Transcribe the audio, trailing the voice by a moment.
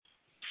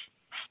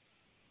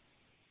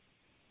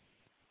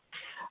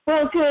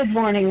Well, good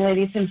morning,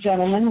 ladies and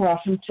gentlemen.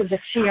 Welcome to the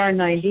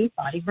TR90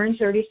 Body Burn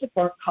 30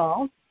 support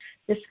call.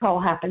 This call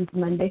happens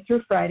Monday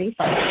through Friday,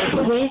 5 days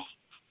a week,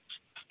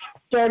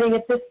 starting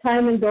at this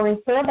time and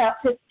going for about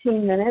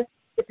 15 minutes,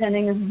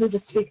 depending on who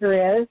the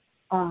speaker is.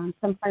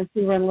 Sometimes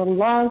we run a little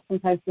long,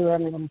 sometimes we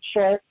run a little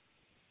short.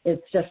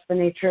 It's just the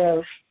nature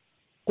of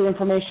the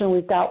information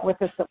we've got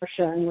with us that we're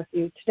sharing with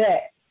you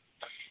today.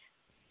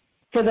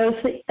 For those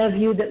of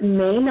you that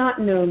may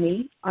not know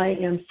me, I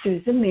am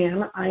Susan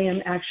Mann. I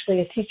am actually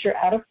a teacher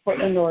out of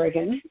Portland,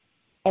 Oregon,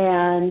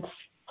 and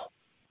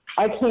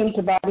I came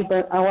to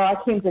I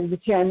came to the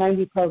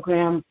TR90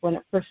 program when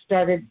it first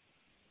started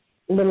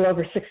a little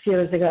over 6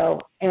 years ago,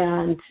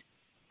 and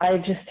I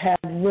just had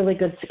really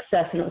good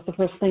success, and it was the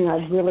first thing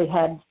I really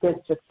had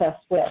good success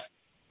with.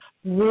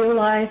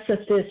 Realize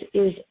that this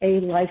is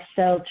a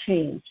lifestyle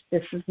change.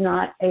 This is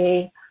not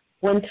a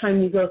one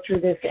time you go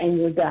through this and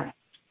you're done.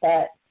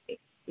 But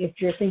if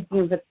you're thinking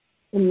of it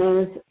in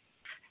those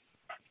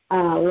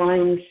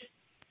lines,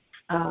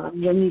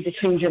 you'll need to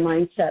change your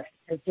mindset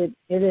because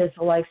it is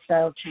a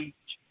lifestyle change.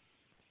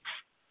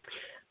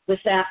 With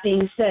that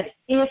being said,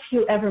 if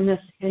you ever miss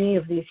any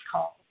of these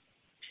calls,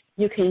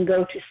 you can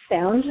go to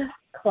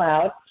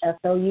SoundCloud,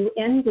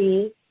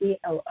 SoundCloud,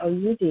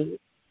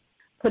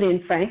 put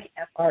in Frank,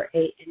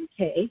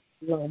 Frank,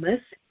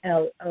 Lomas,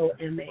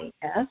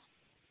 Lomas,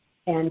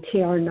 and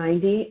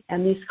TR90,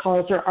 and these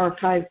calls are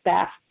archived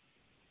back,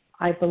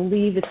 I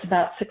believe it's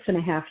about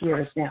 6.5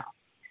 years now.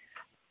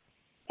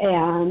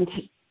 And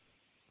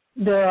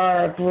there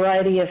are a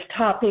variety of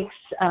topics,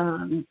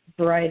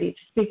 variety of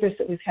speakers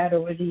that we've had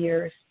over the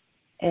years,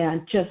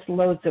 and just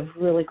loads of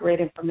really great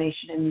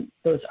information in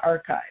those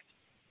archives.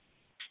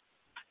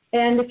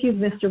 And if you've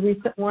missed a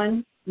recent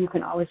one, you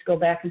can always go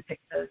back and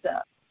pick those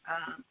up.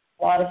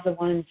 A lot of the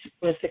ones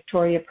with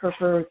Victoria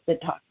Perper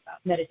that talk about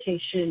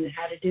meditation and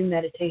how to do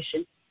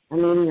meditation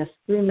and leading us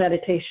through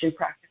meditation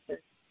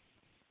practices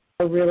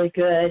are really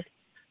good.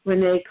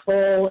 Renee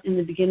Cole in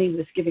the beginning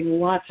was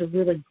giving lots of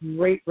really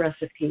great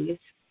recipes.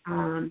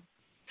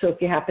 So if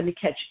you happen to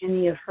catch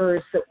any of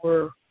hers that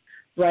were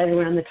right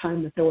around the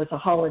time that there was a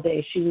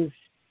holiday, she was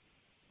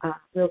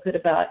real good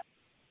about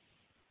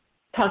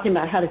talking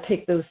about how to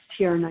take those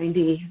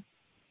TR90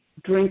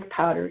 drink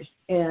powders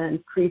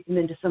and create them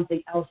into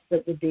something else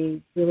that would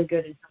be really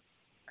good and helpful.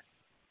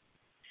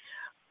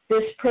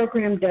 This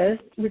program does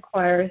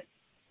require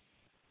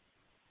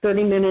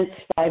 30 minutes,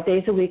 5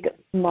 days a week,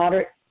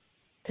 moderate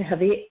to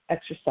heavy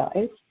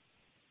exercise.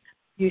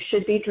 You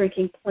should be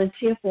drinking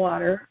plenty of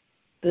water.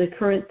 The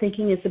current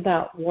thinking is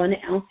about 1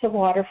 ounce of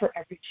water for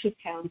every 2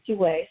 pounds you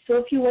weigh. So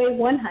if you weigh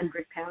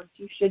 100 pounds,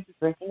 you should be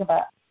drinking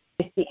about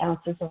 50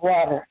 ounces of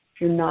water.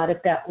 If you're not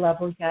at that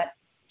level yet,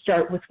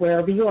 start with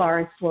wherever you are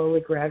and slowly,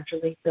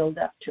 gradually build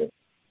up to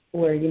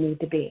where you need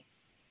to be.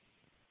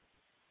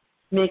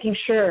 Making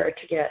sure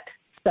to get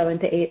 7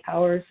 to 8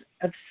 hours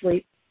of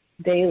sleep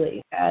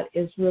daily. That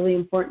is really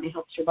important. It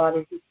helps your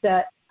body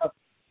reset, helps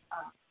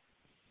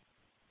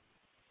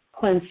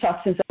cleanse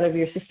toxins out of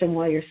your system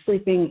while you're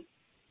sleeping.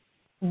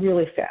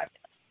 Really fabulous.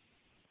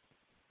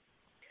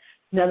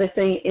 Another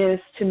thing is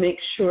to make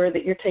sure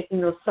that you're taking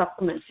those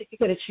supplements. If you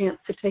get a chance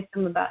to take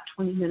them about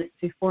 20 minutes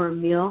before a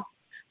meal,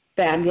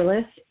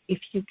 fabulous. If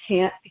you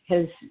can't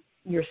because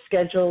your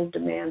schedule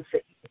demands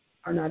that you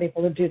are not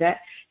able to do that,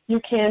 you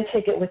can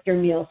take it with your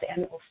meals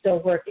and it will still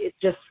work.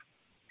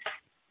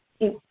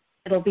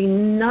 It'll be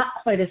not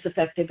quite as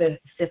effective as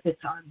if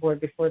it's on board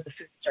before the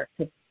food starts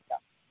to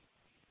up.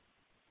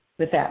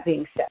 With that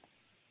being said,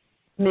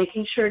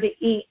 making sure to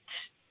eat.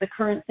 The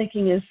current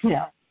thinking is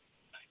now,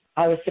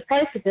 I was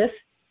surprised at this,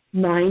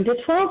 9 to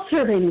 12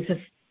 servings of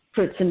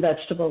fruits and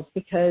vegetables,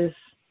 because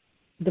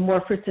the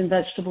more fruits and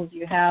vegetables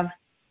you have,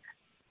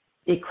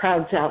 it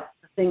crowds out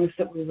the things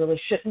that we really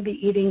shouldn't be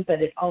eating,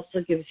 but it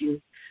also gives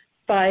you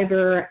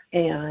fiber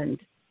and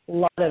a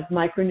lot of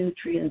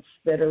micronutrients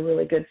that are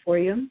really good for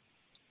you.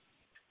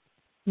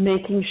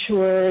 Making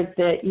sure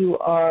that you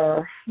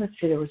are, let's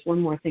see, there was one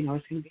more thing I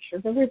was going to be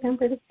sure to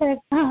remember to say.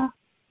 Oh,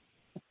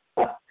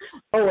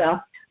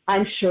 well,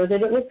 I'm sure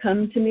that it will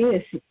come to me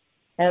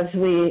as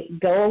we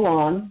go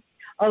along.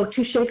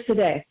 2 shakes a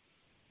day,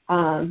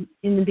 in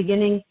the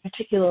beginning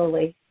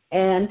particularly,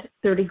 and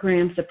 30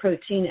 grams of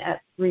protein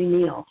at 3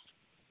 meals.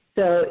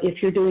 So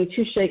if you're doing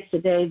 2 shakes a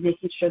day,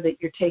 making sure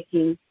that you're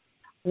taking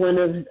one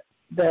of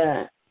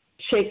the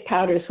shake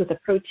powders with a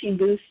protein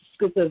boost, a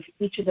scoop of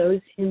each of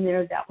those in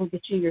there, that will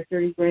get you your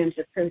 30 grams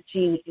of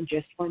protein in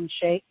just 1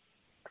 shake.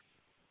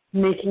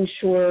 Making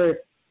sure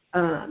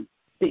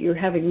that you're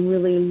having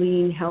really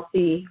lean,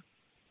 healthy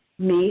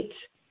meat.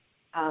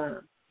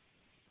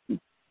 The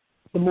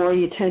more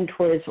you tend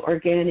towards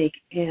organic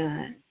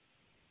and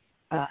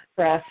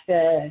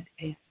grass-fed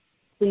and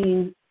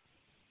clean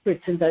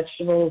fruits and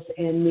vegetables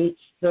and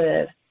meats,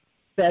 the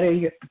better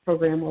your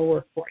program will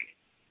work for you.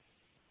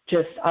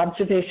 Just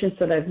observations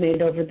that I've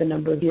made over the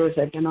number of years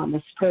I've been on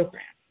this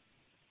program.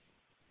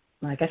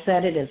 Like I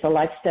said, it is a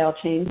lifestyle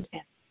change,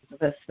 and those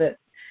of us that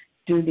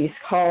do these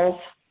calls,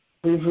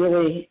 we've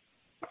really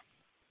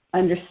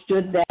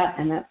understood that,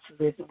 and that's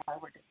the reason why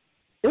we're doing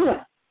it. do it.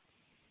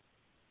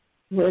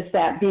 With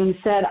that being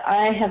said,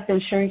 I have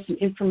been sharing some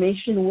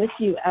information with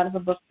you out of a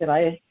book that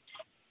I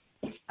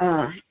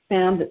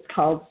found that's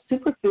called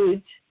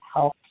Superfoods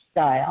Health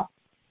Style,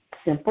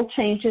 Simple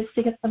Changes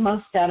to Get the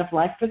Most Out of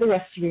Life for the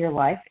Rest of Your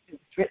Life. It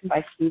was written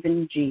by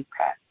Stephen G.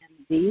 Pratt,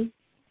 MD,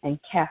 and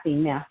Kathy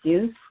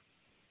Matthews.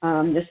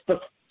 This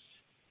book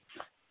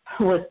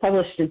was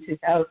published in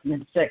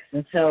 2006,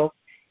 and so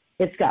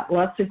it's got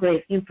lots of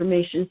great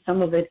information.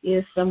 Some of it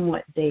is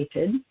somewhat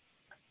dated.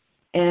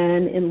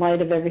 And in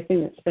light of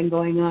everything that's been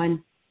going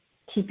on,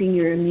 keeping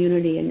your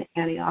immunity and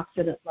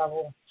antioxidant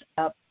levels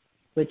up,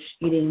 which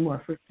eating more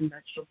fruits and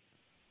vegetables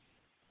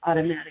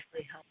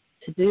automatically helps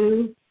to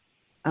do,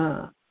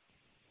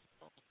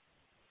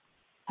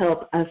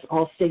 help us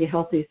all stay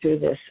healthy through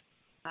this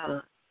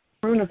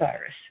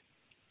coronavirus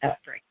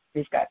outbreak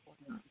we've got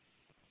going on,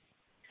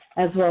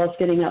 as well as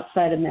getting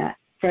outside in that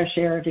fresh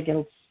air to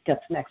get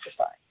some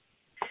exercise.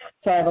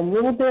 So I have a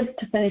little bit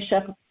to finish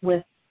up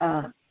with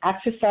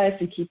exercise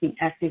and keeping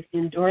active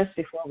indoors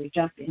before we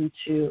jump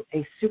into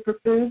a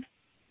superfood.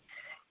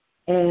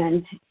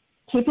 And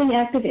keeping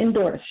active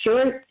indoors.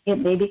 Sure, it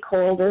may be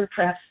cold or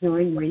perhaps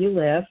snowing where you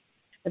live,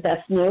 but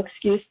that's no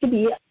excuse to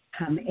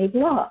become a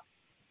blob.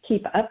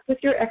 Keep up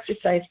with your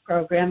exercise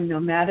program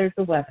no matter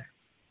the weather.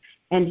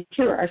 And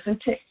here are some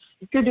tips.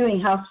 If you're doing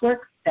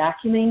housework,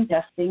 vacuuming,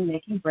 dusting,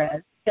 making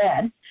bed,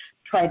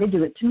 try to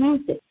do it to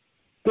music.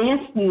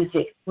 Dance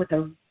music with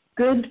a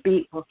good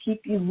beat will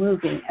keep you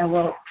moving and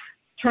will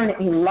turn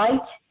a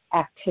light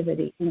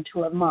activity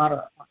into a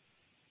moderate one.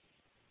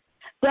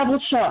 Double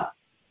shop.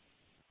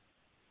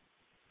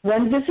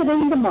 When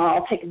visiting the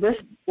mall, take a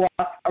brisk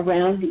walk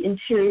around the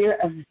interior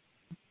of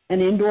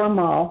an indoor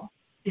mall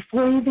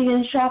before you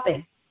begin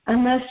shopping,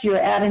 unless you're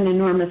at an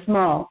enormous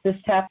mall.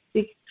 This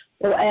tactic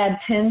will add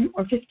 10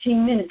 or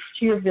 15 minutes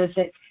to your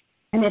visit,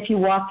 and if you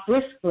walk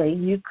briskly,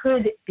 you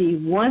could be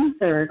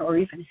 1/3 or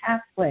even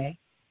halfway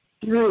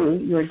through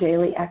your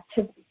daily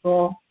activity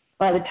goal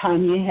by the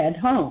time you head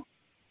home.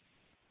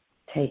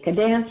 Take a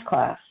dance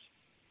class.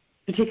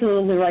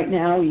 Particularly right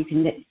now, you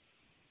can.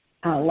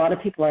 A lot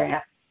of people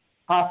are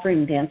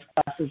offering dance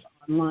classes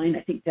online.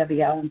 I think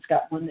Debbie Allen's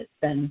got one that's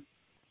been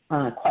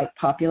quite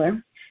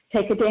popular.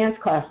 Take a dance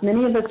class.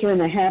 Many of us are in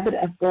the habit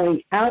of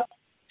going out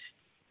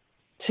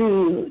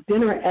to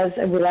dinner as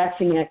a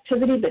relaxing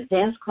activity, but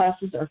dance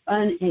classes are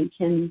fun and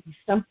can be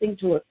something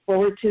to look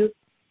forward to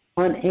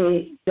on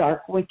a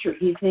dark winter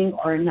evening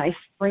or a nice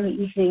spring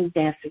evening.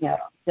 Dancing out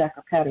on the deck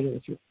or patio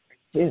is really great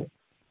too.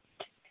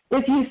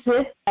 If you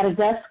sit at a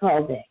desk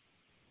all day,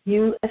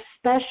 you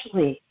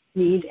especially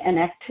need an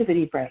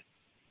activity break.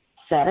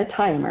 Set a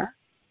timer,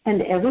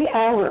 and every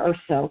hour or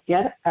so,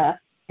 get up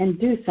and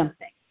do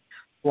something.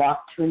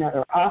 Walk to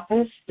another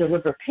office,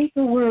 deliver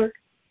paperwork,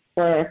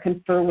 or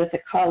confer with a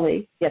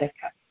colleague, get a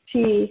cup of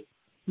tea.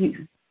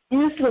 Use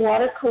the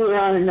water cooler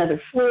on another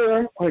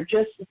floor, or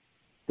just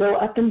go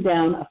up and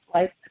down a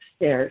flight of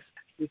stairs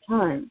a few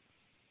times.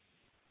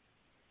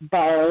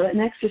 Borrow an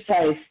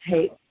exercise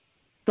tape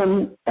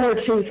or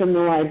two from the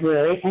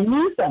library and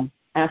use them.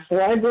 Ask the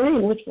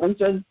librarian which ones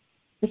are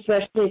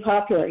especially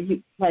popular.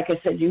 Like I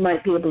said, you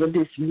might be able to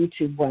do some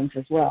YouTube ones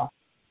as well.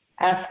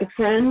 Ask a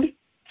friend,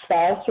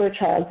 spouse, or a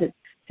child to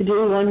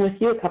do one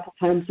with you a couple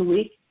times a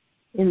week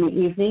in the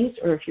evenings,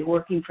 or if you're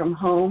working from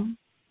home.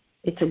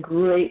 It's a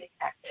great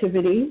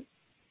activity.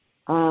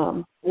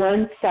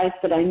 One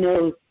site that I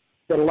know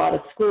that a lot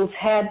of schools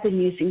had been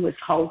using was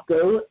called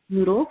Go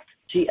Noodle,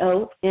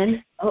 GONOODLE,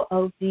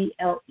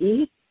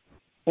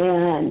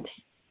 and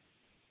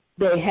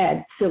they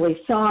had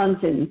silly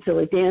songs and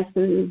silly dance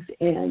moves,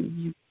 and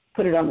you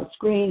put it on the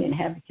screen and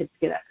have the kids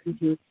get up and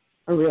do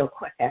a real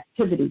quick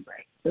activity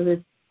break. So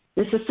this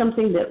is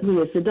something that we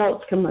as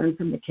adults can learn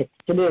from the kids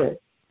to do.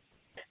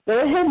 Go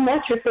ahead and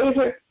watch your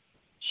favorite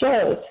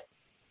shows,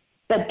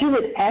 but do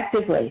it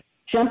actively.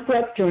 Jump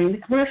rope during the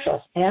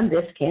commercials, and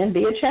this can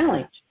be a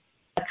challenge.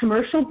 A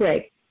commercial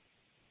break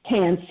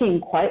can seem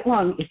quite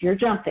long if you're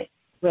jumping.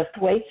 Lift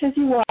weights as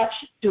you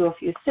watch, do a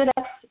few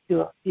sit-ups,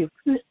 do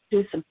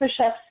some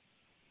push-ups,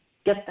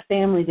 get the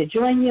family to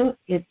join you.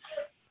 It's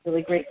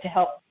really great to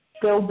help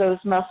build those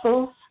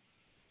muscles.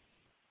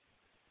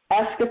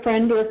 Ask a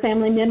friend or a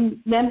family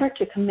member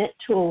to commit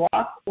to a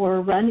walk or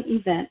a run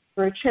event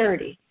for a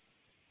charity.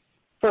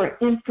 For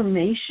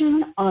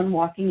information on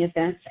walking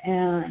events,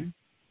 and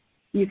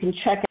you can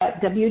check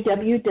out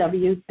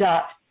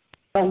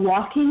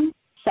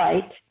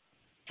www.thewalkingsite,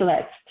 so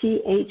that's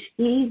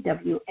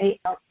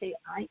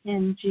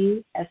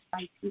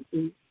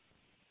THEWALKINGSITE.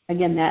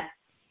 Again, that's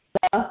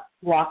The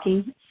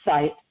Walking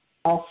Site,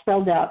 all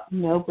spelled out,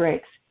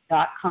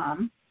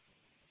 nobreaks.com.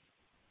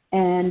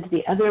 And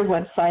the other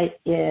website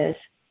is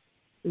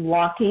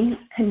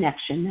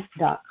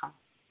walkingconnection.com.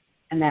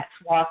 And that's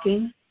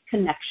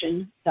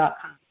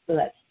walkingconnection.com. So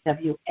that's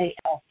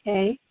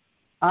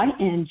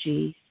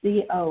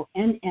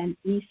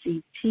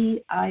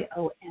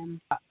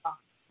WALKINGCONNECTION.com.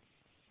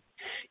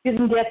 You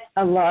can get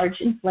a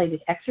large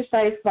inflated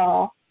exercise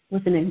ball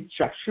with an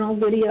instructional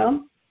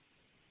video.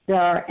 There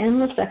are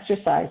endless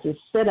exercises,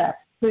 sit-ups,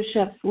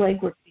 push-ups,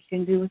 leg work you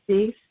can do with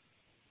these.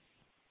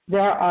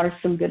 There are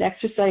some good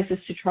exercises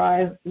to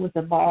try with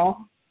a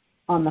ball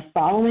on the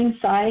following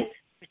site,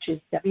 which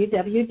is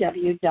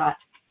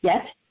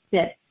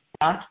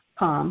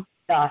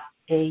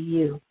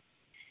www.getfit.com.au.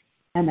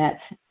 And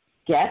that's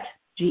get,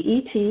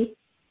 G-E-T,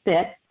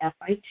 fit,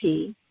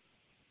 F-I-T.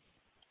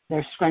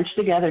 They're scrunched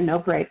together, no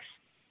breaks,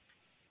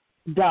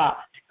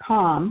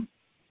 .com.au,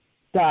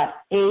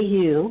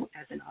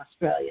 as in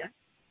Australia,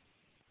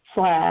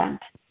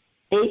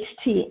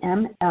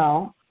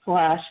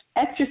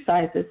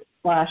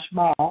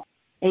 /HTML/exercises/ball,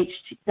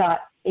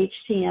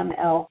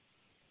 .html.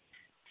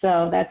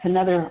 So that's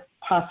another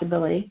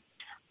possibility.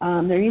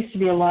 There used to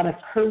be a lot of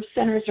curve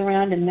centers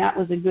around, and that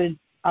was a good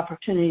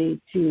opportunity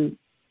to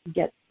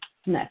get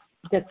some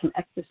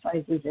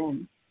exercises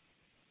in.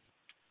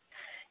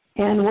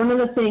 And one of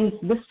the things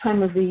this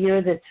time of the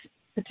year that's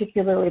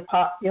particularly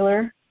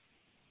popular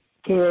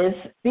is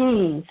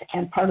beans.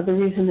 And part of the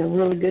reason they're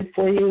really good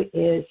for you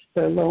is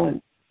they're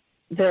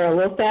a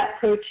low-fat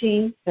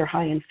protein, they're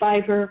high in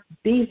fiber,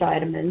 B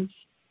vitamins,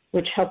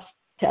 which helps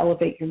to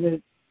elevate your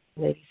mood,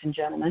 ladies and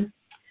gentlemen,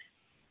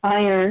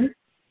 iron,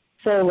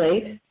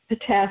 folate,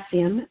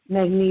 potassium,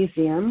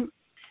 magnesium,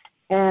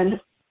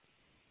 and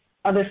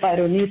other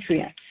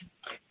phytonutrients.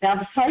 Now,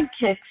 the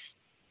sidekicks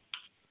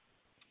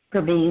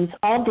for beans,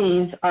 all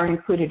beans are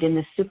included in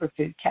the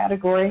superfood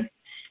category,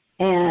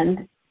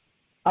 and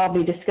I'll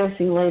be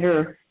discussing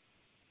later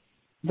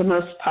the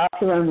most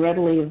popular and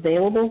readily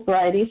available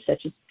varieties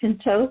such as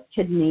pinto,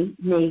 kidney,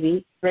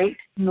 navy, great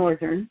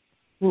northern,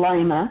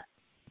 lima,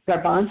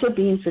 garbanzo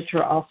beans, which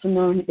are also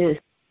known as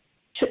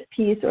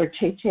chickpeas or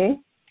cheche,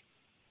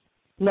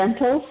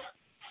 lentils,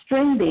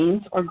 string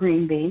beans or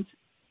green beans,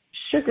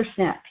 sugar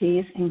snap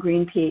peas, and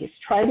green peas.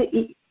 Try to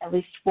eat at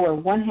least 4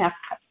 1/2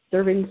 cup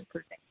servings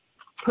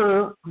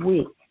per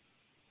week.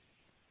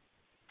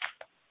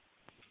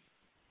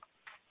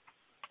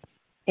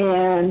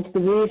 And the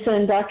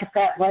reason Dr.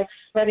 Pratt likes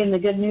spreading the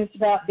good news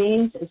about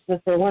beans is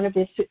that they're one of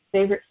his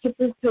favorite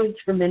superfoods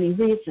for many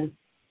reasons.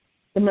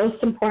 The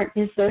most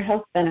important is their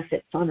health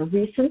benefits. On a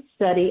recent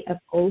study of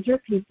older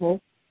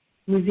people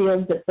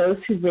revealed that those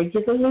who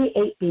regularly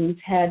ate beans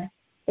had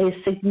a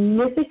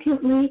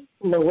significantly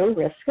lower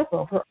risk of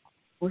overall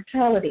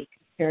mortality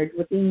compared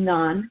with the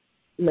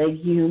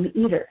non-legume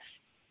eaters.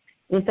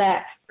 In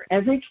fact, for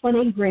every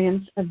 20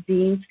 grams of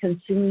beans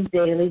consumed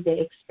daily,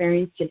 they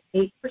experienced an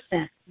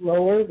 8%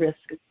 lower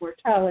risk of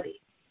mortality.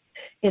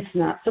 It's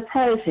not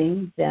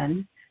surprising,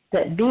 then,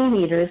 that bean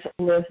eaters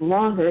live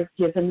longer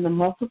given the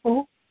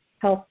multiple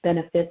health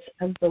benefits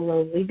of the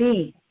lowly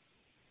bean.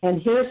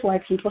 And here's why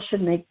people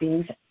should make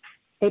beans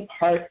a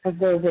part of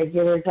their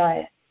regular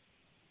diet.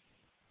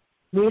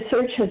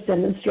 Research has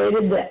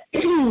demonstrated that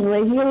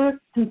regular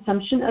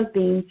consumption of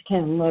beans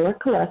can lower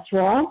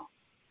cholesterol,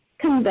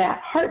 combat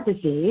heart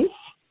disease,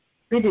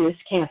 reduce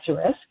cancer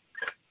risk,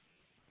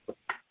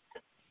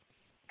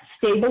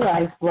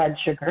 stabilize blood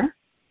sugar,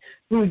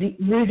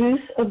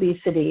 reduce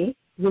obesity,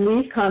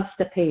 relieve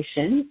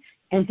constipation,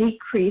 and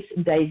decrease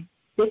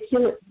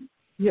diabetic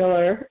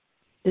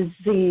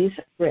disease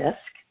risk,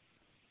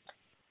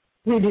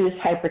 reduce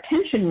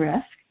hypertension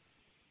risk,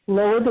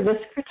 lower the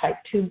risk for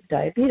type 2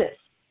 diabetes.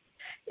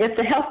 If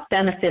the health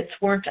benefits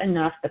weren't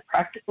enough, the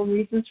practical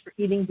reasons for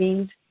eating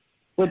beans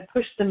would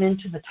push them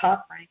into the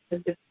top ranks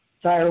of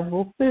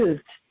desirable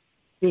foods.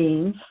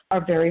 Beans are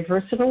very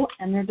versatile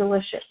and they're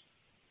delicious.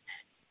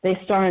 They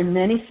star in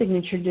many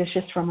signature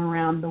dishes from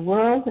around the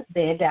world.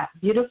 They adapt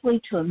beautifully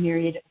to a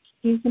myriad of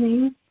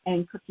seasonings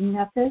and cooking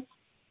methods.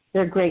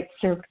 They're great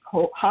served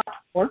hot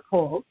or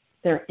cold.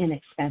 They're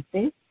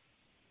inexpensive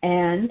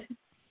and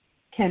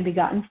can be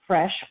gotten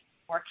fresh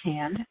or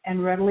canned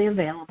and readily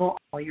available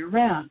all year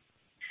round.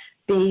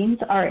 Beans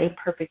are a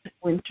perfect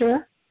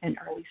winter and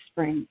early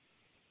spring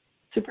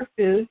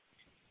superfood.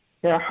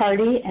 They're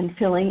hearty and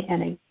filling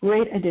and a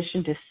great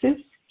addition to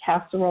soups,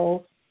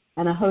 casseroles,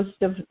 and a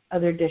host of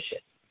other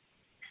dishes.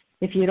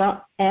 You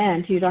don't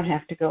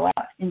have to go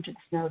out into the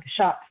snow to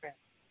shop for them.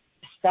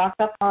 Stock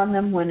up on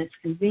them when it's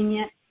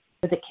convenient.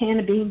 With a can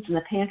of beans in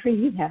the pantry,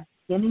 you have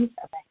the beginnings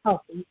of a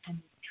healthy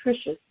and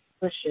nutritious,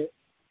 delicious,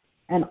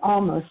 and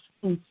almost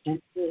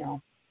instant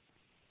meal.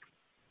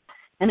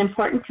 An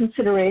important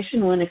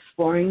consideration when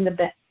exploring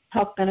the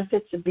health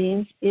benefits of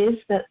beans is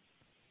that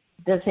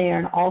they are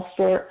an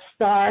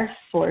all-star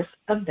source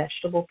of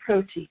vegetable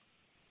protein.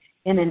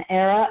 In an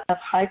era of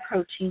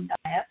high-protein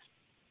diets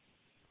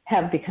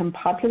have become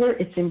popular,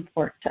 it's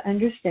important to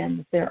understand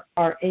that there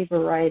are a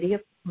variety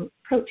of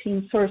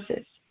protein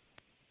sources,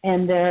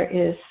 and there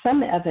is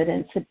some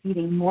evidence that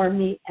eating more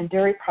meat and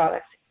dairy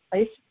products in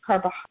place of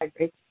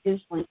carbohydrates is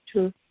linked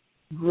to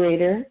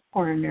greater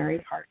coronary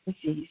heart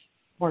disease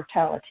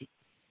mortality.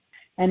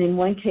 And in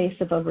one case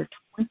of over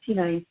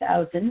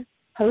 29,000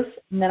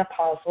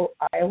 postmenopausal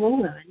Iowa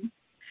women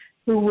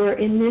who were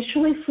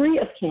initially free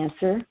of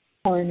cancer,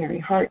 coronary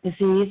heart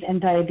disease,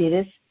 and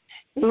diabetes,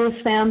 it was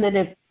found that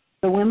if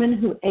the women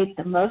who ate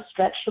the most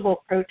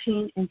vegetable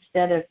protein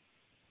instead of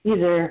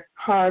either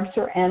carbs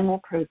or animal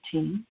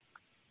protein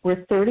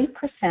we're 30%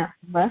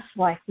 less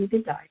likely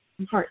to die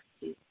from heart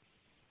disease.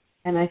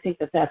 And I think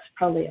that that's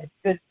probably a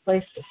good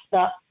place to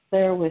stop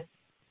there with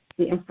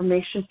the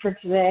information for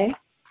today.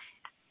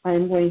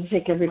 I'm going to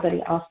take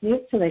everybody off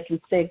mute so they can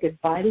say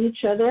goodbye to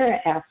each other,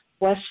 ask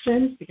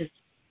questions, because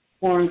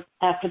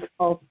after the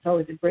call, it's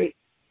always a great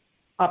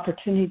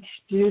opportunity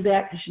to do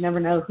that because you never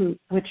know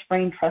which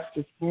brain trust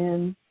is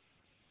in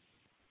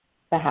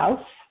the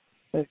house.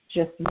 So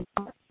just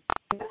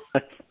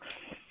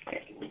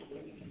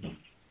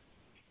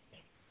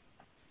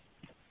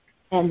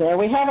and there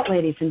we have it,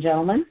 ladies and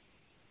gentlemen.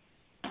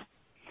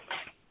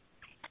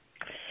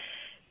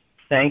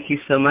 Thank you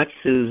so much,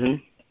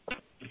 Susan.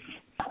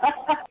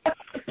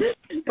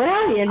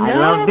 Well, you know. I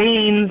love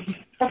beans.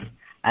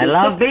 I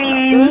love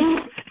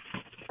beans.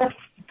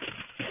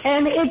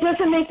 And it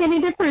doesn't make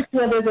any difference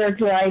whether they're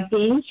dried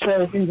beans,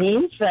 frozen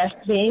beans, fresh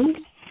beans.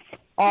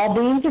 All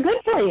beans are good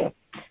for you.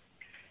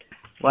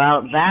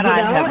 Well, that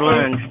I have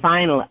learned.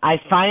 I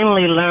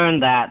finally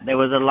learned that. There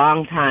was a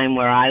long time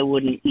where I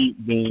wouldn't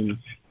eat beans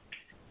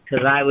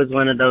because I was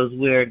one of those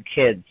weird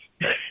kids.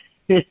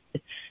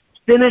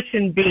 Spinach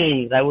and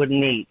beans I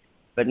wouldn't eat.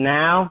 But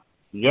now,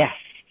 yes,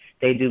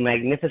 they do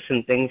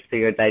magnificent things for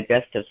your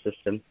digestive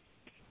system.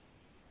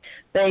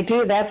 They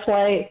do. That's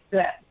why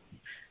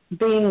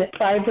being that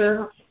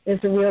fiber is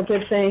a real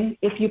good thing.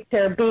 If you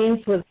pair beans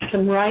with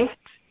some rice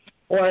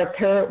or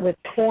pair it with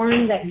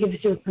corn, that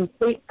gives you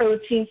complete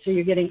protein, so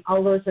you're getting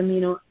all those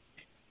amino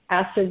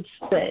acids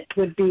that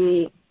would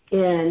be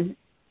in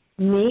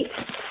meat.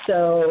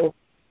 So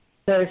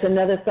there's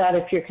another thought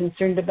if you're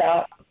concerned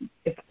about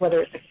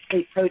whether it's a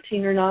complete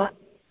protein or not.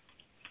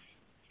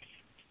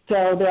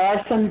 So there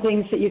are some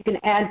things that you can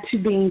add to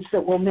beans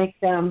that will make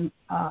them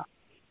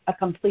a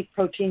complete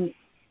protein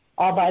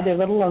all by their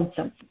little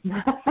lonesome.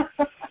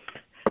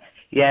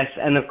 Yes,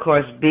 and of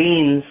course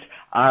beans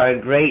are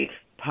a great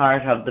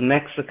part of the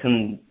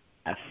Mexican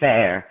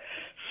fare.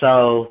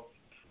 So,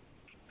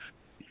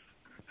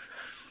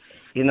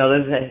 you know,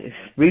 there's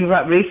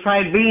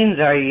refried beans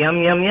are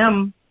yum, yum,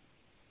 yum.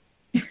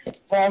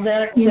 Well,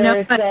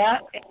 there's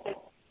that.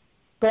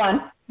 Go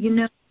on.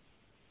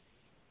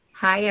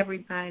 Hi,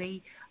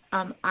 everybody.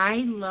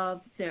 I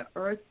love the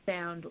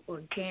Earthbound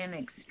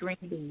organic string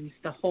beans,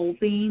 the whole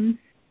beans.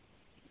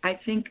 I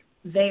think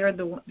they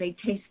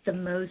taste the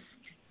most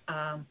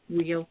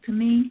real to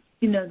me.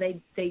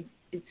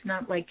 It's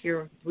not like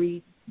you're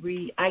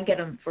I get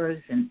them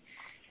frozen,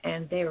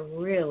 and they're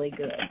really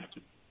good.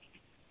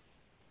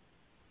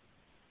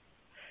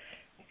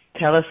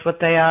 Tell us what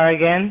they are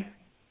again.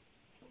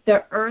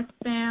 The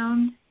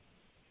Earthbound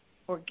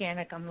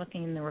organic. I'm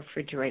looking in the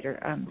refrigerator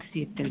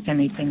see if there's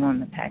anything on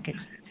the package.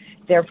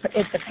 The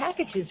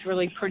package is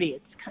really pretty.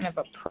 It's kind of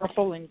a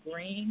purple and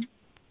green,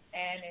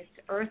 and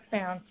it's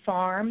Earthbound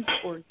Farms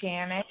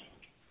organic,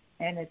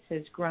 and it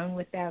says grown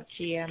without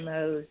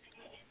GMOs,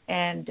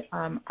 and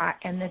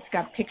it's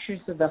got pictures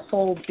of the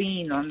whole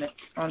bean on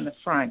the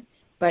front.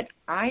 But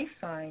I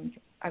find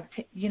I've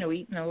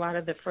eaten a lot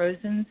of the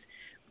frozens,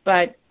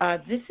 but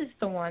this is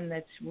the one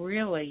that's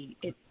really,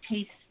 it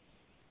tastes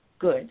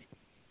good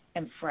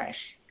and fresh.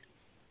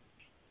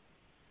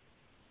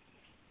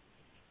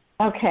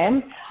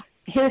 Okay.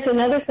 Here's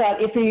another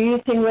thought. If you're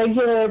using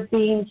regular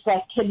beans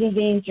like kidney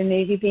beans or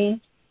navy beans,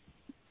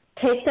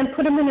 take them,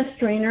 put them in a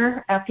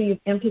strainer after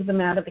you've emptied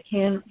them out of the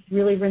can.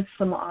 Really rinse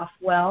them off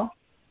well,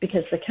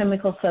 because the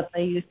chemicals that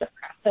they use to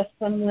process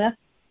them with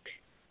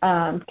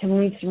can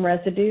leave some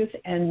residues,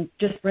 and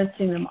just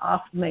rinsing them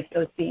off will make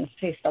those beans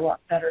taste a lot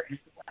better as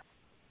well.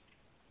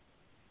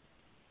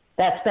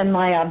 That's been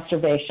my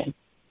observation.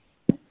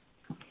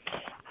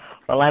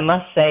 Well, I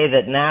must say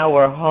that now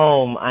we're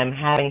home,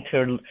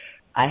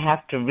 I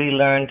have to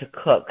relearn to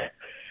cook,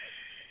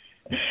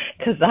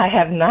 because I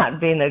have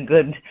not been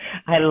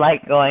I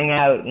like going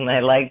out and I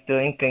like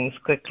doing things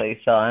quickly,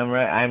 so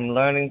I'm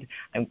learning,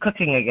 I'm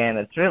cooking again.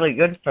 It's really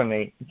good for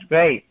me. It's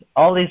great.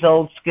 All these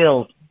old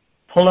skills,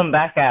 pull them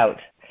back out.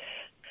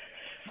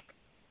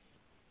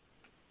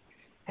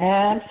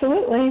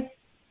 Absolutely.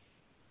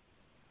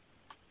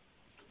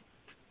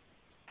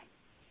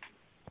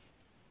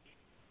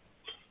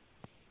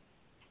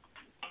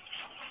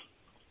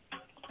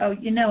 Oh,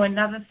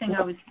 another thing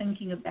I was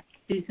thinking about,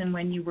 Susan,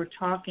 when you were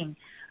talking,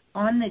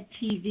 on the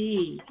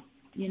TV,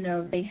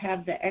 they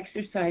have the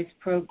exercise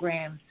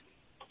programs,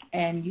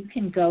 and you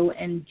can go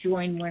and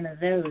join one of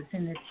those,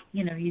 and it's,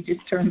 you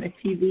just turn the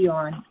TV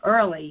on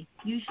early.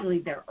 Usually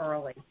they're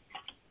early,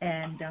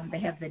 and they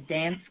have the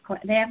dance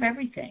class. They have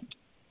everything.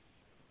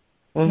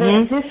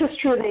 Mm-hmm. This is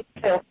true.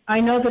 They do. I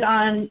know that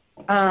on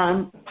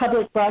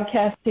public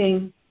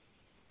broadcasting,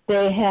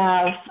 they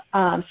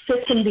have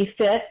Fit and Be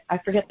Fit. I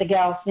forget the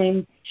gal's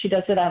name. She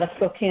does it out of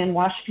Spokane,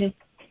 Washington.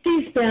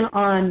 She's been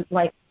on,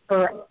 like,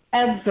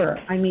 forever.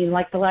 I mean,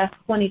 like the last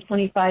 20,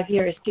 25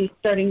 years.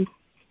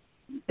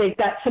 They've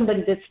got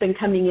somebody that's been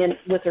coming in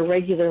with her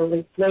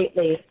regularly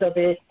lately, so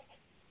that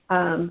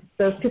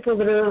those people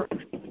that are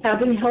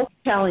having health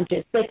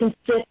challenges, they can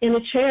sit in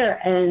a chair,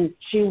 and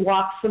she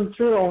walks them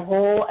through a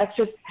whole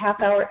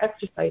half-hour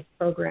exercise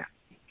program.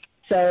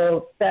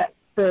 So that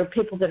for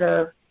people that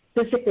are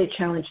physically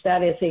challenged,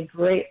 that is a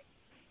great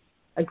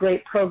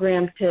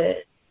program to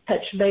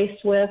touch base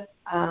with.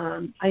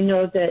 I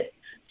know that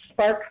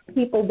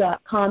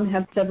sparkpeople.com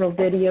have several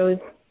videos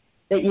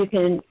that you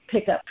can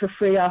pick up for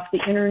free off the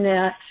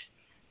internet,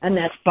 and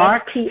that's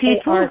Spark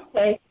People?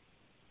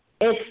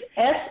 It's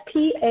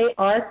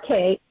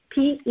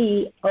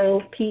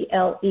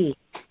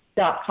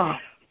SparkPeople.com.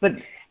 But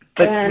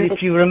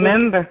if you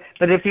remember,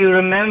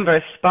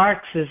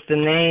 Sparks is the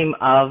name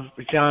of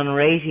John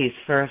Ratey's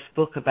first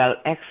book about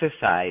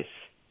exercise.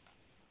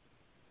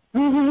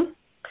 Mhm.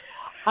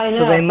 I know.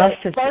 So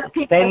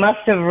they must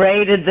have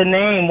rated the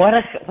name. What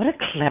a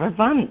clever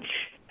bunch.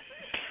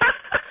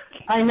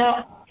 I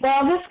know.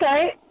 Well, this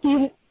guy,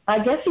 I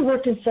guess he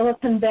worked in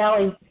Silicon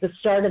Valley at the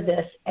start of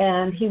this,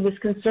 and he was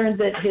concerned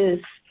that his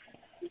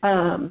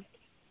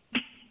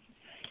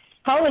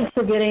colleagues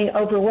were getting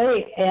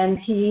overweight, and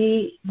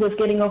he was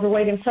getting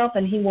overweight himself,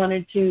 and he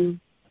wanted to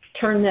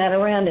turn that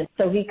around, and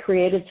so he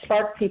created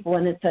Spark People,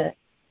 and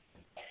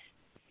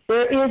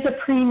there is a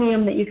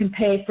premium that you can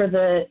pay for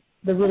the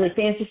really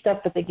fancy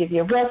stuff, but they give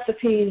you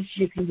recipes,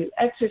 you can do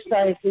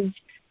exercises,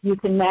 you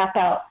can map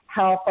out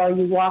how far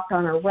you walk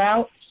on a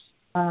route.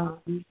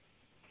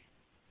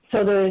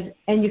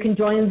 And you can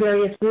join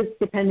various groups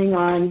depending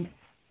on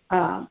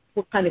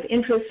what kind of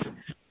interests,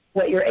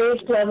 what your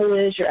age level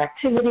is, your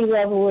activity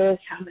level is,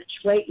 how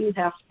much weight you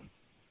have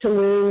to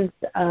lose.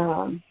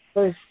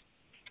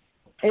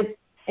 It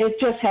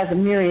just has a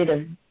myriad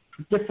of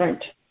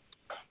different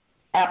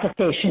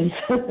applications,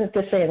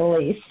 to say the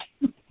least.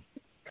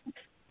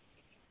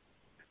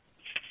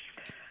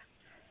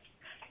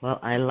 Well,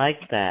 I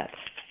like that.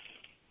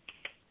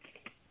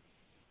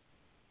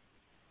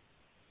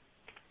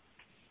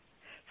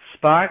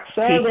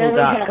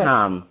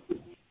 SparksPeople.com.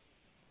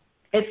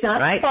 It's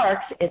not right?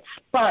 Sparks, it's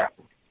Spark.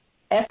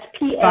 SPARK.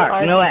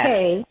 Spark, no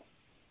S.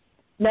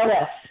 No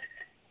S.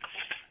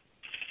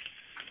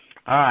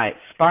 All right,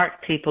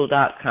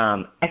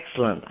 SparkPeople.com.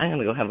 Excellent. I'm going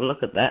to go have a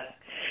look at that.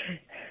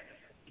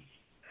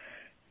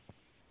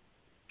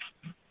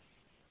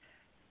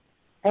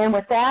 And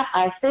with that,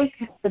 I think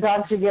the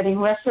dogs are getting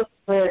restless.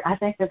 I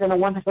think they're going to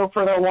want to go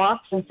for their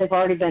walks since they've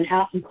already been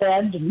out and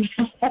fed.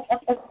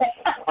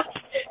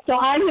 So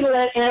I'm going to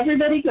let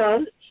everybody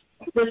go.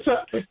 This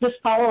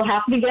call will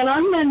happen again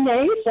on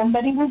Monday.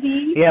 Somebody will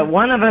be. Yeah,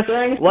 one of us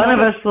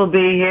will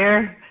be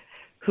here.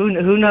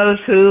 Who knows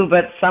who,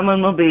 but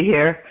someone will be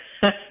here.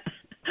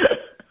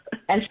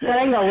 And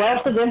sharing a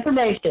wealth of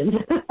information.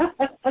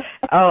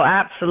 Oh,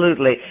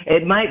 absolutely.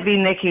 It might be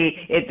Nikki.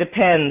 It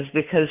depends,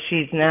 because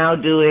she's now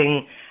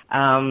doing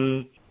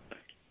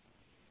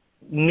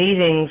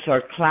meetings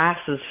or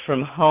classes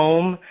from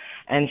home,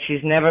 and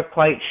she's never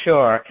quite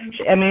sure.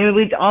 I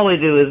mean, all we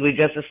do is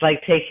it's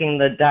like taking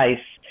the dice,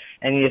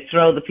 and you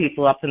throw the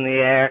people up in the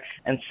air,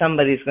 and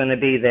somebody's going to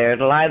be there.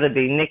 It'll either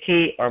be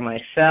Nikki or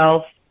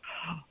myself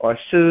or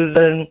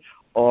Susan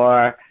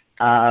or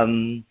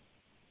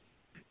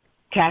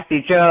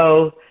Kathy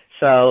Joe,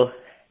 so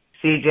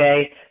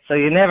CJ. So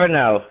you never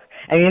know,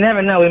 and you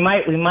never know. We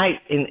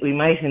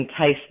might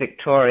entice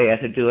Victoria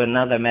to do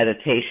another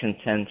meditation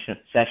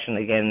session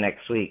again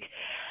next week.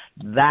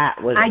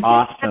 That was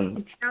awesome. I have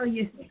to tell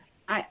you,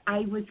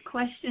 I was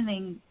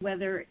questioning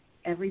whether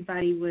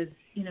everybody was,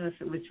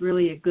 if it was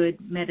really a good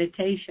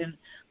meditation,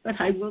 but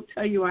I will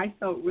tell you, I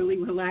felt really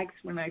relaxed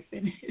when I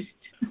finished.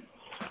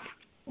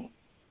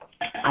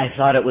 I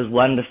thought it was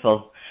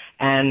wonderful,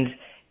 and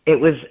it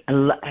was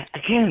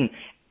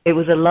it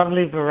was a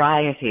lovely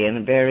variety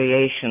and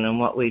variation in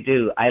what we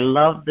do. I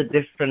love the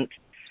different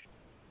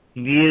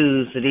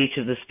views that each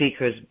of the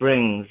speakers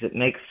brings.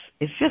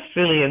 It's just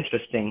really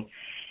interesting.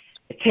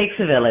 It takes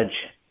a village.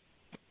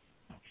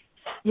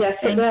 Yes,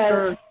 it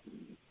does.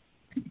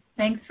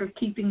 Thanks for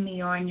keeping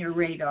me on your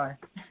radar.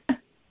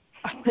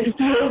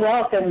 You're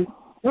welcome.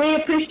 We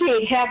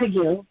appreciate having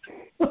you.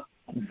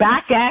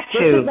 Back at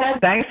you.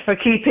 Thanks for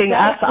keeping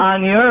us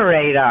on your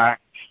radar.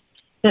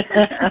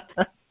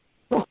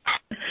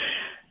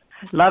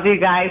 Love you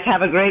guys.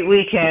 Have a great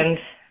weekend.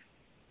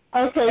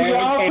 Okay,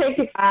 y'all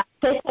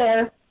take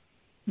care.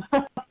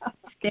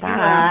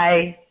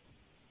 Bye.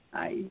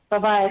 Bye.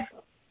 Bye-bye.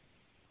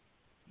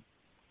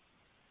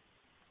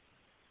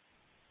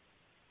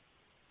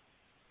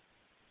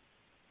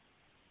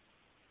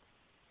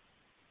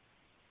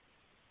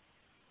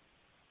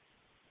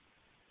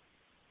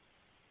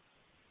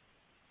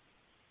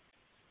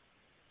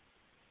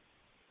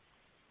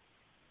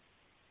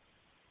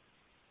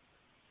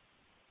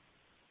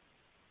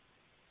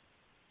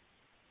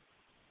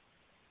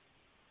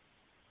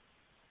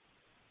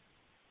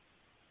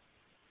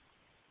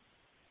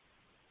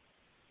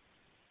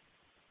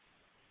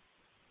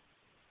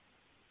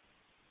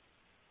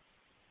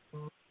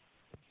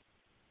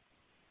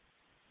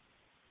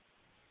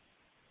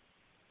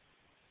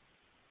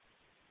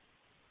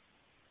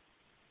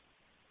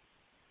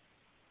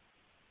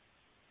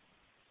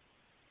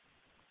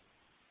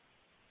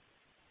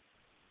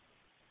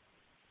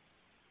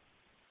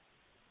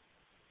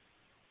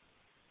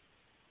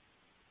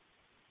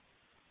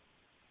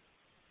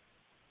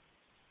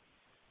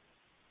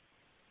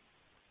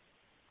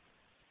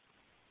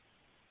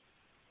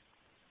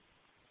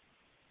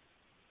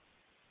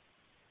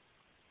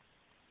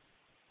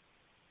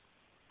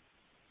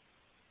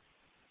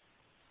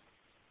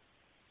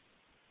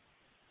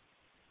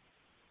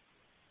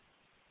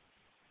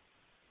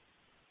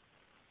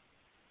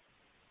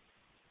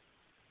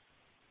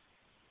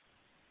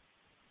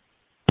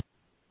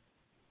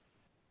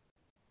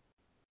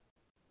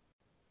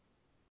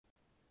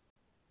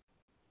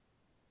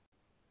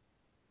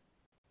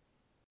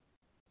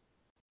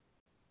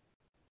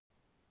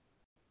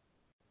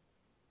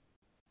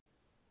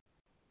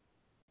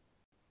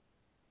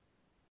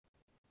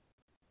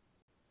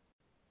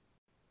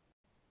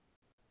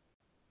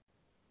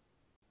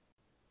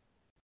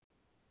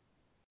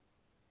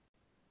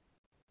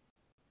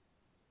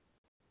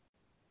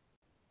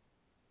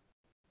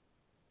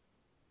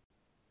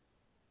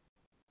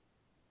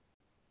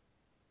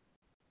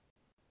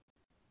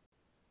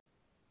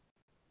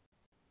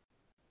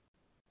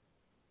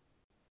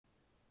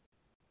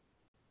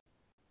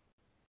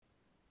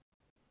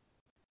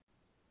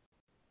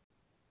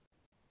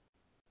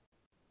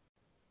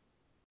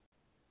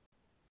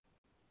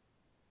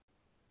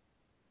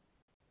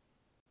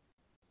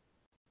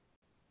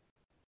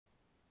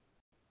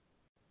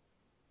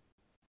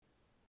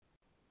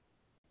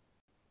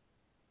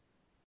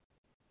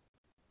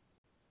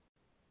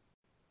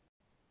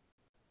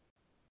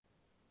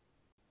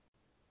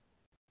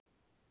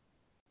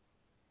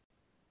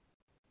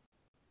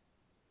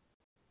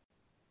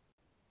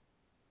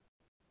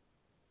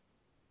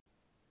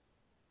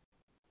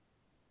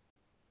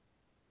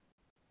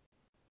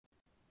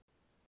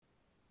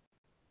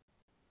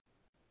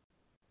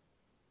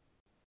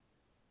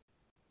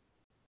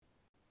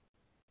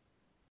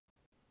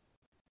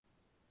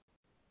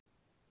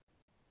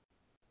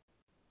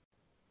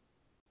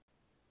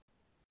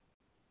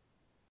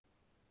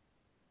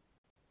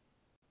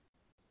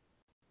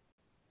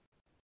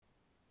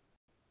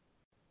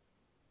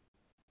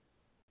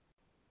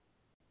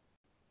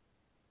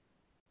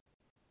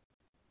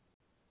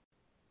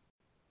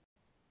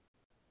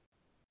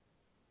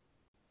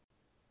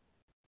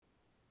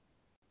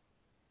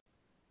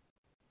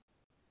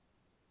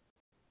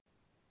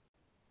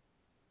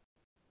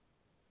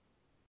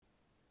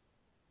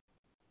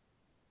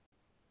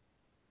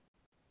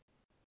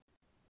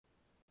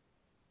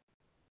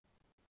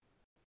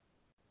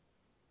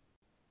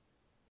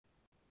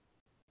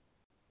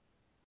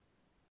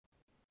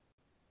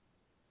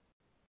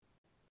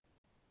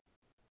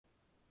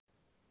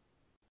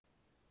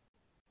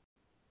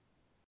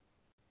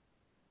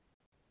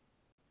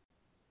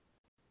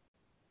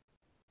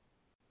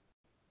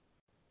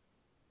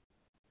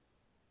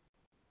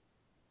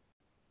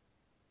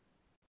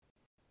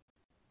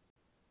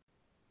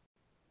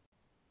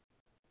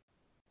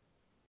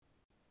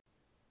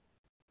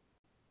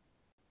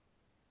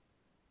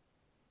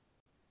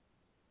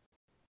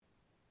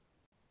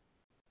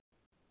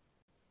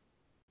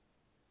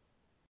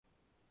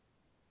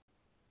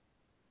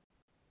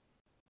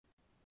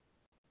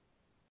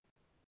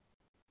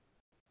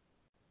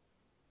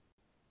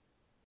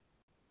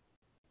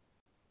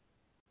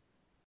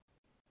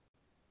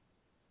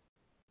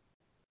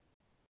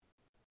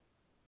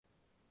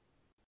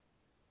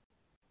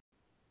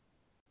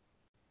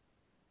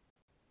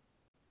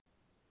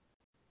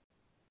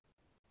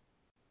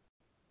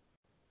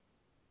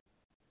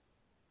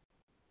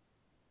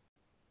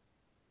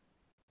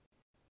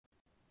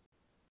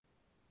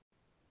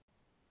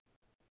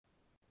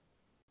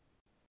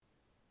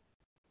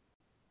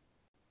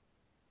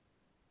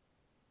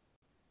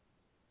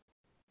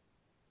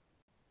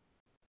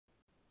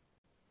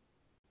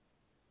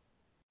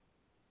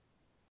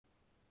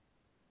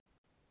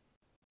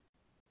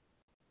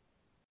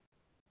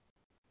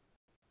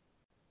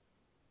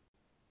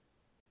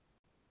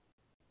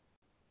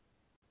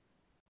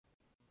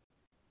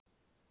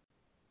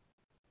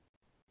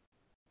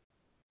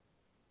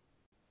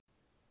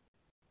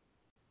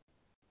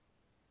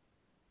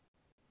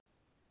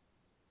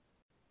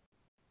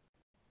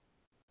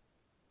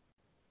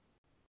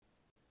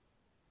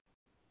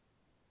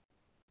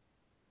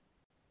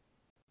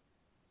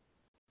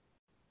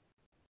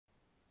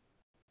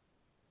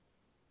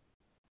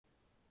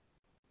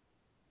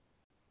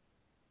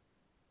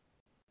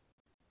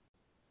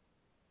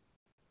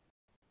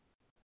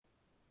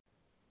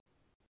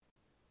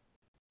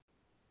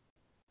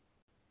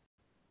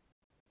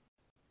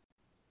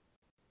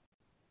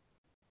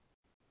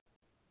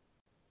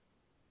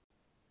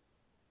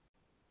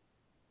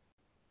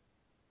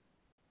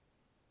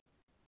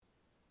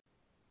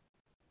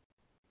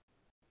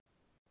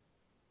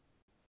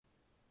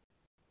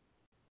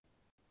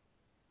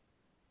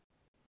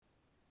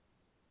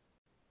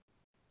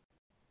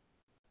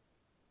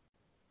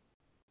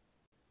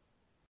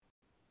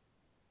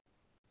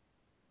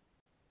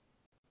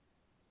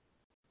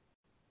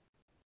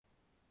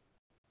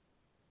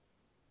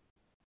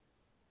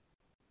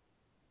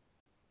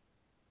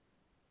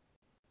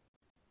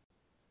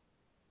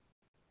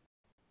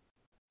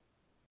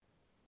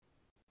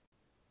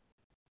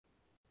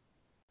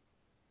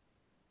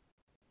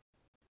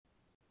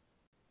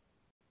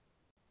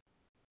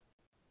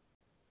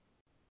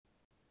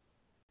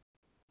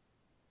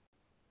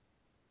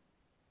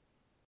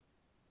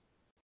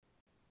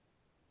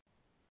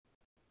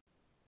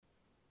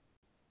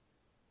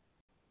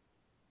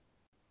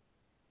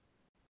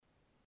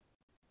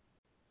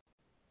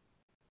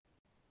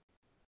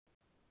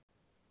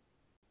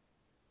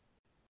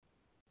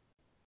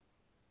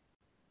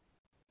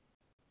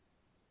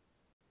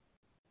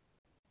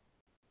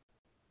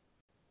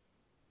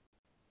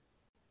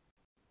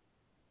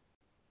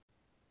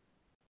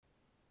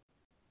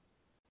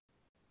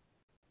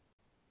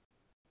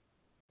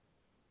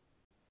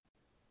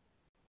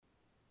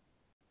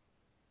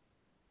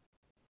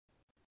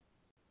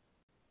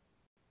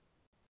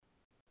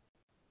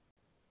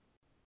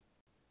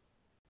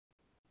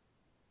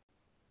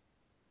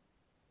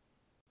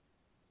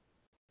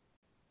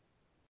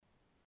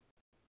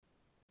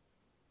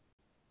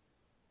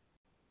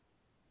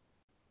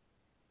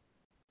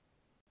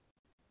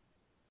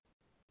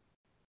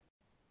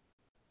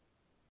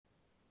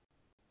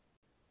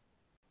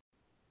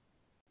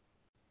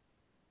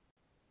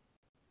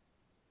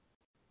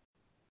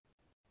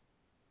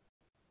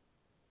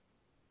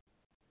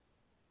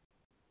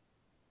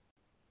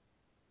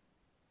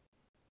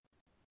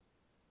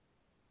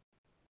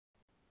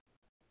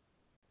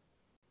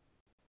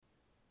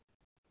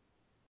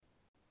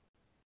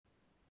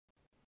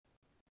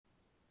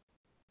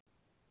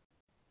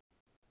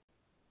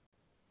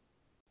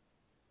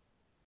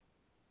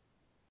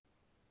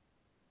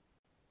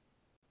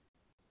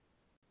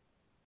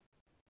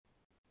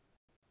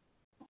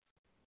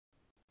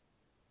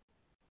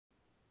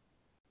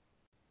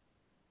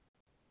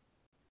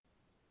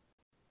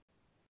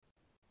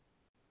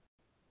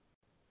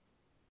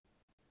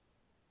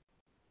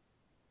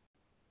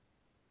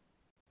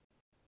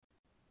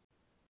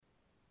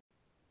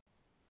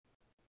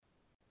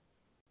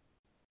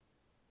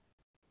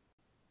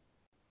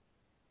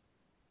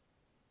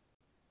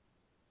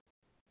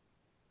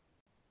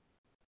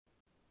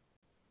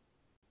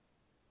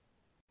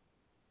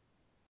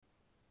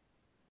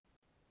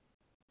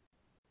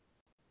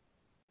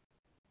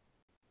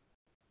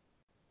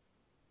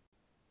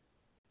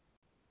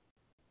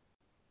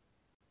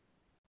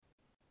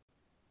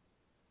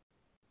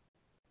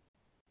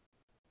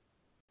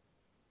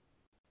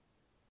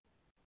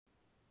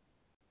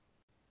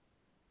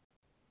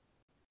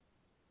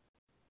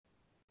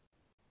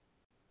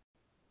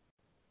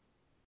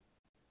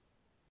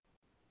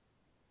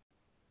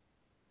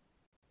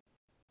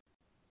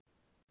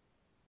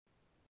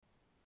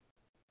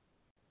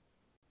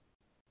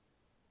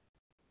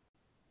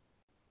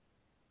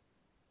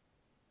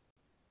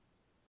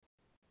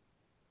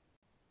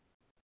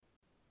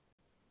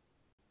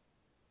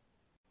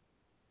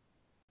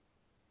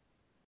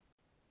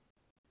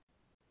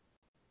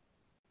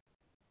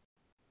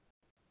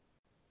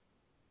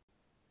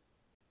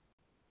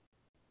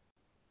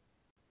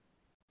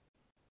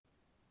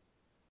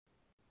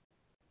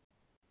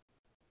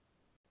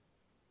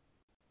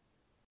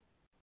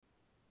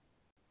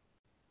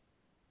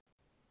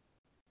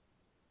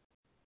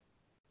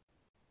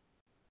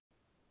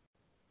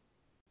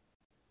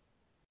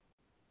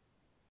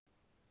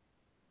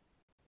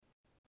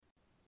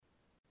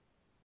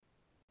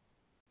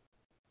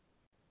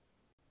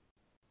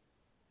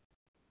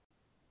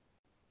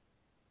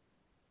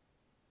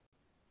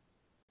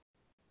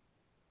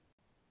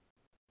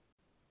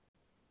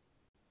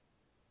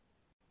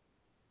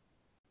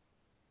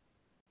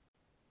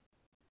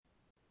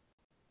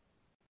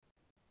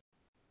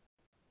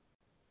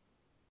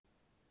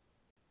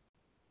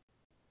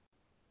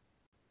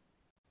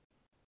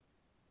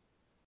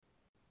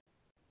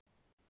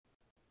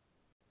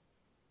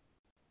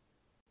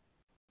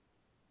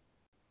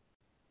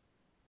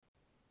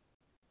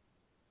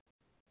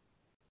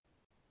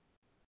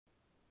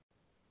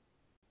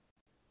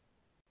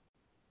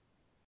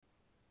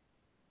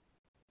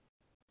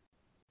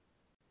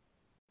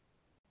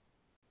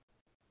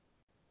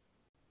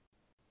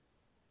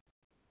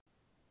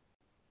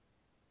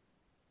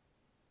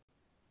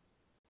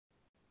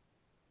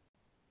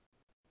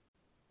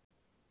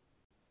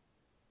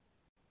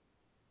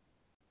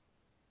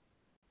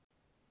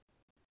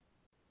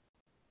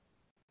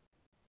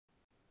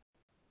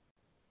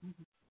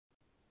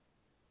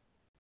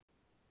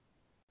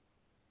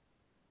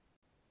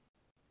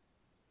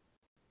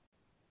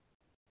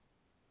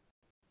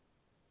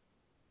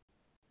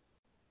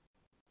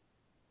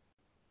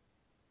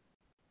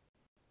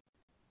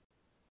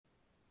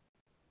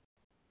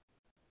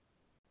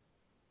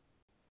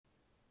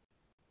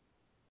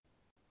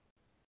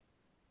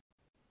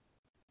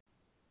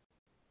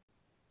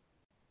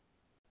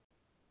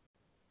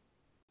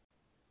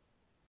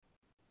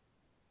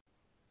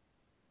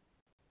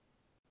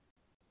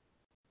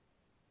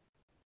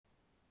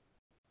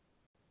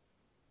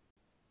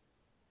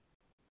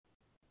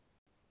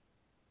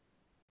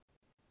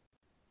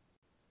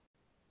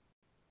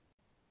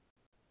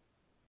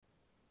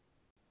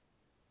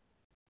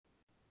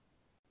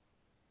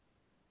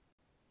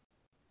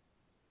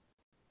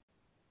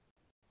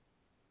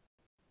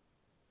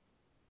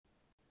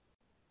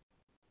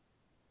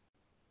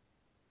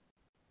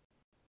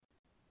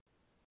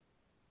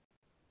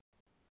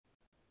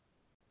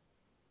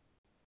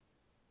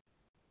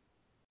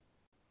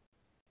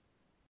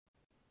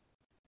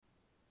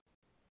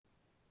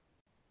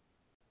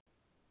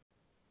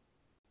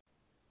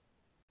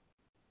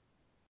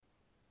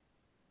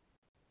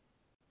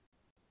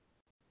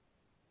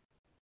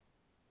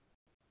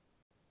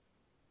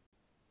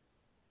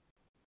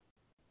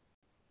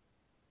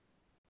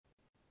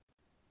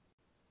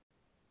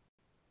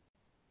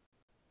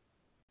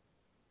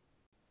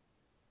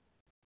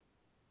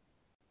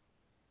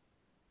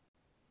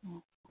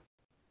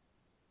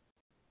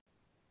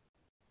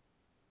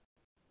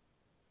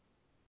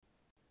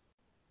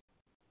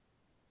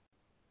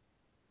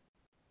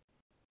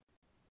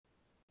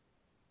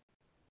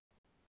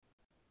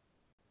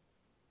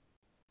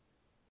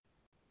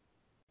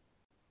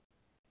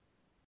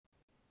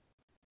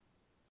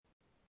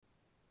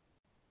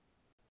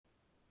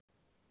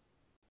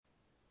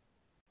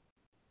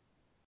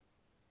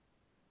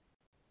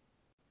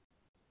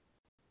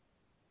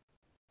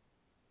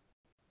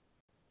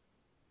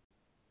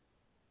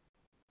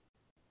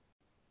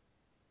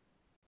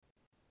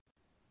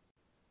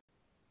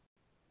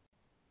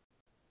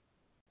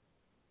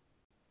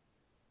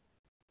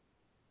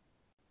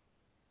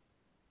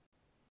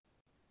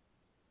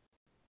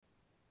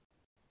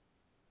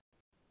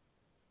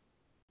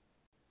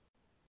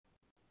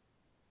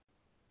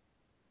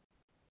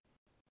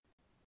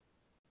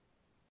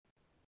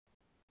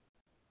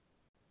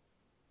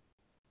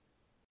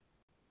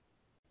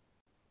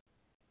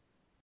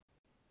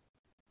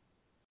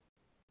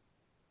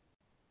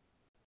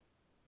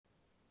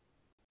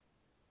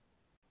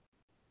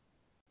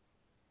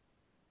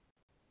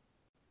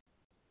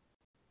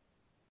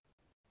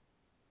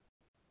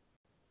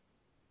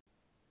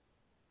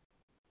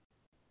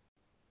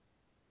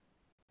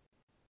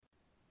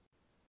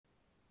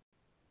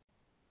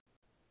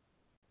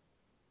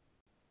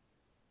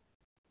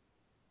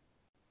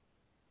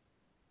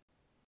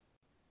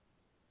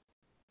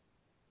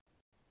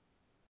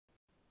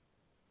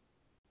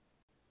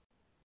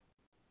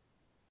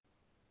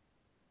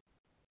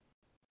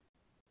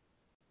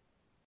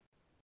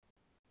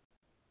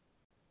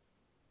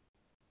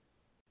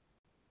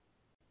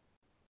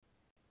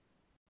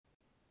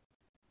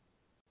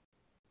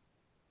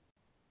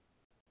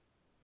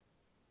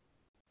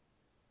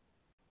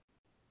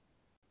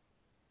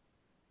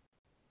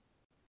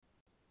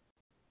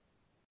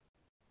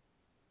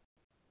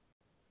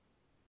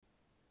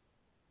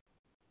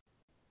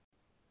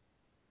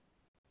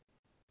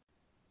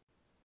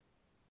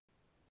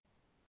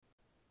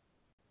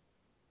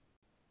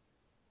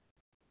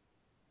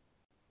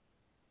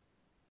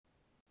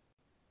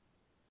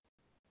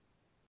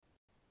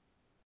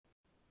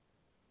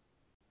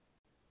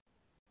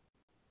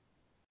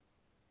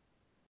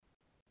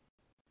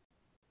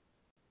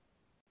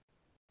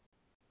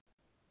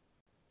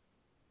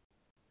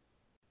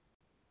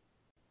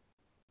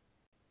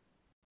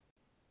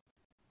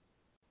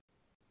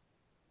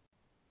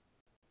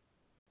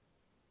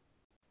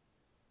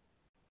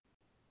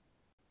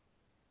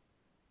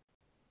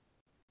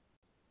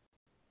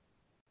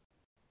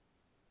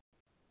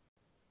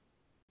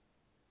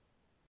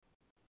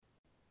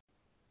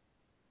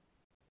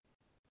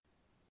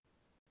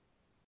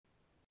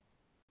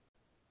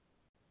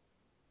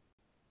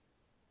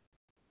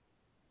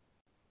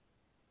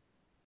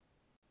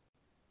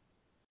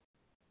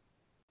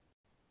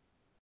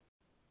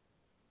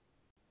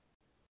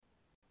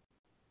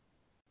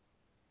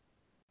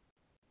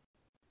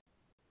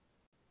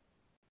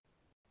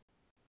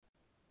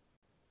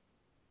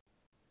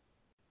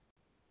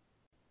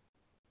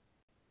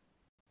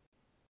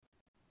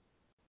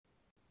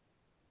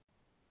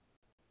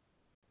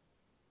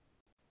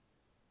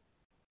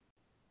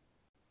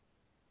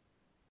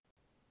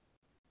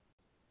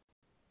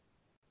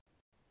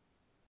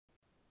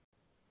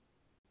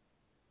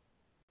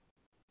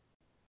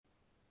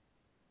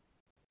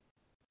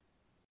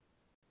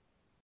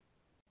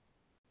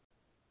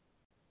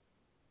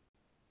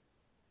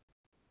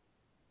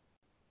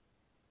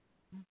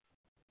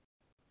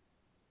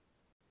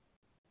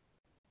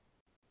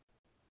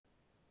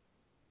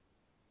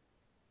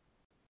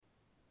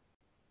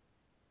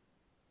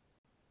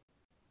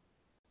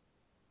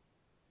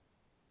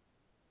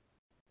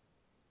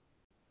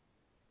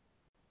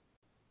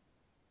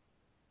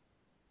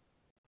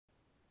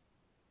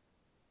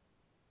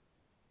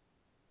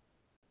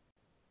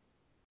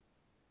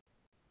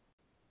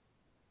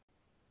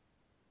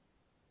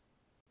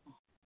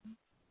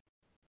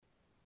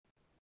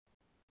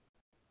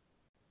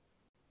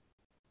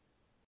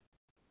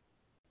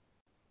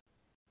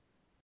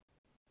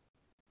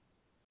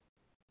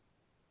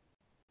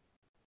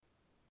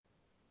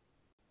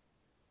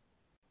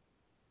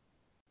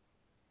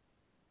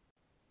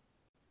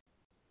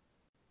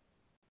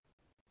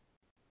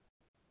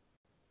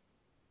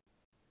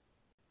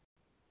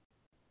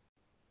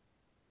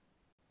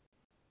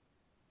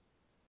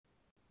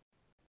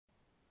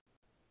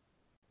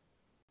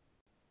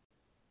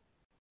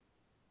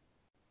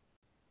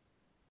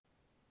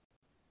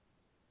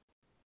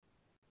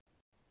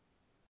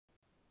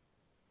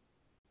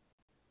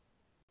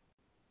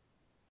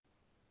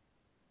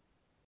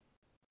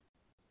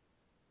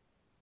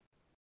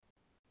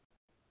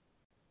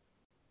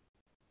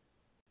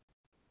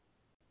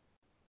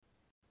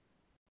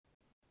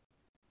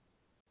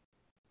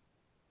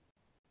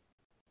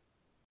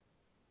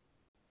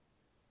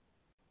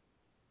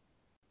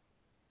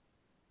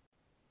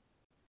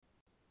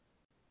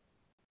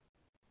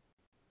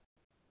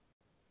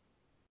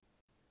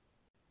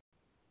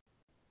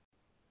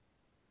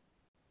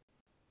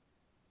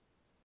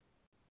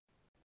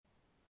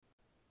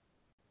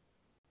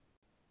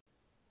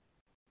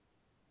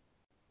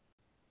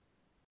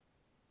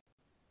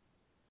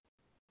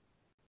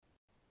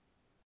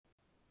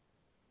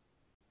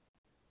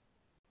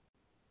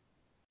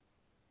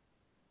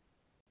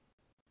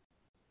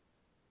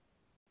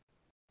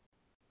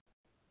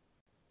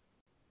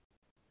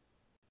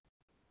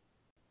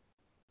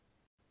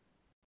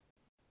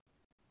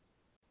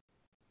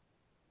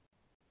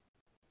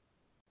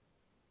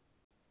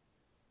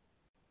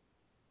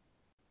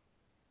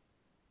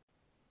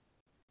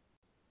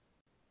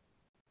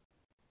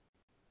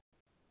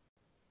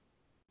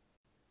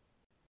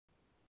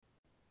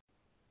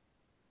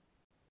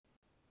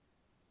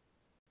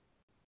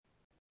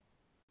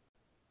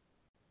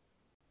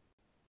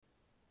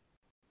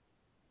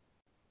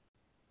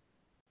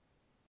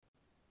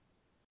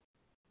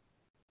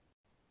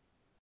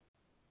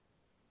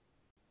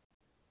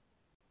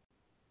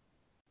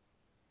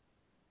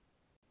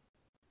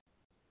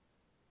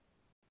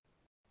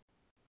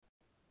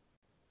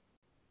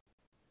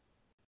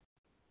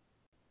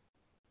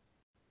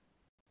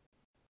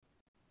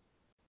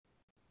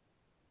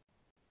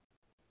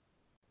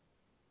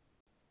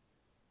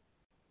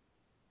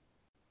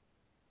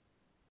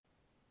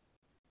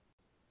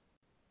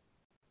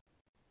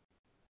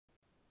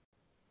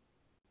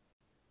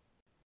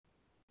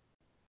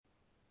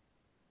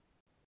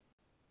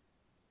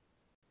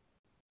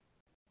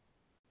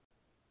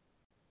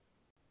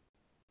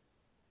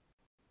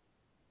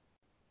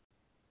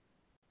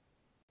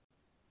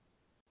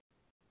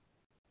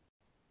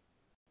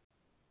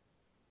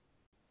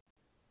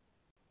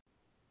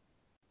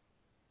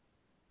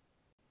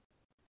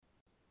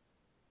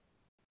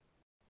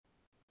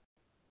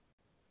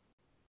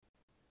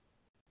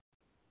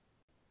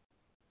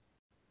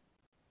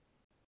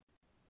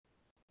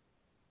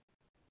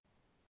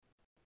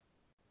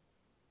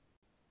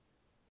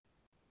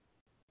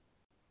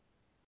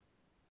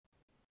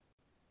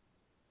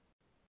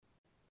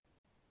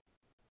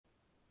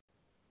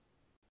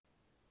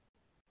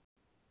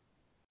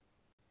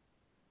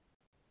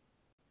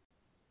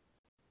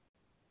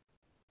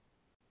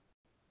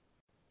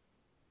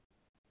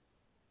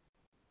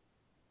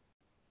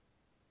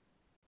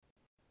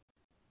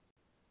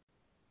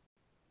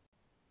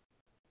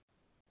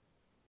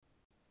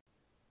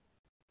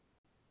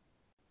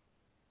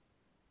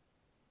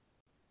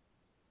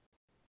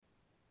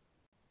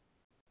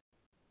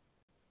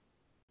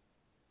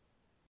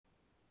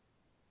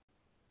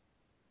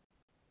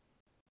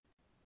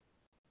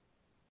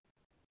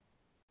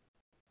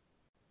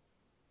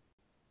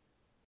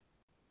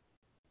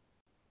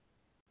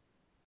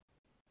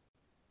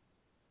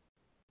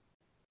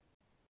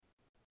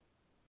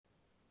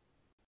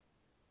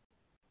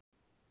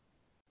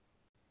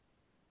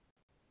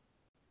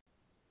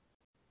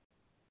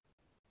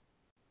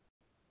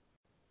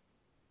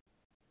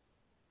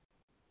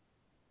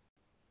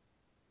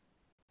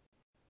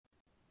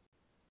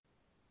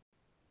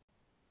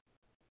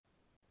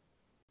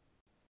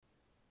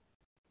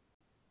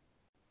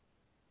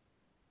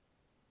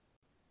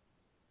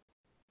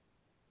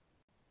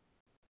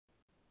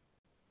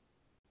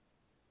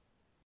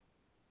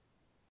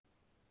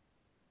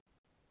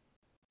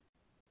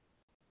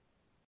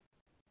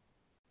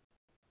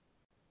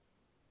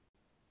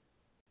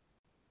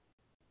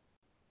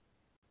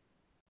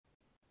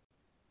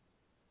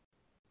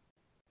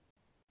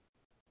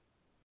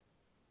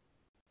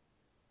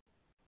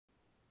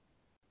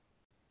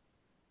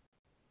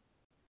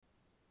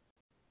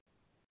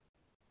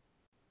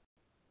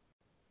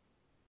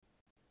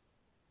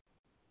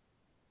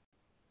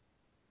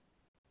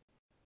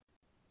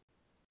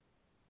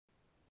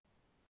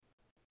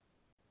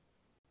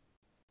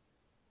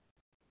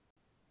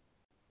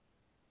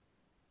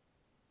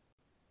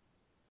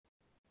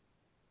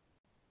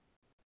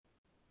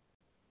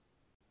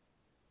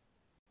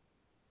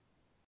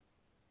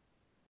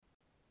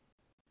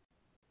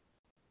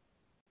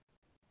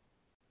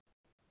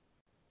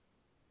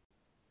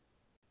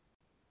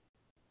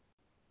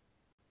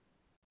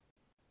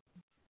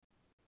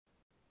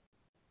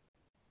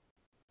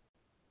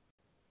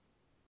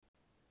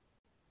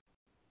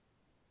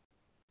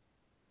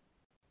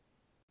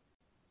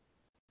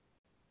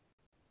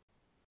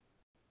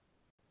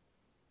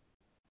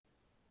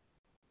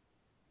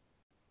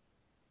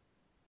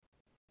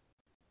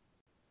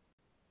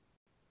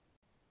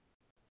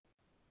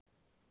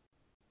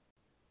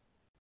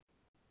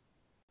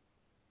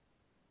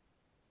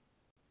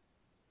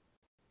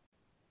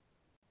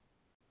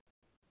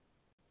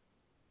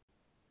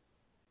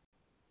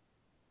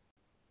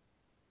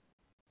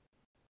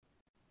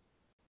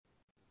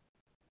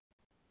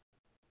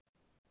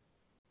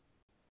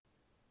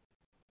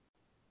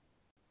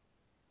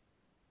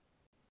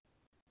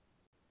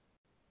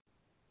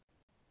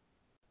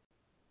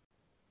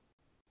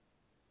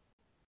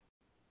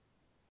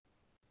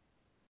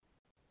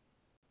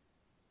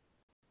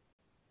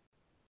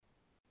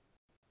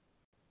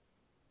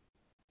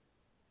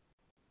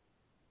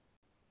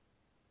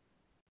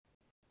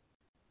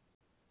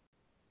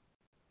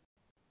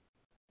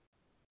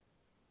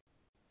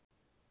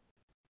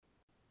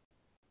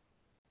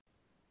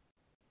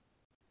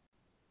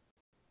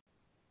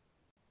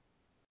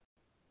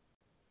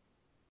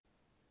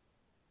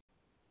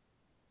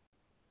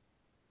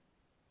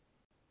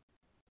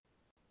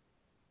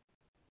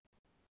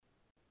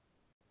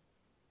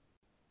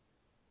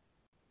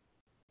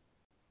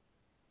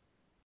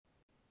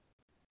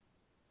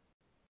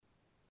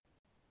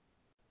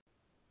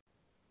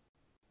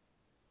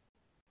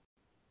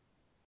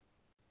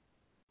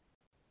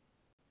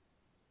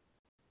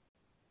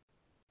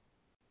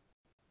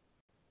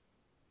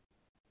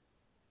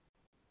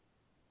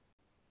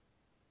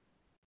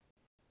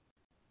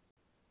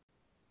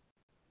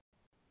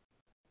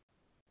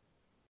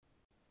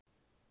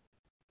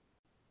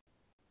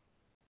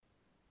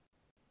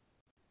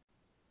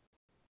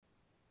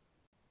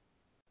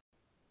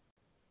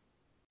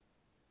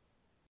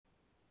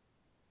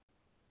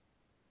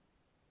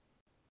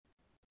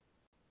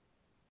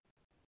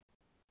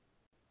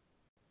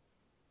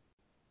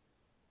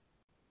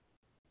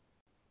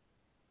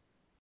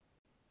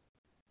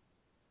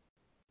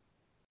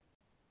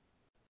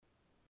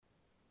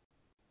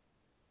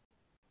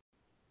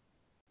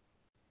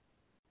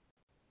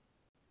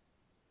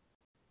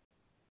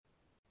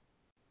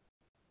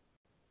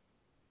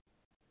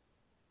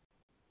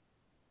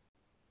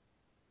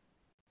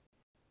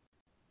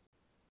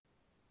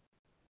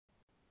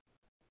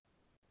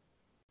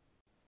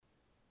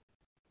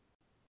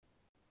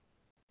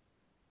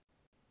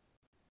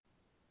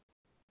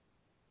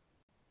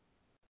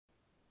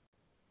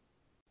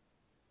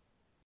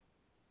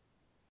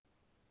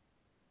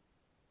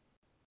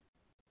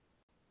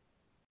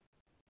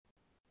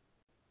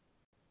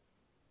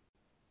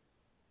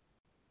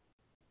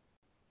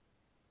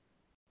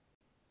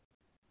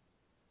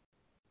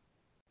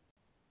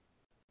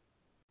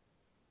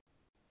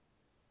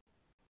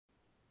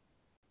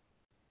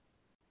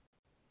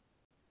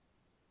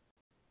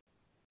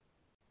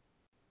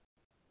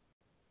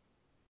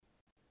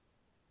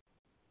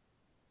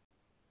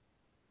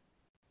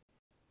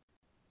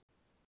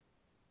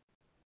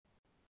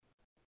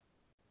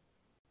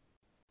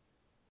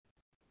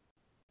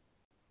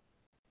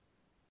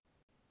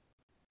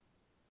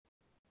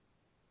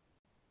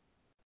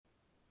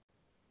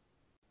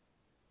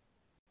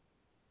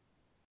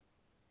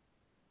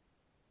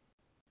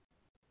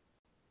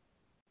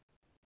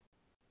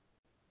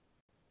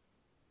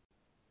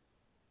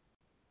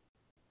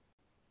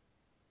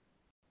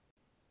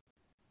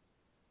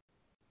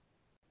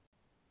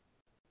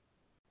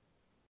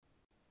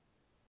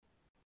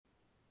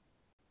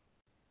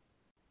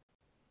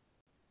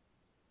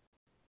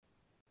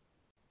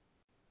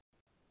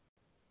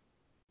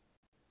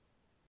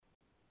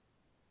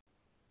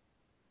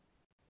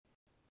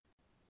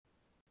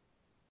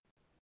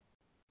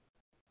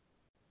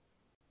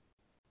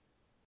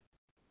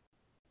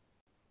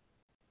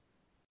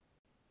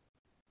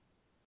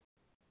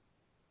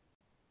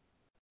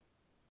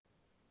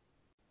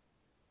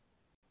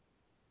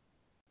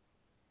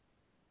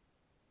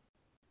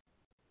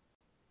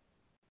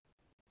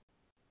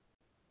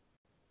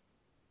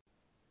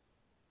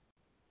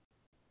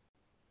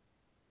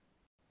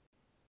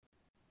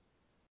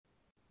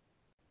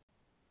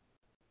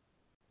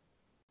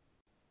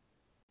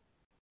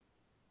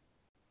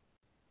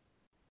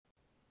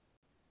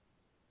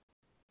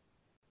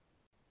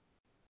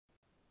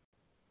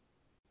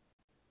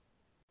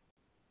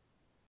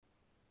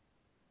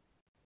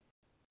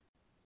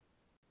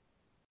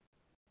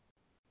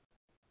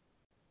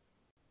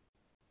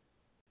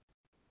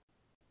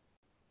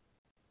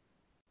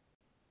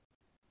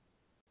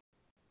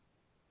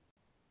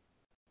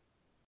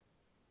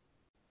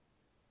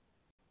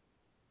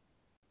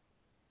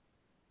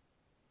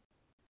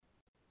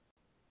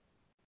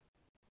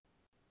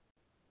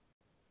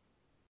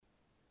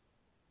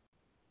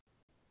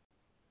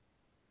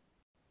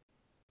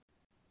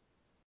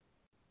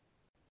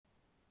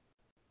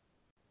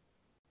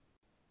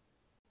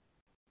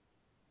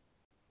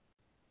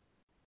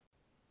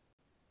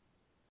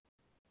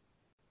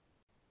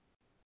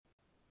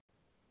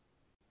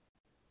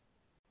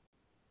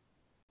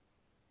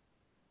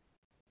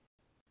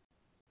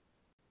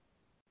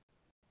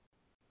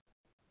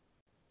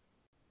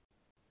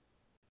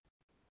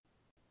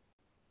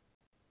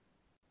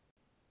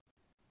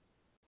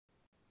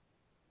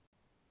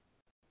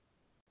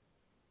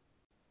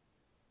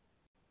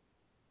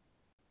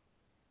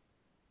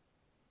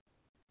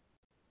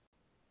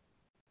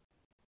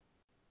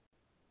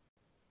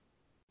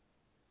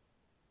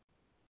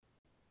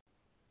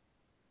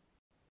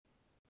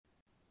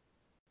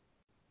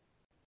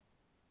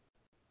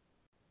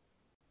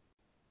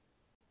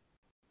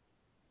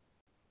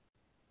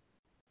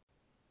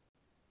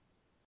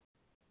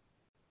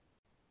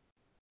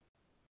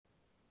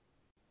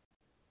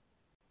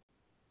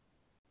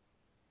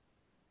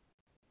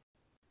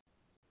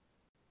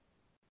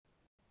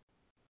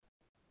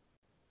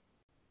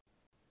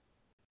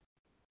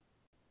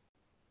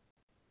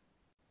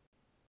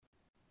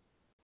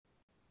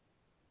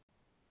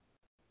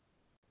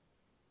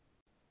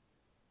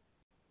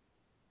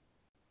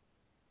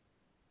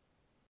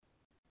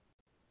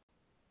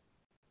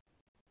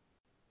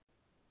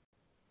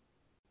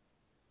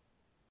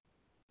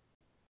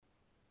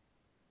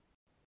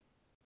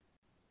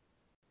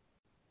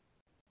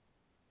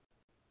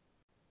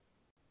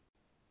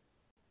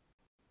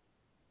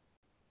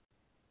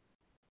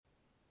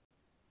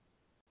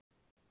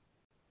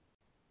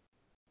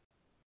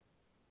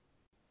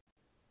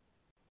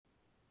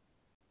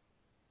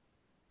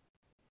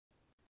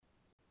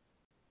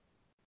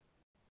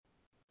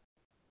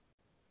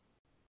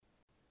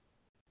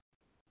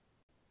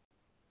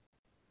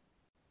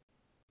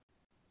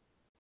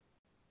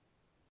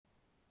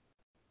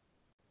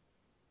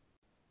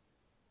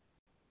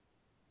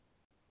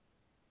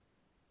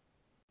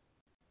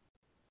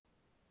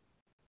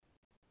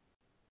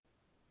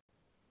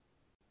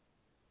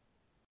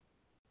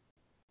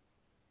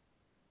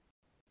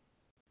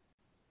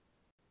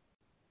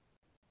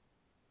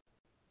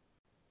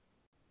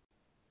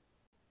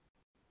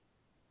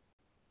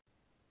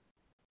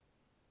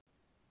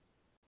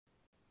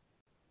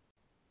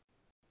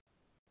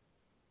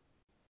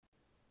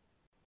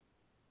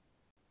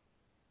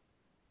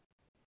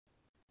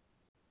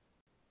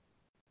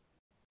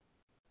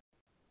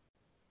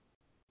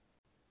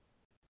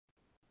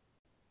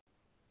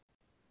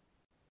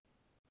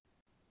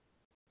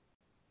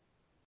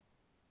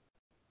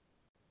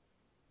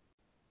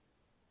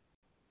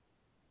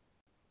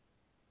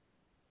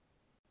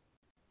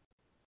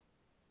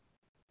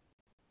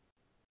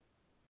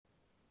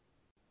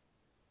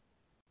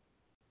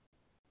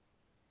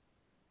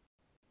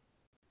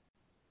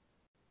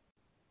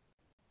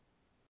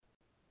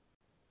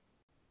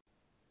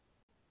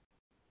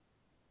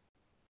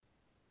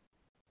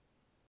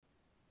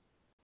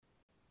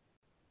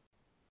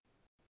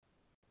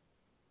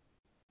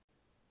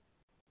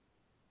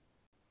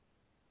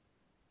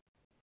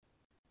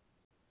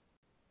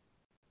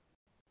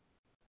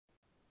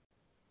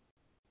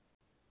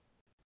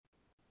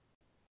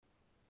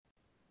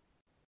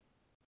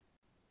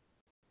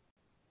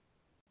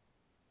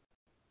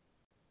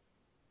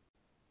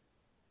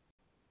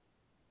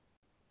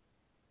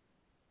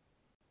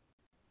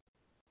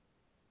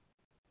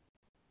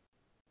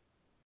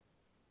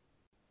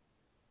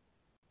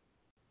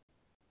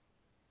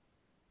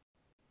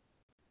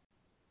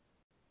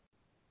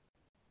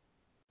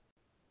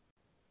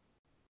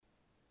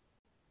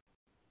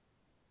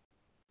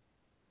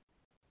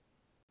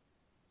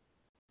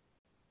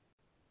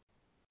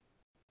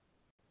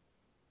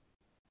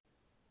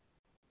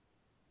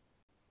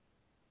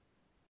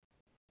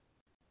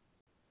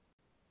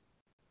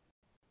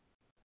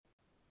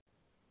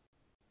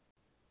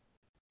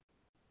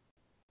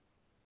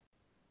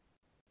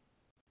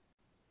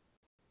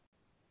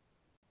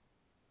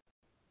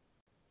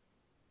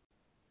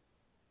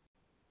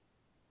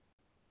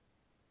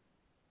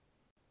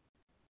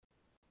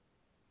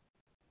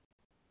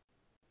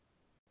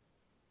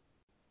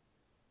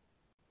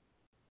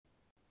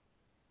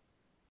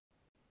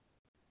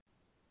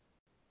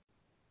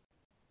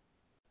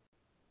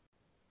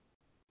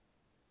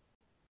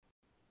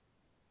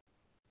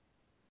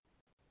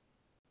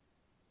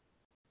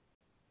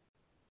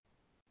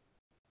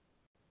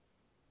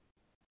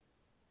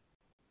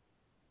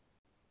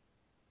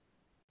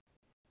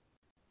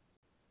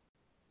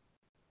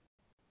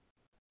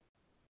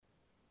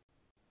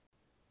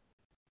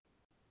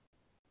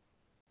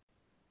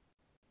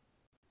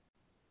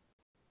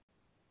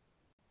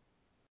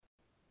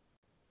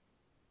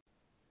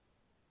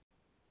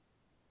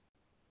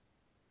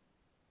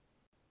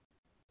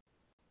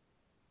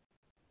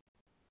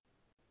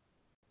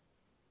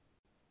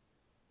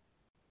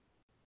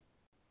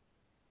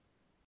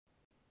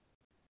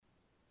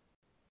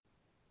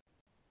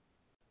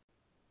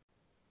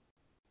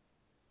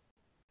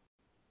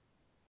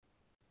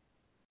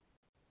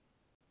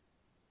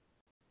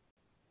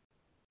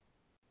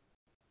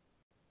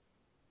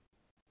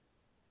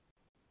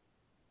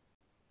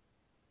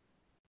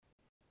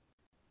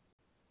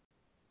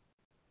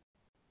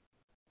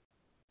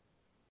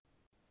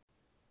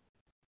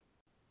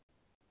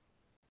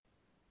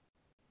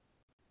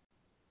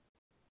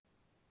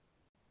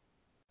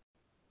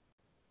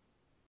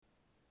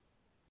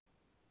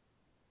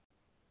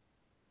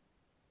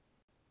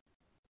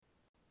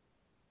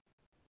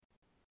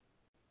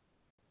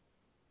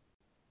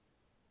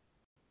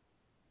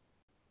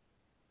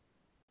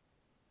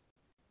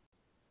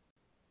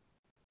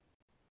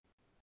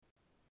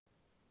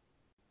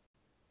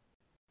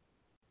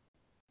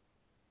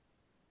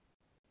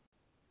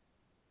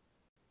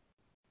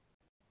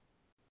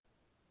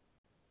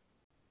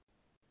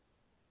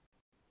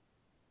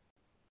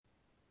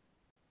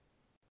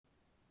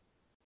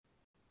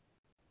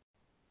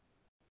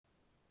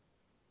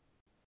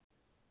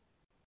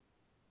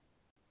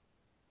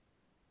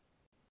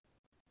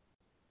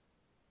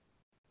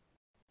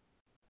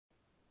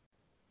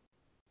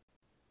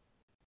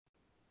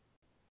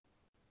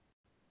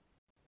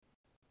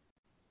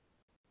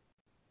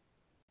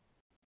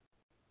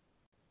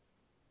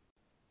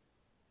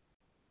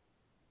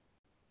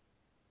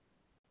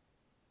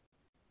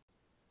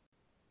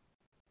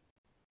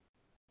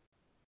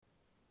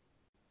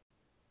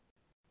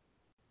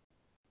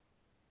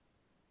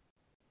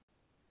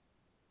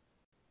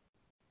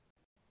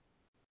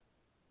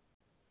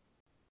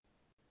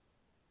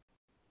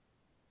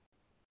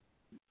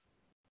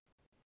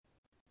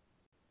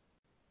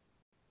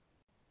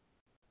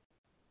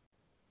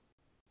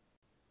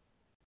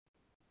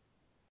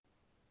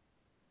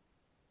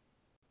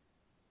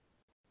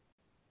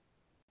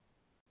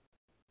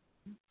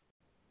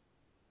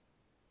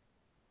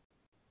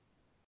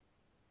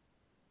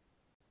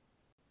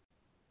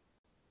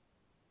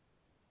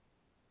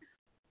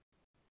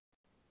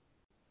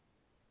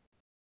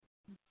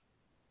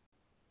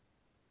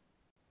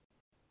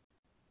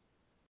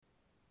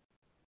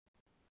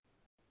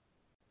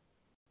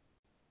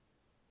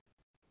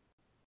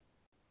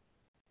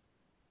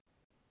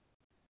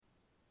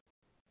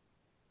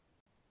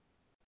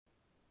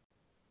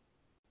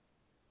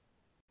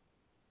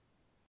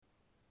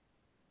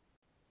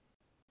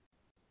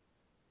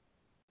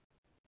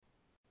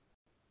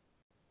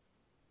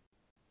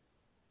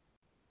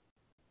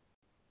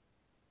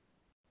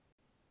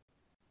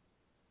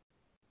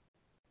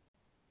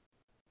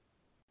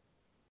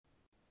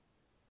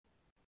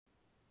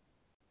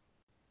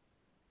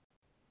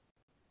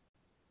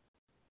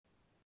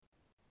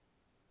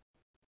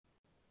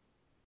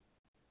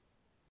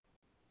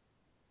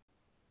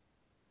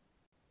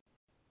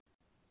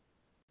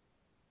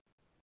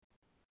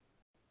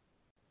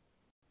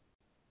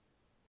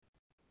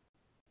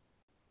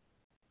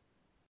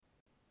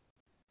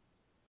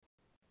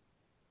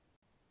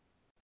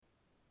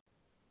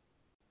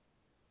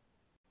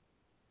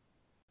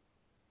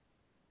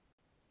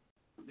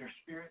 their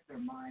spirit,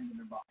 their mind,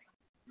 and their body.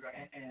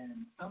 Right.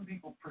 And some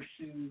people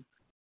pursue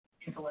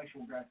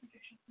intellectual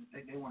gratification.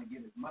 They want to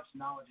get as much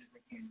knowledge as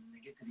they can, and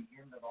they get to the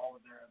end of all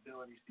of their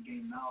abilities to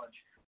gain knowledge,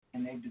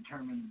 and they've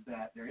determined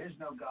that there is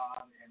no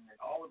God and that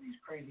all of these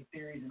crazy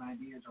theories and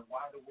ideas are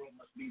why the world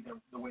must be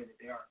the way that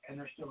they are, and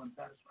they're still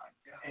unsatisfied.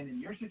 Yeah. And in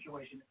your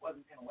situation, it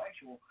wasn't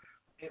intellectual.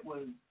 It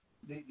was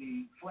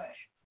the flesh.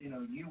 You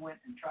know, you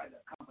went and tried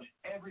to accomplish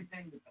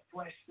everything that the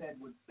flesh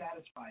said would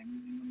satisfy you,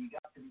 and when you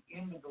got to the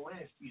end of the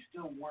list, you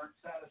still weren't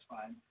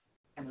satisfied.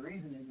 And the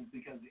reason is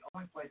because the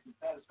only place that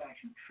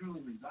satisfaction truly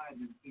resides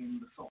is in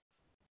the soul.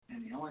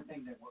 And the only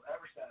thing that will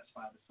ever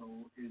satisfy the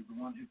soul is the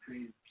one who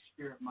created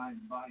spirit, mind,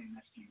 and body, and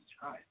that's Jesus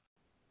Christ.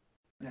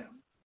 Yeah.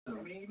 So,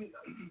 I mean, even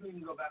you can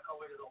go back all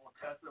the way to the Old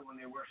Testament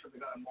when they worship the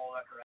god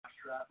Molech or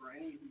Ashtoreth or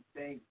any of these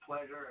things,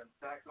 pleasure and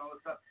sex and all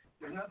this stuff.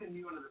 There's nothing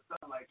new under the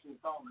sun, like King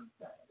Solomon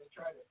said. They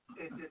tried it.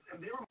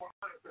 And they were more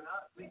honest than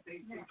us. They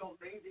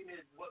told they did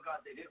what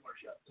God they did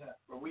worship,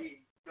 where we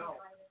don't.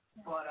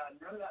 But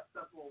none of that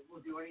stuff will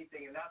do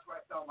anything. And that's where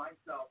I found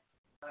myself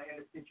in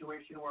a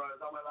situation where I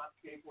was on my last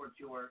skateboard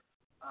tour.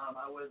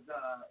 I was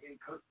I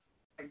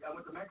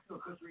went to Mexico,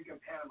 Costa Rica,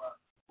 and Panama.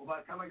 Well,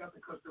 by the time I got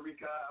to Costa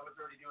Rica, I was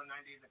already doing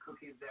 9 days of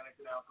cocaine, Xanax,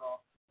 and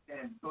alcohol.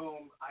 And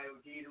boom, I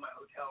OD'd in my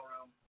hotel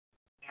room.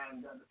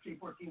 And the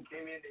skateboard team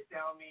came in, they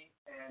found me,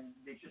 and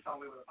they just saw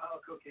me with a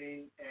pile of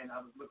cocaine, and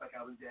I looked like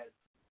I was dead.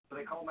 So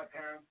they called my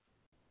parents.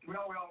 We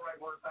all ride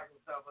motorcycles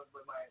and stuff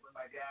with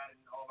my dad and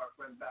all of our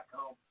friends back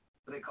home.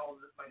 So they called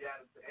my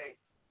dad and said, hey,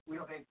 we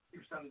don't think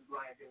your son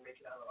Ryan's going to make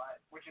it out alive,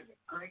 which is a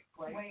great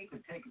place to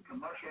take a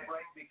commercial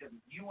break, because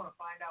if you want to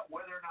find out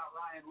whether or not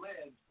Ryan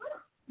lives,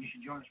 you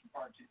should join us for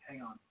part 2.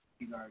 Hang on.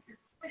 He's already here.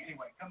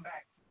 Anyway, come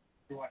back.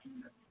 You're watching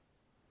this.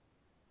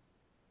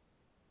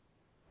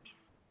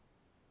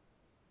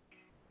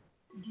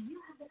 Do you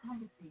have the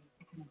kind of faith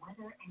that can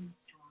weather any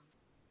storm,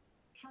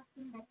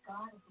 trusting that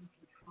God is in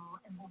control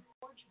and will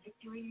forge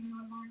victory in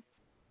your life?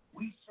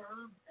 We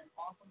serve an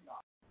awesome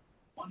God,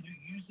 one who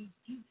uses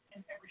each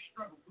and every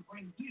struggle to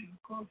bring you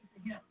closer to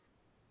Him.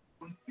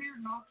 When fear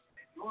knocks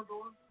at your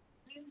door,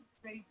 send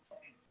faith to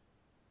answer.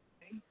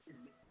 Faith is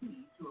the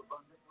key to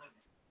abundant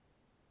living.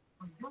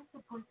 For your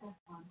support this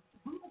month,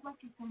 we would like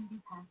to send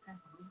you Pastor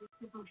Louis'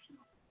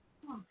 devotional,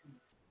 100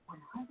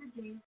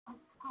 Days of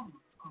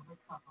Promise Over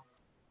Trouble.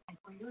 And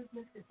for your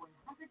gift of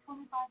 $125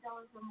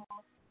 or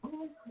more,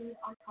 we include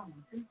our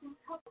Promise into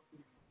Trouble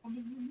series and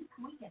a unique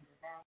weekend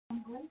event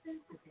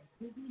emblazoned with a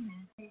busy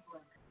ministry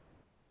logo.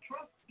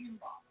 Trust in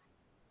God.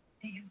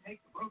 He can take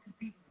the broken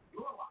pieces of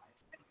your life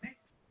and make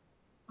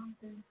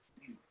something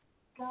new.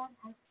 God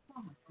has so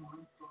much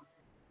more in store for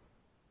you.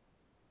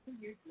 For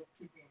your gift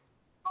today,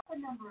 call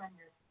the number on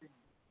your screen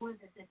or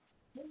visit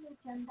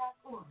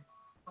jhm.org/storm.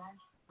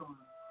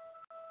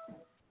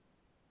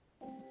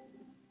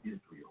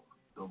 Israel,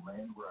 the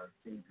land where our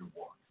Savior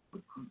walked,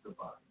 was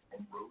crucified,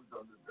 and rose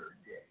on the third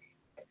day.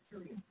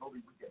 Experience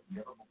Holy Week as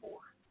never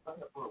before. Sign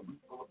up for a week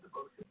full of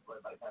devotions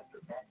led by Pastor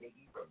Matt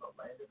Hagee from the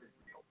land of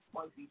Israel.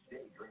 Twice each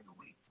day during the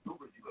week,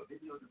 you'll receive a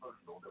video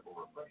devotional that will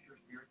refresh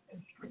your spirit and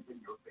strengthen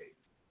your faith.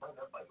 Sign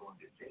up by going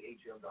to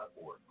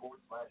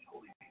jhm.org/Holy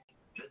Week.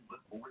 Then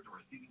look forward to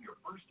receiving your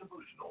first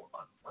devotional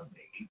on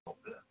Sunday, April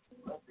 5th.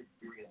 Let's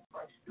experience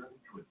Christ's journey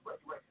to His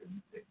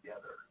resurrection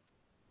together.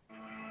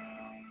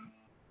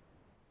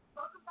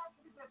 Welcome back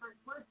to The Gibbers.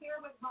 We're here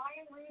with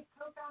Ryan Reeves,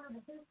 co-founder of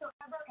the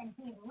Whosoever, and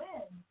he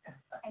lives,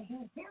 and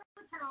he's here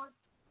in town.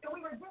 So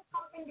we were just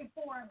talking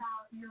before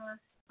about your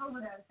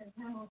overdose in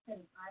Panama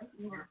City, right?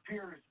 Your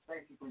peers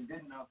basically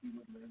didn't know if you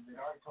would live. They'd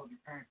already told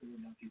your parents they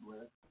didn't know if you'd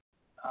live.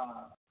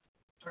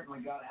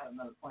 Certainly God had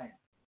another plan.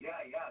 Yeah,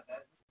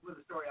 that's where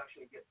the story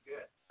actually gets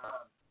good.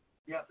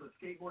 So the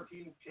skateboard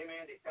team came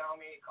in, they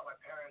found me, called my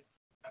parents.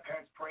 My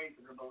parents prayed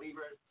because they're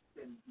believers,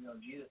 and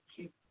Jesus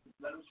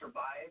let them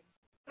survive.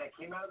 And I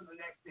came out of it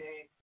the next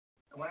day,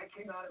 and when I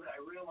came out of it,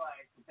 I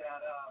realized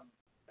that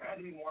there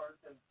had to be more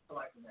to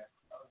life than this.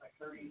 I was like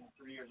 33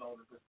 years old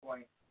at this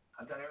point.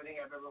 I've done everything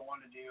I've ever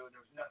wanted to do.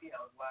 There was nothing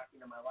that was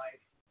lacking in my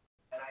life.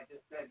 And I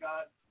just said,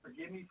 God,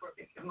 forgive me for,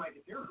 if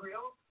you're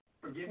real,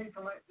 forgive me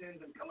for my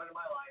sins and come into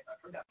my life.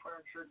 I've heard that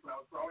prayer in church when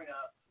I was growing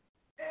up.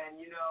 And,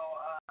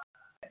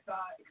 I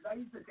thought, because I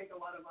used to take a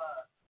lot of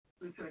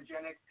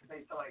hallucinogenics because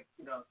they used to,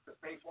 the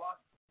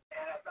spacewalk.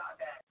 And I thought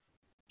that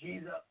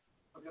Jesus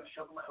was going to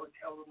show up in my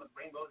hotel room with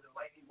rainbows and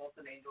lightning bolts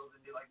and angels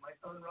and be like, my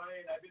son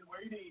Ryan, I've been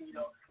waiting,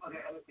 I was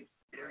going to have this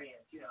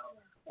experience,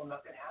 Well,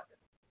 nothing happened.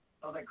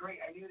 So I was like, great,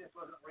 I knew this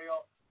wasn't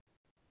real,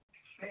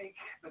 it's fake,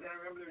 but then I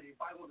remember there were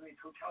these Bibles in these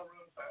hotel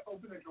rooms, so I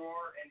opened the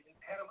drawer, and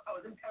I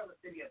was in Panama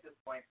City at this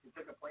point. We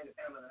took a plane to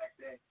Panama the next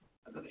day.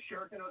 I was at the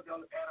Sheraton Hotel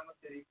in Panama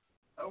City.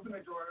 I opened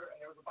the drawer, and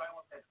there was a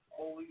Bible that said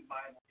Holy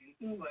Bible in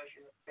English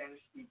in a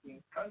Spanish-speaking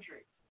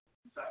country.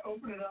 So I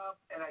opened it up,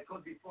 and I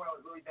told you before I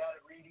was really bad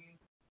at reading.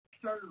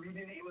 Started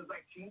reading it. It was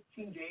like King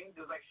James.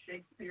 It was like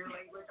Shakespeare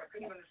language. I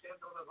couldn't even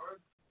understand some of those words.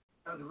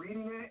 I was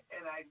reading it,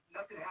 and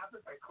nothing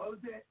happened. So I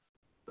closed it.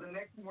 But the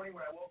next morning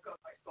when I woke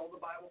up, I stole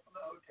the Bible from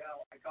the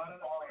hotel. I got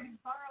it all.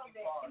 Borrowed it.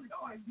 It was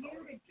for you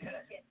to teach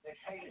it.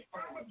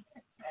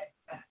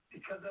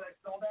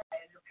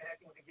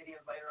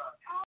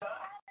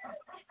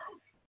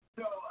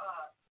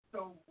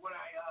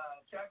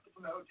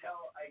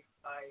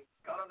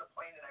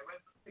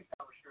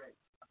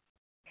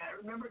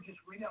 remember just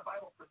reading that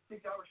Bible for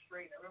 6 hours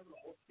straight. I remember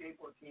the whole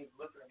skateboard team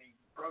looking at me,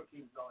 pro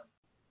teams on.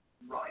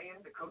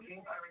 Ryan, the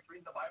coaching tyrant,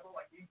 reading the Bible,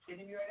 like, are you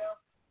kidding me right now?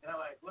 And I'm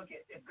like, look,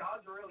 if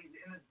God's really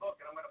in this book,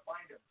 and I'm going to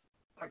find him.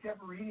 So I kept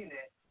reading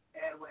it,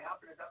 and what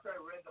happened is after I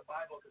read the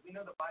Bible, because we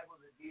know the Bible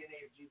is the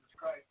DNA of Jesus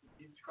Christ, and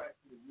Jesus Christ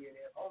is the DNA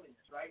of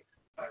holiness, right?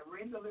 But I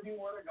read the living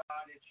word of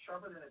God. It's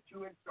sharper than a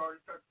 2-inch sword.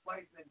 It starts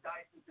slicing and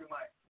dicing through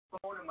my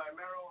bone and my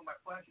marrow and my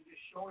flesh, and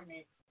just showing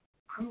me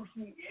who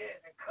he is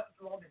and cutting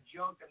through all the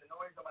junk and the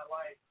noise of my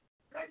life.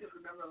 And I just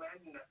remember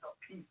landing, and I felt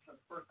peace for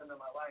the first time in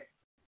my life.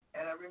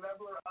 And I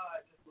remember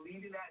just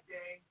leaving that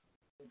day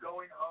and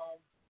going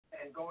home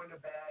and going to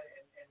bed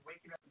and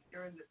waking up and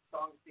hearing this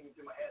song singing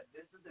through my head.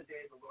 This is the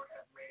day the Lord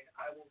has made.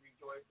 I will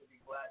rejoice and be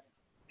glad. And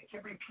I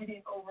kept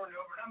repeating over and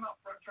over. And I'm out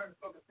front trying to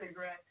smoke a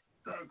cigarette.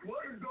 Like,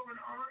 what is going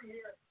on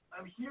here?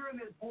 I'm hearing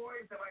this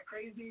voice. Am I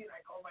crazy? And I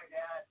called my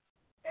dad.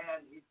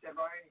 And he said,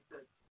 Ryan, he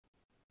said,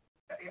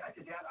 I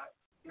said, Dad,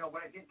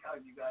 what I didn't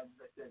tell you guys is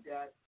I said,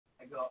 Dad,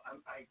 I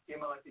gave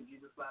my life to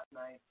Jesus last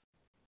night.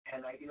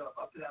 And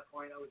up to that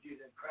point, I was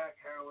using crack,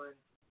 heroin,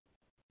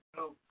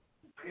 pill,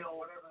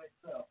 whatever they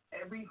sell.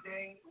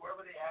 Everything,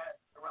 wherever they had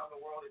around the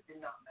world, it did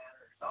not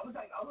matter. So I was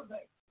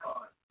like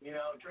gone,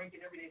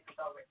 drinking every day since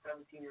I was like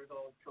 17 years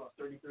old until I was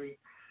 33.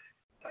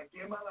 So I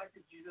gave my life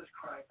to Jesus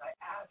Christ. I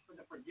asked for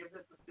the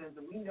forgiveness of sins,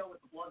 and we know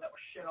with the blood that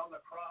was shed on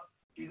the cross,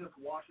 Jesus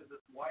washes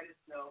us white as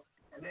snow.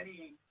 And then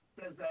he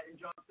says that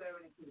in John 7,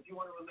 he says, if you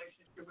want a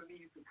relationship with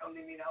me, you can come to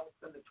me, and I will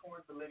send the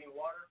torrents of living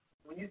water.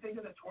 When you think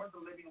of the torrents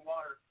of living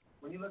water,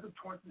 when you look at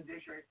torrents in the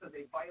dictionary, it says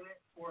a violent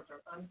force or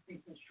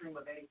unceasing stream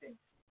of anything.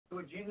 So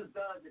what Jesus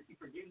does is he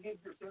forgives you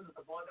of your sins with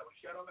the blood that was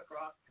shed on the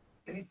cross,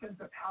 and he sends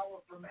the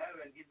power from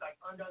heaven. He's like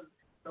undoes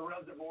the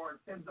reservoir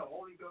and sends the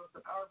Holy Ghost, the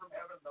power from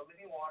heaven, the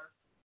living water,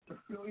 to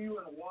fill you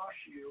and wash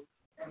you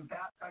and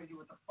baptize you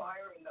with the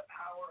fire and the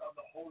power of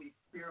the Holy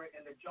Spirit.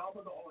 And the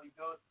job of the Holy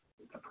Ghost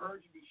is to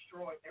purge and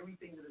destroy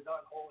everything that is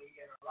unholy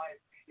in our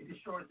life. It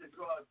destroys the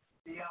drugs,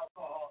 the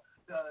alcohol,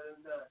 the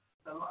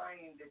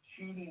lying, the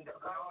cheating, the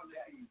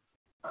pornography.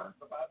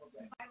 The Bible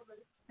says.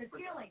 The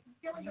stealing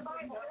the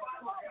Bible.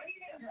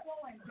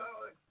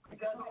 It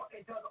does all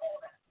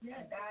that.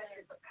 Yes. And that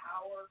is the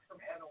power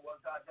from heaven,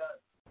 what God does.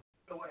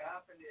 So what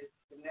happened is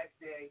the next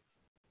day,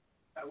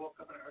 I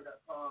woke up and I heard that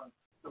song.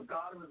 So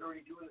God was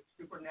already doing the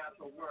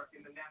supernatural work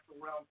in the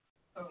natural realm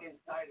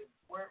inside of.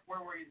 Where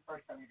were you the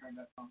first time you heard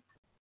that song?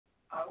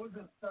 I was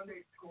in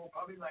Sunday school,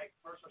 probably like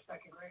first or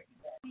second grade.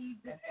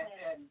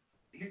 And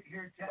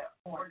here that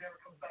word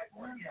never comes back.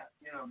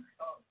 Yeah,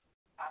 so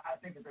I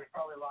think that there's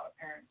probably a lot of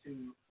parents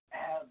who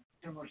have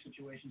similar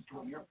situations to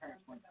what your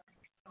parents went through.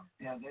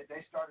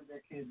 They started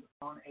their kids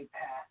on a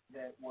path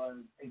that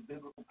was a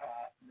biblical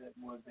path, that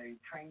was a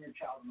train your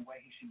child in the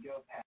way he should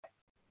go path.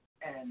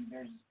 And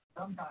there's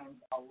sometimes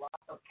a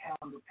lot of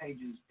calendar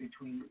pages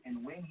between,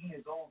 and when he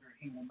is older,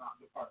 he will not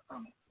depart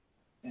from it.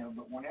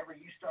 But whenever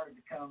you started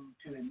to come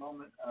to a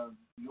moment of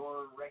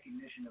your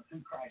recognition of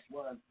who Christ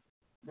was,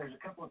 there's a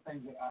couple of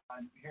things that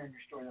I'm hearing in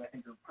your story that I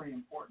think are pretty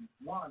important.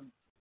 One,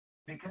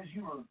 because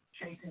you were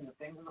chasing the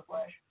things of the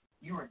flesh,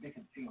 you were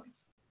addicted to feelings.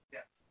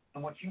 Yeah.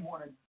 And what you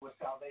wanted was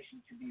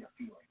salvation to be a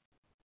feeling.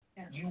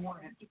 Yeah. You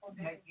wanted it to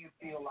make you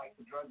feel like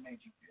the drug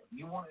made you feel.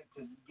 You wanted it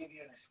to give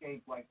you an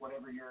escape, like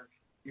whatever your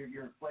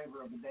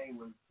flavor of the day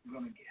was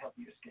going to help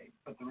you escape.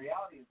 But the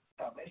reality is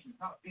salvation is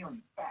not a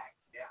feeling, it's a fact.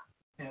 Yeah.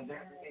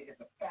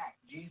 It's a fact.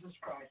 Jesus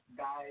Christ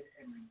died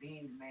and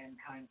redeemed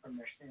mankind from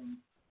their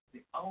sins. The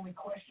only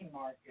question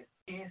mark is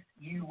if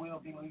you will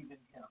believe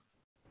in him.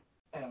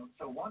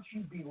 So once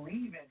you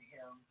believe in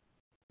him,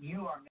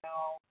 you are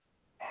now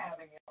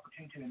having the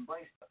opportunity to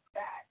embrace the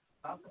fact,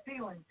 not the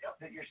feeling,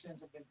 that your sins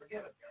have been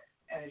forgiven.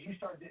 And as you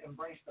started to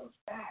embrace those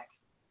facts,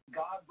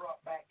 God brought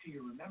back to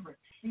your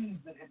remembrance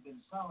seeds that had been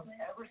sown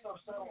ever so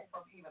subtle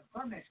from even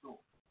Sunday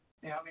school.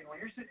 When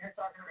you're sitting here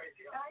talking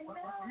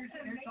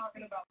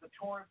about the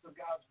torrents of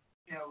God's,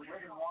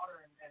 living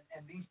water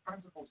and these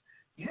principles,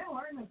 you didn't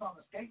learn this on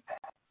the skate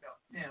path.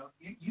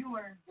 You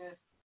learned this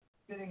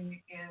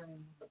sitting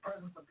in the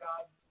presence of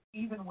God,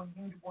 even when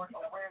you weren't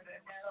aware that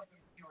it was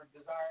something you were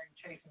desiring,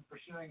 chasing,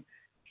 pursuing.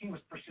 He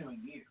was pursuing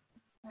you.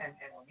 And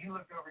when you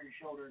looked over your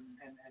shoulder and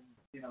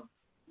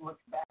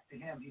looked back to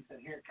him, he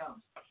said, here it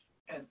comes.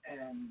 And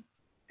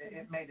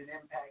it made an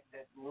impact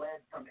that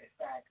led from a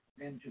fact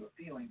into a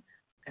feeling.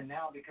 And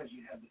now, because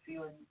you have the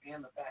feeling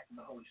and the fact of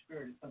the Holy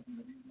Spirit, it's something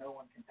that no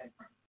one can take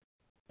from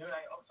you. And I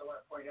also want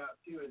to point out,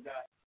 too, is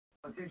that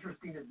what's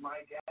interesting is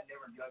my dad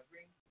never judged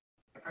me.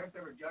 My parents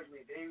never judged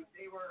me.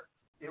 They were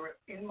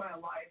in my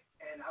life,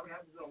 and I would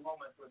have these little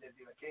moments where they'd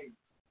be like, hey,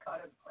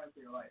 God has a plan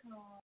for your life.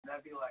 And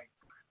I'd be like,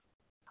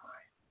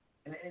 hi.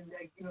 And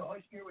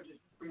Holy Spirit would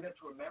just bring that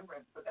to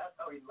remembrance, but that's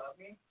how he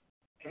loved me.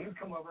 And he would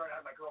come over and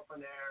I had my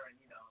girlfriend there, and,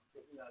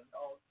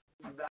 all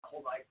that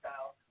whole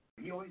lifestyle.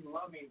 He always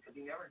loved me because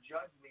he never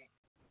judged me.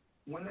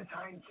 When the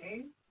time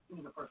came, he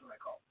was the first one I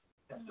called.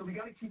 Mm-hmm. So we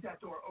got to keep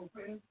that door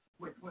open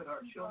with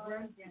our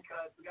children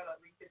because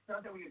it's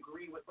not that we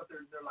agree with what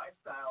their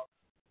lifestyle,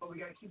 but we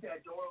got to keep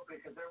that door open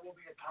because there will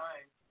be a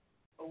time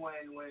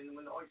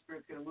when the Holy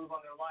Spirit's going to move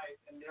on their life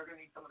and they're going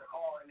to need someone to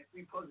call. And if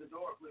we close the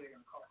door, who are they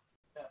going to call?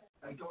 Yeah.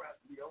 The door has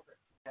to be open.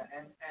 Yeah.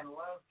 And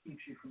love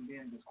keeps you from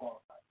being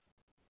disqualified.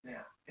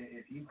 Yeah.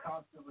 If you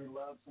constantly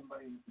love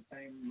somebody with the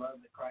same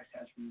love that Christ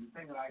has for you, the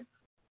thing that I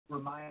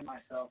remind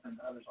myself and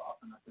others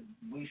often, I said,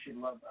 we should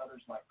love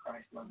others like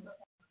Christ loved us.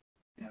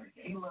 You know,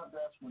 He loved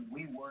us when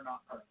we were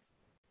not perfect.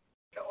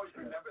 You always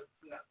remember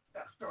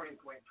that starting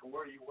point to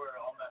where you were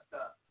all messed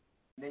up.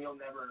 And then you'll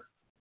never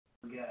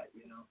forget,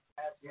 you know.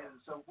 Yeah.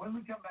 So when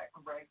we come back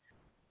from break,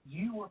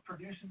 you were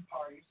producing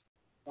parties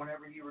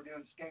whenever you were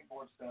doing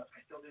skateboard stuff.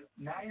 I still do.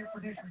 Now you're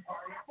producing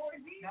parties.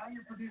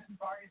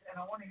 And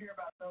I want to hear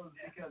about those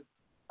because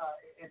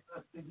it's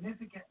a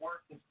significant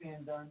work that's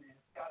being done, and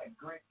it's got a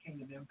great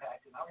kingdom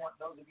impact. And I want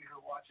those of you who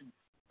are watching to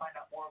find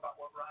out more about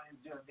what Ryan's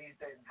doing these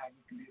days and how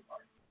you can be a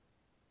part of it.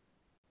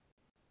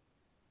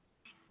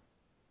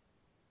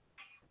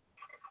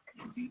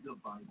 See the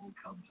Bible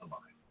come to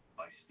life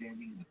by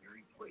standing in the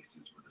very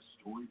places where the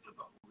stories of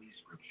the Holy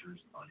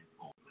Scriptures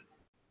unfolded.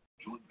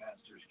 Join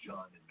Pastors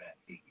John and Matt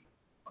Hagee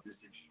on this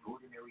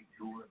extraordinary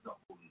tour of the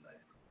Holy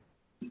Land.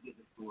 Visit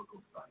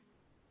historical sites.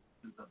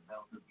 This is the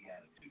Mount of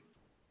Beatitudes,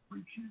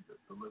 where Jesus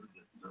delivered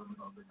the Sermon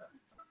on the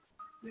Mount.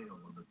 Sail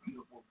on the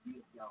beautiful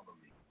Sea of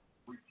Galilee,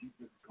 where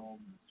Jesus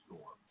calmed the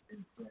storm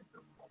and fed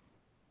the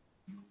multitude.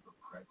 Feel the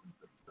presence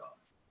of God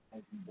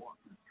as you walk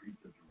the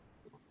streets of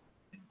Jerusalem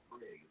and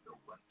pray at the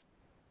west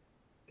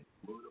and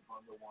float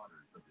upon the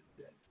waters of the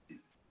Dead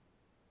Sea.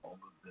 All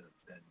of this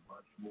and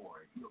much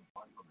more as you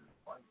embark on this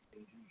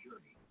life-changing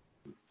journey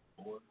to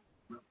explore,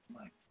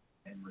 reflect,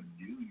 and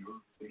renew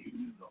your faith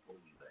in the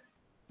Holy Land.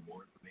 For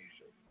more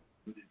information,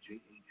 visit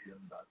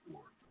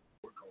jhm.org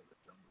or call the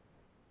number.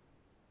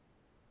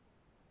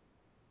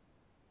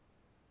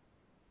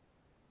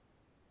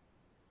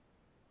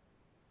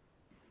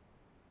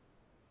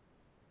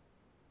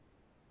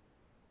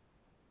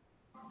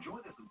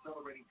 Join us in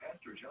celebrating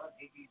Pastor John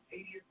Hagee's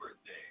 80th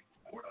birthday.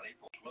 Born on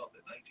April 12th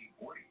in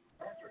 1940,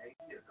 Pastor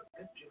Hagee is the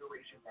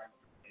 5th-generation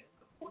pastor and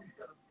the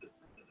 47th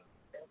descendant of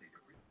his family to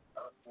preach the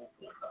gospel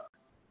full-time.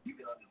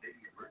 Even on his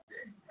 80th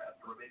birthday,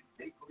 Pastor remains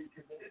faithfully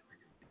committed to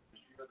continue to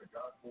share the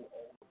gospel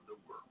all over the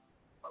world.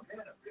 A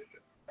man of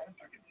vision,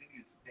 Pastor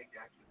continues to take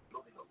action,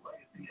 building a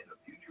legacy and a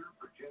future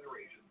for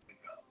generations to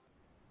come.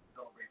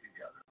 Celebrate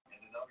together,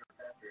 and in honor of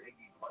Pastor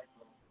Hagee's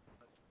lifelong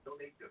commitment,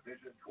 donate to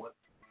Vision 20.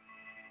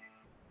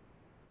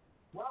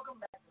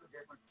 Welcome back to The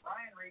Difference.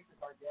 Ryan Reese is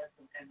our guest.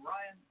 And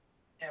Ryan,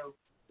 you know,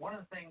 one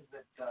of the things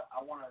that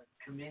I want to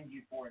commend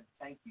you for and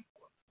thank you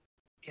for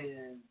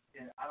is,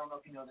 and I don't know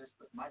if you know this,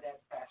 but my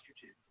dad's a pastor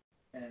too.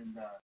 And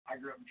I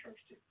grew up in church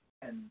too.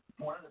 And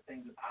one of the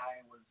things that I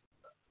was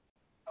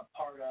a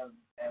part of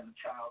as a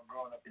child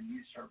growing up in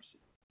youth services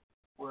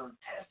were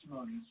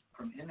testimonies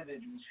from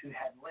individuals who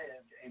had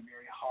lived a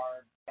very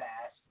hard,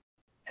 fast,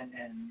 and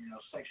you know,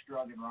 sex,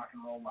 drug, and rock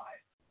and roll life.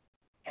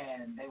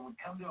 And they would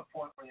come to a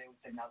point where they would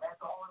say, now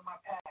that's all in my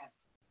past.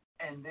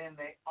 And then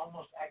they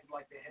almost acted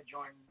like they had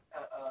joined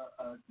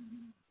a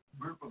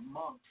group of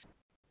monks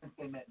since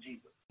they met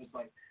Jesus. It's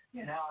like,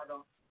 now I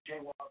don't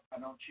jaywalk,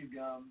 I don't chew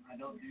gum, I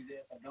don't do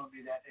this, I don't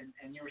do that.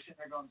 And you were sitting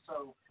there going,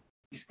 so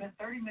you spent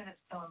 30 minutes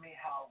telling me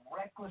how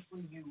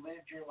recklessly you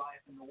lived your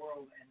life in the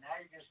world, and now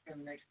you're going to spend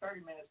the next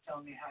 30 minutes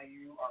telling me how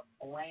you are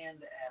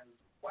bland as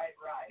white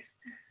rice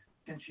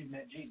since you've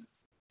met Jesus.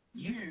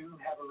 You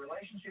have a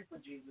relationship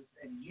with Jesus,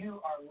 and you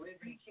are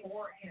living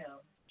for Him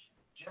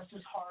just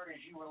as hard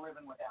as you were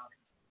living without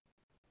Him.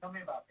 Tell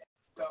me about that.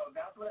 So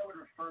that's what I would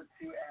refer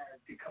to as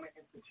becoming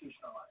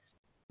institutionalized.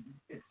 Mm-hmm.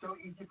 It's so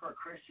easy for a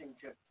Christian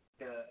to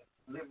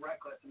live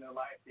reckless in their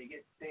life. They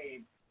get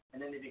saved,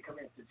 and then they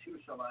become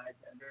institutionalized,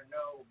 and they're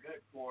no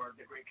good for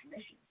the Great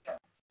Commission.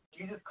 Yeah.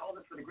 Jesus called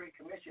us for the Great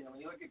Commission, and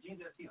when you look at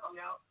Jesus, He hung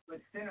out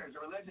with sinners.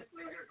 The religious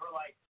leaders were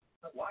like,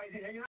 why is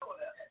He hanging out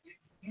with us?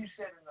 You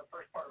said in the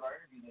first part of our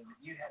interview that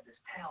you had this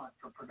talent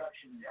for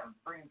production and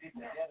bringing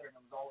people together, and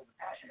it was all with a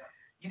passion.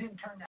 You didn't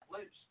turn that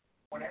loose.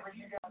 Whenever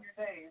you got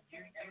saved,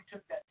 you took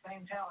that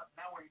same talent.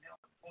 Now what are you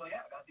doing? Well,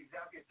 yeah, that's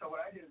exactly. So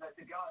what I did is I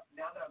said, God,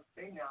 now that I'm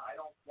saved now, I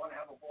don't want to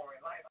have a boring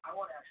life. I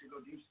want to actually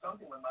go do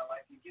something with my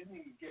life. You give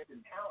me these gifts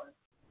and talents.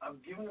 I'm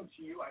giving them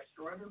to you. I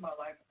surrendered my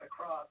life at the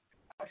cross.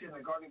 Actually,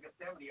 in the Garden of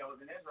Gethsemane, I was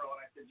in Israel,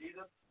 and I said,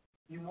 Jesus,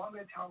 you want me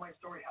to tell my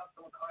story? Have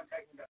someone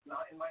contact me that's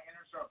not in my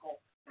inner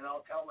circle, and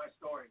I'll tell my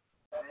story.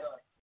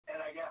 And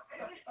I got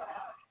I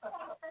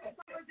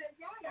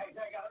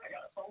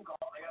got a phone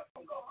call. I got a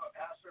phone call from a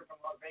pastor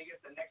from Las Vegas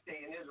the next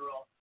day in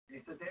Israel. And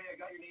he says, hey, I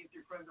got your name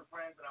through friends of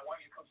friends, and I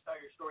want you to come tell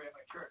your story at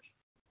my church.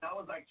 And I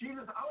was like,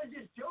 Jesus, I was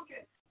just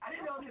joking. I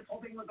didn't know this whole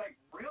thing was like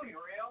really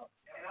real.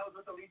 And I was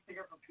with the lead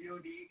singer from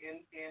POD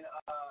in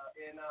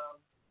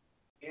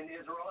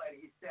Israel, and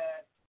he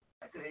said,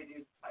 I said, hey,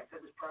 dude, I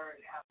said this prayer,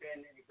 it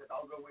happened, and he said,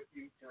 I'll go with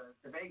you to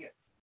Vegas.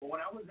 But when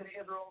I was in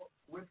Israel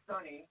with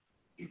Sonny,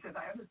 he says,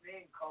 I have this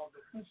name called the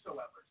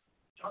Whosoevers.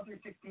 John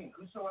 3:16,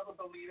 whosoever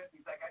believeth.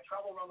 He's like, I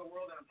travel around the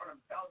world and in front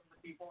of thousands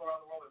of people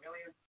around the world,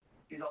 millions.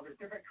 He's all there's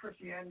different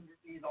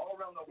Christianities all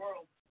around the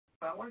world.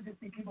 But I wanted to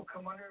see people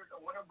come under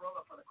one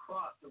umbrella for the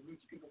cross to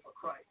reach people for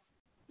Christ.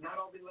 Not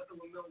all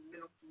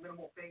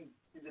minimal things,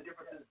 the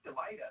differences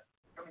divide us,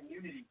 come in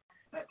unity.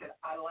 And I said,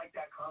 I like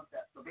that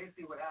concept. So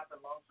basically what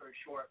happened, long story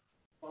short,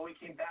 when we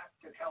came back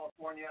to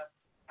California,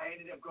 I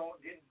ended up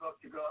getting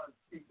booked to go and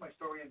speak my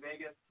story in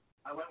Vegas.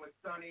 I went with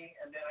Sonny,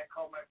 and then I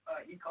called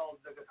he called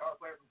the guitar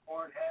player from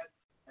Hornhead,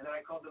 and then I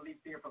called the lead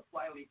singer from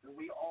Flyleaf, and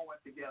we all went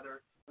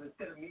together. And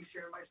instead of me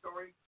sharing my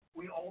story,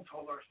 we all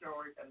told our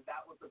stories, and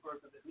that was the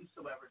birth of the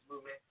Whosoevers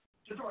movement.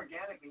 Just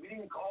organically. We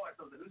didn't even call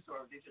ourselves the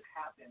Whosoevers. It just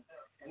happened.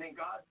 And then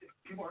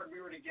people heard we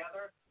were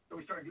together, so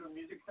we started doing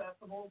music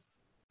festivals,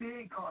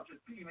 big concerts.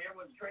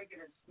 Everyone's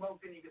drinking and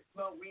smoking. You could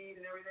smell weed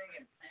and everything,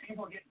 and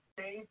people are getting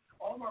saved.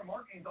 All of our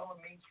marketing is all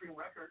on mainstream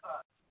record.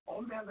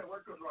 All the bands I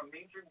worked with were on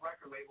mainstream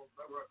record labels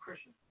that were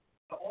Christians.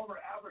 So all of our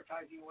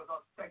advertising was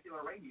on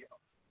secular radio.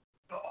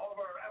 So all of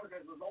our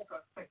advertising was also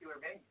on secular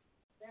venues.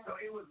 Yeah.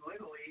 So it was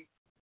literally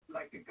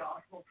like the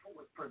gospel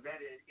was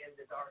presented in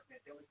the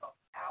darkness, and we saw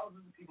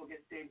thousands of people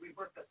get saved. We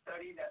birthed a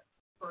study that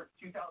birthed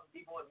 2,000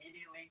 people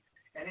immediately.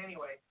 And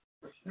anyway,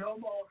 the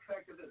snowball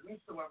effect of the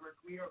Whosoevers,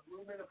 we are a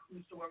movement of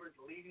Whosoevers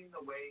leading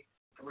the way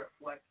to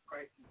reflect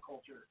Christ's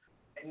culture.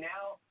 And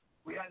now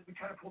we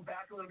kind of pulled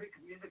back a little bit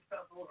because music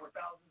festivals were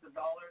thousands of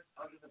dollars,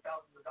 hundreds of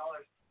thousands of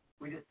dollars.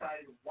 We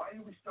decided, why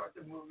did we start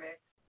the movement,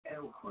 and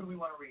who do we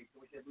want to reach? And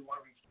we said, we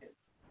want to reach kids.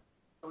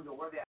 So we go,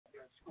 where are they at?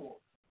 They're in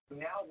school. So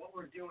now what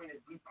we're doing is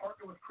we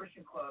partner with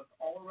Christian clubs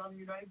all around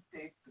the United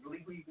States, because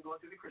legally you can go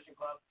through the Christian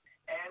club,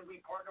 and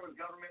we partner with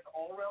governments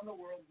all around the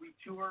world. We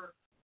tour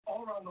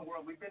all around the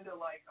world. We've been to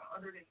like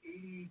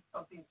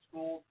 180-something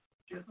schools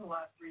just in the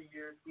last 3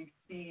 years. We've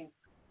seen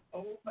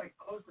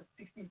close to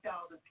 60,000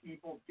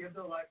 people give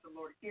their life to the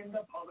Lord in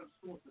the public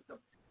school system.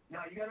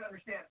 Now, you got to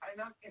understand, I'm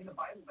not in the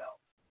Bible Belt.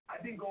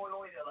 I've been going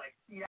only to like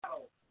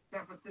Seattle,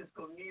 San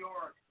Francisco, New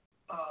York,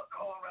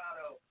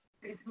 Colorado,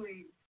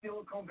 basically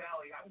Silicon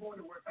Valley. I'm going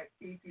to work like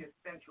Atheist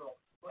Central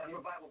and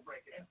Revival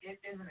Break. And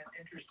isn't it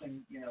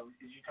interesting,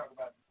 as you talk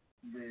about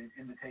the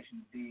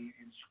invitation to be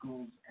in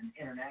schools and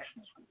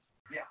international schools?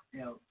 Yeah.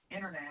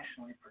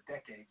 Internationally for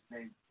decades,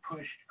 they've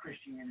pushed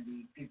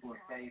Christianity, people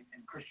of faith, and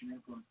Christian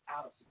influence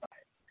out of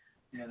society.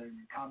 There's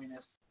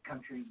communist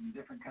countries and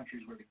different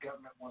countries where the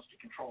government wants to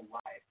control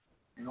life.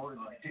 In order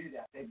to do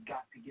that, they've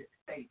got to get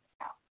faith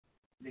out.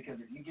 Because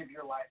if you give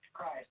your life to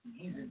Christ and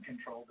he's in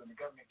control, then the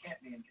government can't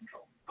be in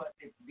control. But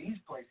it's these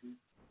places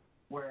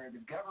where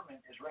the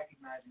government is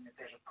recognizing that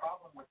there's a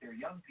problem with their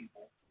young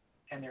people,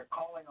 and they're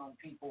calling on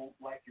people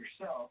like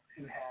yourself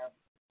who have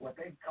what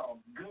they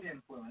call good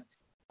influence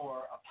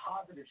or a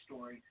positive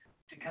story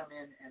to come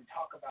in and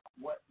talk about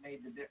what made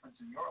the difference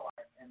in your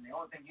life. And the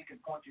only thing you can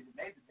point to that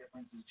made the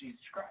difference is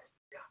Jesus Christ.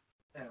 Yeah.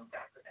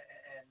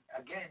 And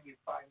again, you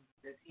find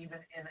that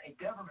even in a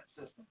government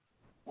system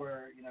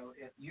where,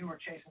 if you were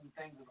chasing the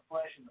things of the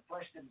flesh and the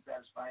flesh didn't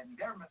satisfy, in the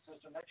government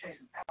system, they're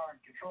chasing power and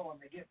control,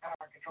 and they get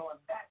power and control, and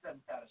that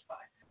doesn't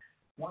satisfy.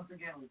 Once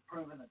again, we've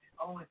proven that the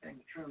only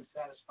thing that truly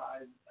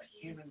satisfies a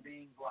human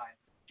being's life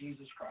is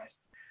Jesus Christ.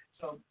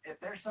 So if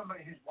there's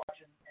somebody who's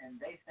watching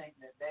and they think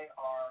that they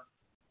are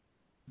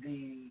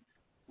the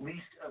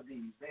least of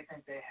these, they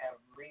think they have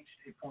reached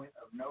a point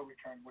of no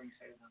return, what do you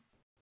say to them?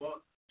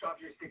 Well, John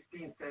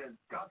 3:16 says,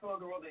 God so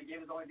loved the world that he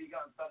gave his only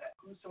begotten Son, that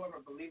whosoever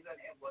believes in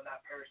him will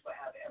not perish but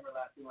have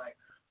everlasting life.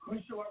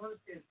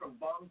 Whosoever is from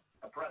bums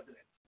to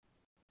president,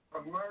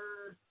 from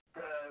murderers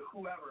to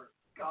whoever.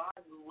 God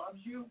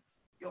loves you,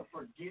 he'll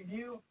forgive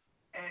you,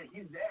 and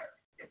he's there.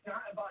 It's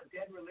not about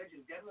dead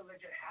religion. Dead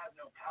religion has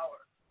no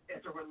power.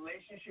 It's a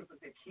relationship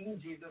with the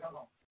King Jesus.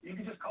 You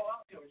can just call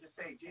out to him and just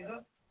say,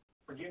 Jesus,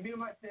 forgive me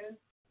of my sins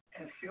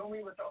and fill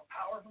me with the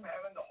power from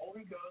heaven, the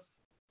Holy Ghost,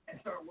 and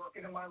start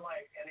working in my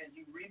life. And as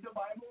you read the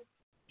Bible,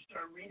 you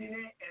start reading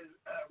it,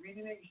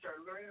 you start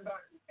learning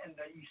about it, and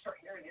you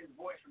start hearing his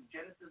voice from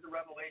Genesis to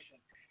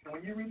Revelation. And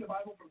when you read the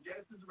Bible from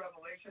Genesis to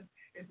Revelation,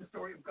 it's the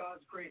story of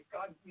God's grace.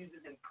 God uses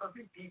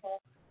imperfect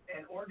people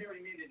and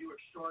ordinary men to do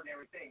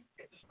extraordinary things.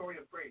 It's a story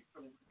of grace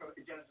from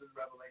Genesis to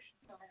Revelation.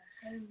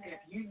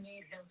 If you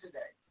need him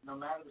today, no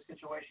matter the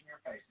situation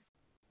you're facing,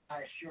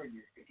 I assure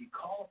you, if you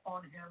call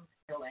upon him,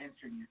 he'll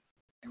answer you.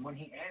 And when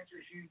he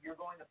answers you, you're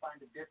going to find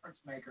a difference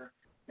maker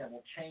that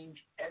will change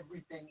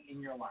everything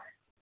in your life.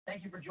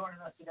 Thank you for joining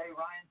us today.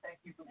 Ryan,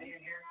 thank you for being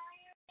here.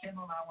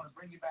 Kendall and I want to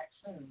bring you back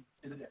soon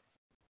to the difference.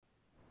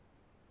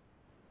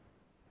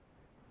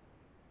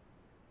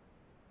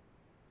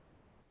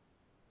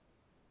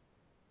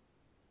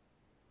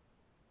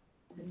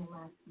 In the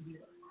last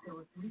year, there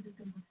were 3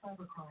 victims of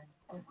cybercrime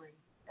every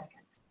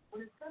second.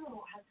 When a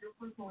criminal has your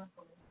personal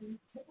information,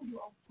 they can do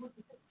all sorts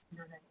of things to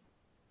your name.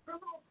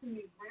 Criminals can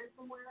use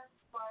ransomware,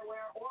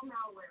 spyware, or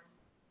malware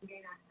to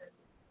gain access,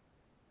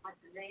 like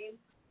the name,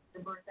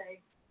 the birthday,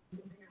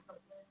 and your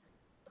social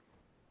security.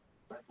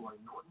 That's why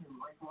Norton and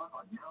LifeLock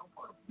are now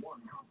part of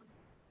one company.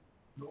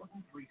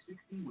 Norton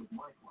 360 with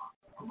LifeLock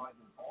provides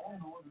an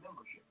all-in-one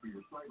membership for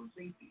your cyber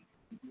safety.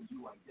 It gives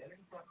you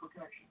identity theft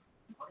protection,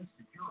 device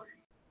security,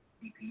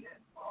 VPN,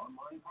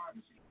 online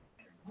privacy,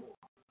 and more.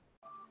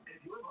 And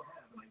if you ever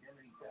have an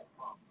identity theft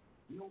problem,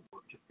 we'll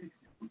work to fix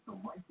it with the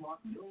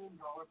LifeLock $1 Million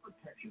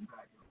Protection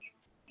Package.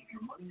 If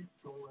your money is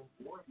stolen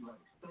or if you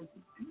have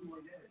expenses due to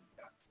identity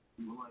theft,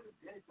 we will either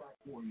get it back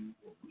for you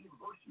or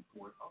reimburse you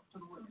for it up to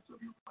the limits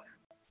of your plan.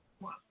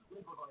 Plus,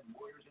 we'll provide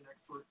lawyers and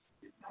experts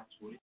if that's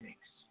what it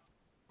takes.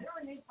 There are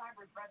new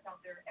cyber threats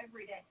out there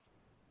every day.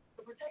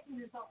 So protecting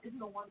yourself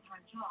isn't a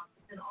one-time job,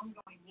 it's an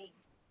ongoing need.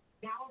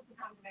 Now is the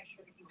time to make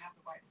sure that you have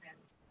the right plan.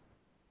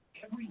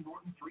 Every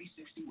Norton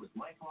 360 with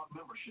LifeLock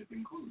membership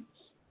includes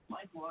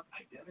LifeLock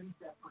Identity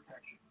Theft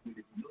Protection with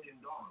its $1 million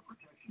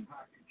protection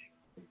package,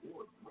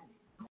 award-winning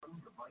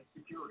Norton device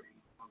security,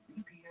 a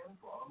VPN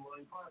for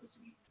online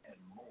privacy, and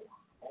more.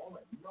 All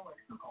at no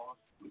extra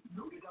cost with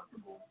no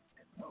deductible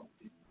and no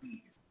hidden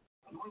fees.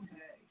 Join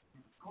today.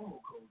 Use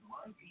promo code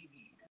MyTV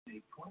to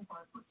save 25%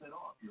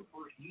 off your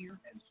first year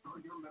and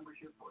start your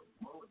membership for as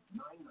low as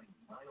 $9.99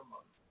 a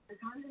month. The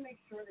time to make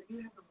sure that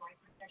you have the right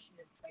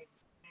protection in place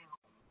now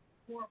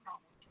for a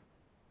problem.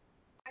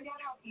 Find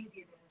out how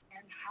easy it is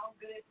and how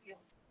good it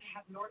feels to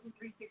have Norton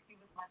 360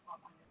 with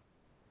LifeLock on it.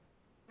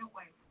 Don't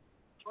wait.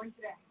 Join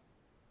today.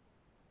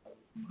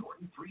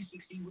 Norton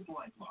 360 with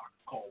LifeLock.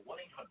 Call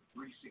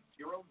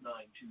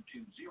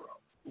 1-800-360-9220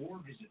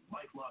 or visit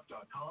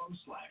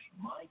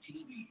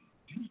lifelock.com/mytv.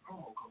 Use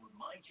promo code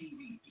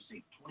MyTV to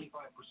save 25%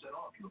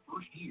 off your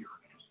first year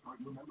and start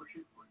your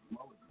membership for as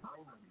low as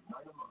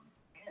 $9.99 a month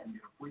and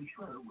get a free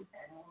shredder with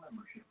annual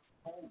membership.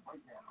 Call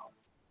right now.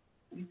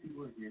 These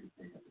people are here to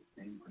pick up the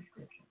same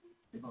prescription.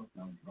 They both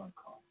know drug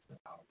costs are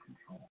out of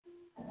control.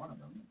 For one of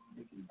them,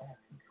 they can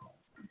back control.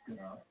 It's good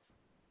on it.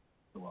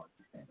 So while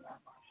it's paying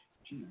that much,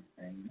 she is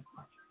paying this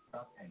much.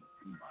 Stop paying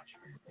too much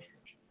for your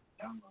prescription.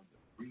 Download the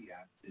free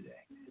app today.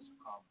 This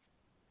problem.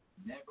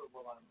 Never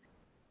will I read.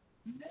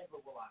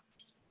 Never will I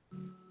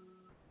understand.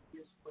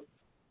 He is with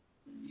us.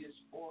 He is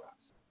for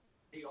us.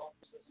 He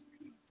offers us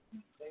peace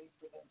in the face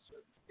of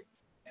uncertainty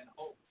and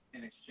hope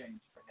in exchange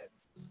for heaven.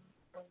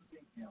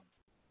 Praising Him.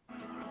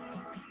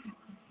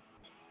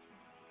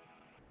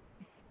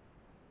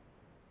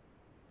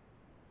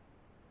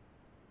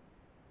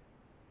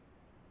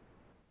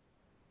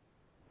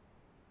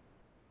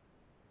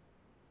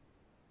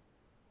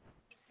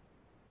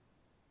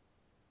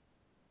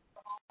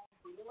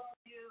 We love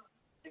you.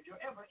 If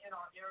you're ever in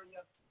our area,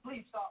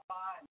 please stop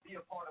by and be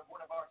a part of one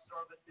of our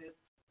services.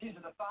 These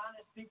are the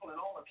finest people in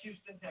all of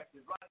Houston,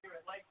 Texas, right here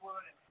at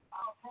Lakewood, and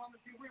I'll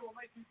promise you we will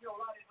make you feel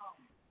right at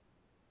home.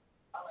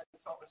 I like to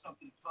start with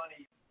something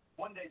funny.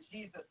 One day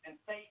Jesus and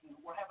Satan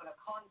were having a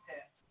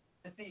contest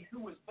to see who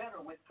was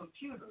better with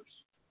computers.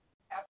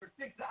 After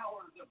 6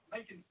 hours of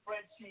making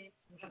spreadsheets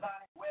and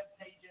designing web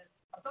pages,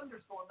 a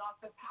thunderstorm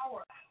knocked the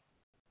power out.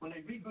 When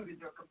they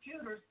rebooted their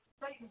computers,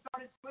 Satan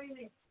started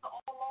screaming, "All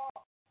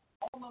lost.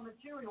 All my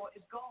material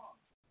is gone."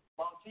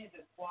 While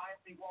Jesus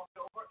quietly walked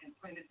over and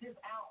printed his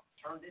out,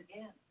 turned it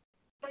in.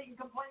 Satan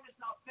complained, "It's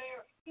not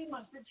fair. He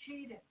must have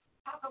cheated.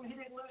 How come he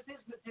didn't lose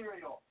his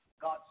material?"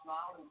 God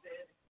smiled and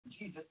said,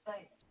 "Jesus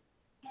saved."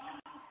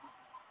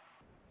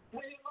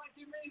 When it like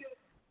you mean it,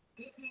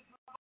 this is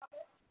my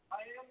Bible.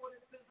 I am what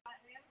it says I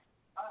am.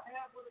 I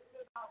have what it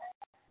says I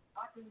have.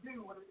 I can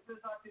do what it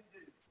says I can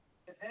do.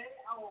 Today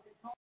I will be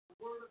taught the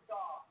word of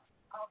God.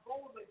 I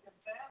boldly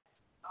confess.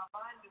 My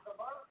mind is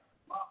alert.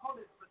 My heart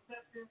is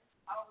receptive.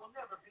 I will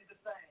never be the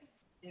same.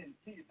 In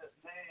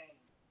Jesus' name,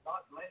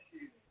 God bless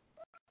you.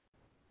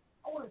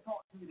 I want to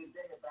talk to you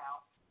today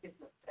about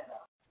it's a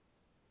setup.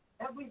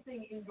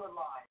 Everything in your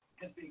life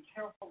has been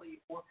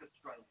carefully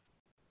orchestrated.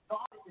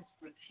 God is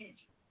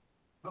strategic.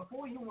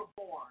 Before you were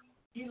born,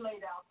 He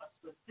laid out a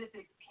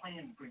specific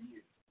plan for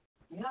you.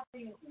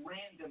 Nothing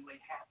randomly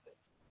happened.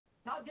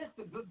 Not just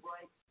the good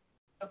breaks,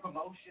 the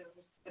promotions,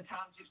 the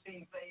times you've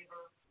seen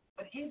favor,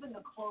 but even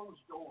the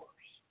closed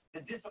doors,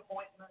 the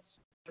disappointments,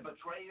 the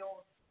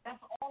betrayals,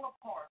 that's all a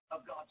part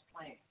of God's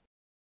plan.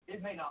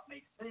 It may not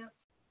make sense,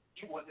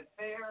 it wasn't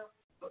fair,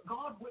 but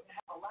God wouldn't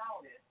have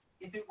allowed it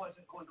if it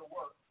wasn't going to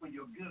work for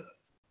your good.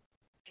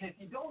 And if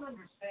you don't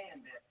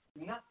understand that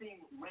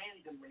nothing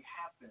randomly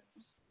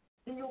happens,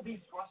 then you'll be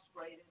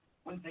frustrated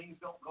when things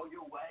don't go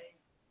your way,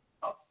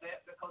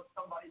 upset because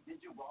somebody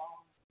did you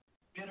wrong,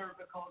 bitter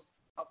because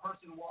a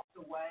person walked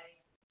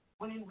away,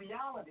 when in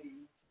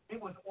reality, it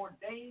was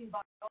ordained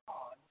by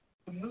God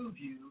to move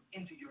you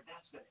into your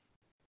destiny.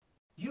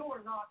 You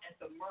are not at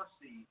the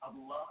mercy of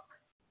luck,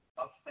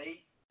 of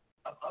fate,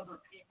 of other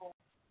people.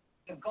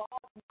 The God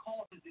who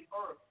causes the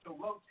earth to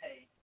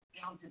rotate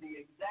down to the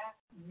exact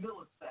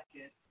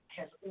millisecond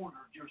has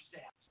ordered your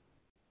steps.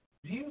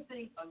 Do you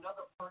think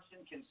another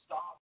person can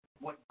stop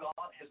what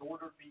God has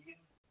ordered for you?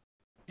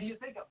 Do you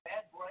think a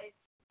bad break,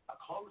 a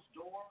closed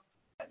door,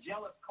 a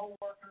jealous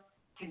coworker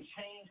can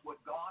change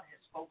what God has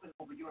spoken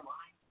over your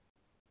life?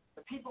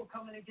 The people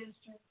coming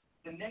against you,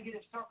 the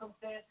negative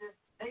circumstances,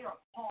 they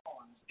are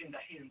pawns in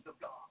the hands of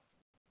God.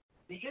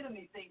 The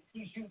enemy thinks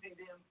he's using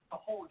them to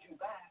hold you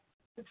back.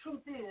 The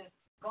truth is,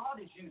 God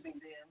is using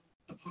them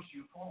to push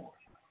you forward.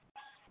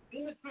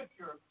 In the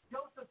scripture,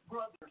 Joseph's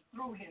brothers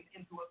threw him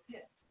into a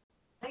pit.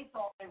 They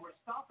thought they were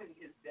stopping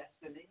his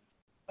destiny,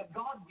 but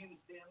God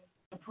used them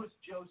to push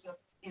Joseph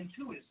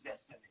into his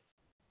destiny.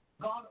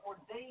 God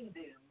ordained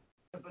them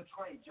to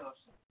betray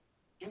Joseph.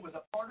 It was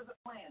a part of the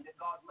plan that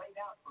God laid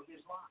out for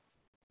his life.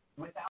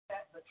 Without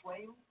that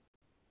betrayal,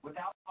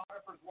 without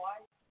Potiphar's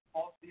wife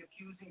falsely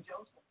accusing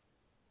Joseph,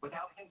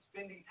 without him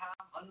spending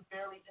time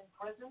unfairly in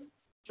prison,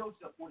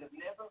 Joseph would have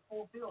never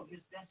fulfilled his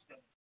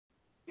destiny.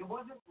 It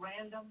wasn't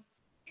random.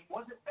 It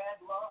wasn't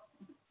bad luck.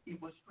 It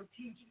was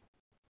strategic.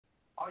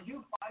 Are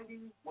you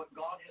fighting what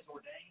God has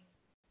ordained?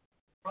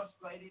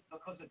 Frustrated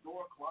because a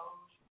door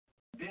closed?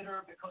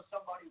 Bitter because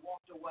somebody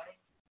walked away?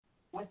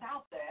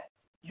 Without that,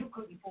 you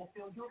couldn't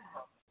fulfill your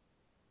purpose.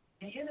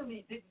 The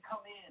enemy didn't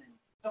come in and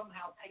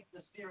somehow take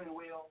the steering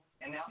wheel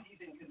and now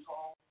he's in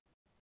control.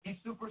 He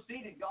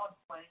superseded God's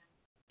plan.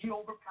 He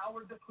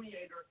overpowered the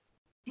Creator.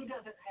 He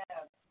doesn't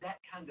have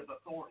that kind of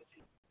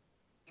authority.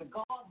 The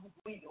God who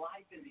breathed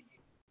life into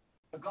you,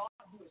 the God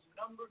who has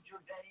numbered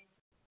your days,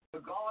 the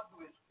God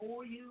who is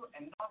for you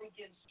and not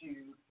against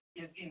you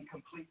is in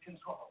complete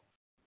control.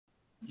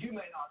 You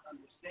may not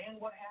understand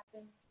what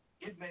happened.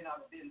 It may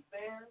not have been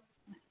fair.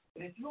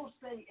 But if you'll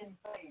stay in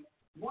faith,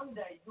 one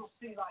day you'll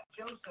see like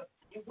Joseph,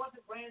 it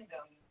wasn't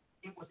random.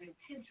 It was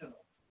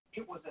intentional.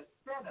 It was a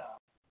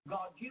setup.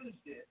 God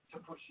used it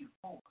to push you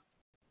forward.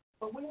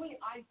 But when we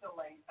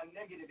isolate a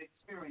negative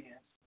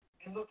experience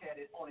and look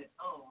at it on its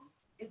own,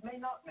 it may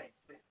not make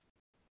sense.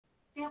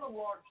 You have a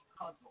large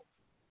puzzle.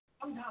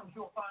 Sometimes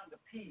you'll find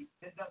a piece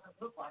that doesn't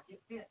look like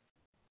it fits.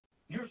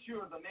 You're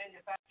sure the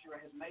manufacturer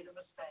has made a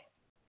mistake.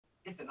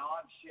 It's an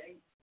odd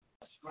shape,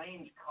 a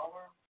strange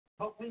color.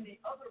 But when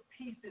the other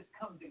pieces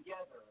come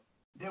together,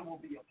 there will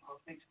be a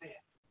perfect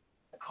fit.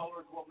 The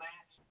colors will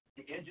match.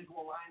 The edges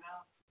will line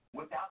up.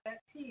 Without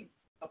that piece,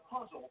 the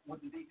puzzle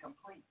wouldn't be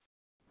complete.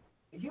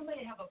 You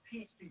may have a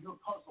piece to your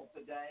puzzle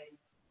today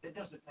that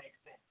doesn't make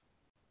sense.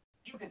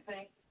 You could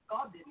think,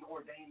 God didn't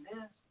ordain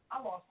this. I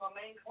lost my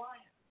main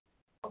client.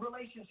 A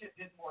relationship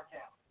didn't work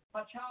out.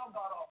 My child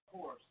got off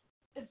course.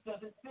 This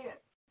doesn't fit.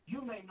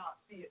 You may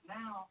not see it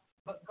now,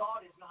 but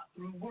God is not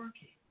through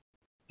working.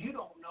 You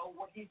don't know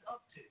what he's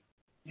up to.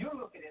 You're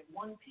looking at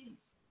one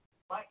piece.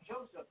 Like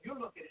Joseph, you're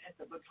looking at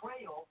the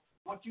betrayal.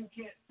 What you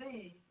can't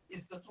see is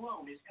the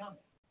throne is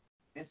coming.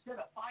 Instead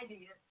of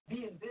fighting it,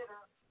 being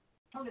bitter,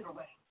 turn it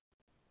around.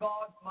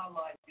 God, my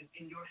life is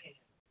in your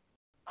hands.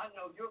 I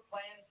know your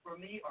plans for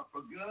me are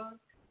for good.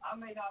 I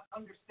may not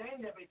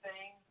understand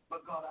everything,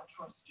 but God, I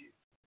trust you.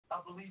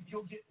 I believe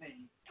you'll get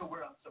me to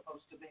where I'm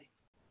supposed to be.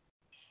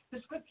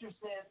 The scripture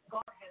says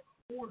God has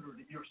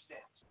ordered your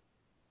steps.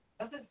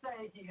 Doesn't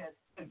say he has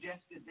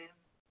suggested them.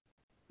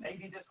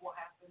 Maybe this will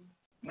happen.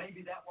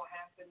 Maybe that will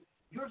happen.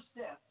 Your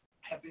steps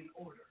have been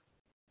ordered.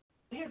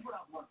 Here's what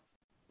I've learned.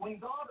 When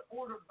God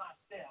ordered my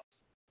steps,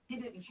 he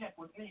didn't check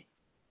with me.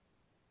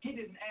 He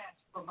didn't ask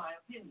for my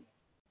opinion.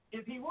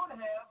 If he would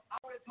have,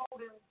 I would have told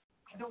him,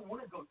 I don't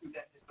want to go through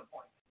that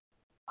disappointment.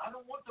 I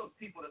don't want those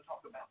people to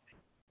talk about me.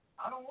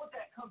 I don't want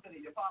that company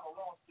to file a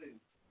lawsuit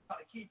try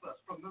to keep us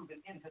from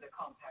moving into the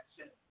contact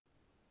center.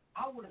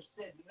 I would have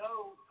said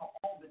no to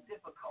all the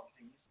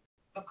difficulties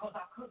because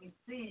I couldn't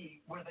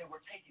see where they were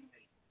taking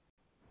me.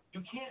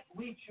 You can't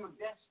reach your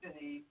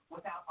destiny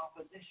without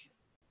opposition,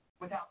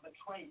 without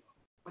betrayal,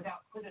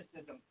 without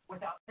criticism,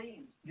 without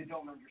things you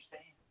don't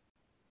understand.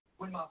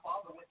 When my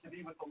father went to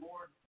be with the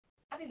Lord,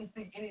 I didn't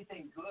see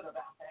anything good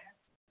about that.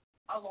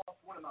 I lost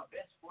one of my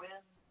best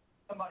friends,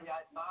 somebody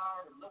I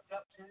admired and looked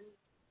up to.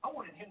 I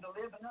wanted him to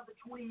live another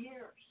 20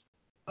 years.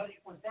 But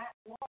it was that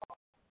loss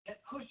that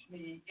pushed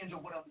me into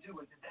what I'm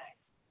doing today.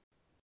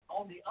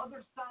 On the other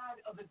side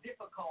of the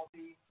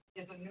difficulty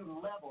is a new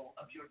level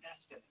of your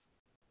destiny.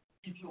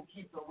 If you'll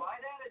keep the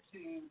right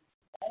attitude,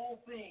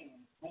 all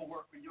things will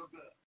work for your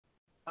good.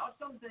 Not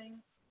some things,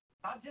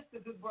 not just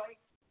the good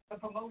break, the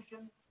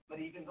promotion,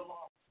 but even the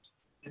loss,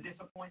 the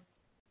disappointment.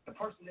 The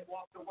person that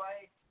walked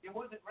away, it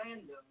wasn't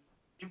random,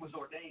 it was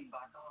ordained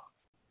by God.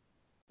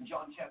 In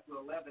John chapter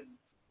 11,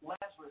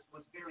 Lazarus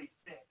was very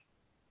sick.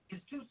 His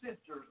two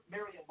sisters,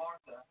 Mary and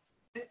Martha,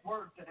 sent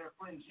word to their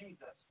friend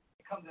Jesus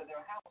to come to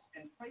their house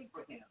and pray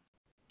for him.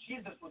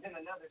 Jesus was in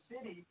another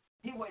city.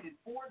 He waited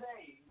 4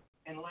 days,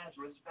 and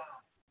Lazarus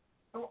died.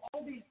 So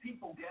all these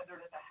people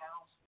gathered at the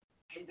house,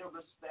 paid their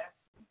respects,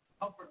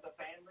 comforted the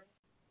family.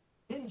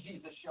 Then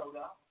Jesus showed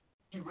up.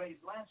 He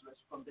raised Lazarus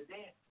from the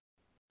dead.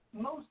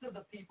 Most of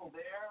the people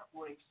there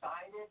were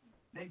excited.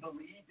 They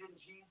believed in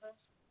Jesus.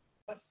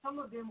 But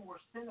some of them were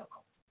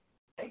cynical.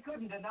 They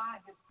couldn't deny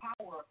his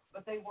power,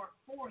 but they weren't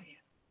for him.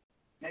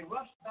 They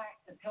rushed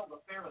back to tell the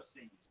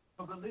Pharisees,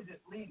 the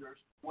religious leaders,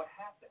 what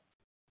happened.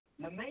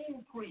 The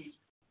main priest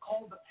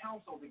called the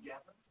council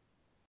together,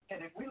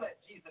 and if we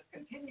let Jesus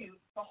continue,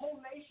 the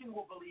whole nation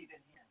will believe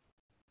in him.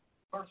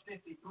 Verse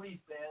 53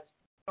 says,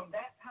 from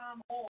that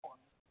time on,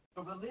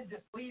 the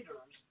religious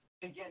leaders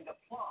began to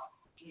plot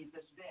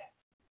Jesus' death.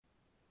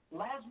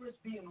 Lazarus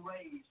being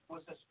raised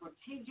was a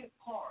strategic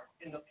part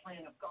in the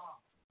plan of God.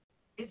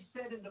 It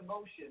set into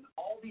motion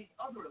all these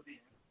other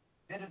events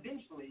that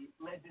eventually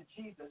led to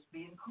Jesus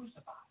being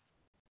crucified.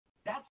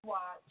 That's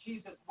why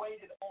Jesus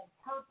waited on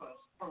purpose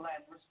for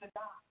Lazarus to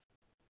die.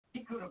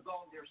 He could have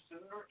gone there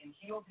sooner and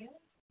healed him,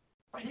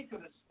 or he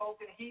could have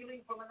spoken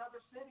healing from another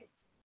city.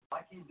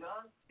 like he'd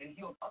done and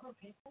healed other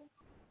people.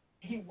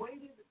 He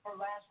waited for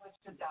Lazarus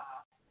to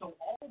die so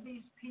all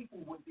these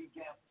people would be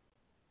gathered.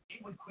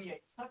 It would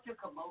create such a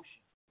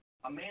commotion,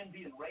 a man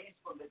being raised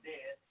from the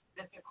dead,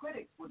 that the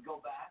critics would go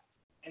back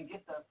and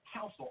get the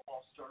council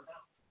all stirred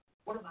up.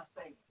 What am I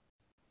saying?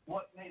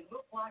 What may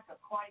look like a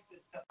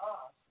crisis to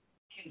us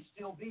can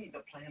still be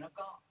the plan of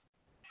God.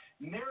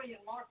 Mary and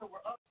Martha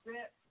were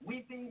upset,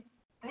 weeping.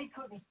 They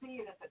couldn't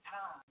see it at the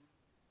time.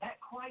 That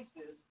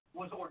crisis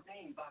was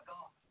ordained by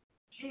God.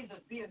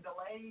 Jesus being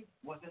delayed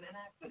wasn't an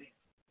accident.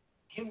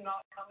 Him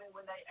not coming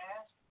when they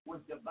asked was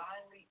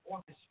divinely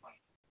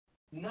orchestrated.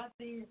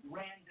 Nothing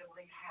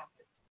randomly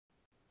happened.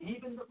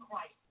 Even the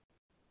crisis,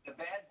 the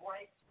bad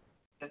breaks,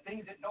 the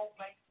things that don't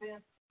make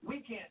sense,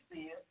 we can't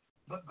see it,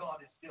 but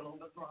God is still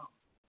on the throne.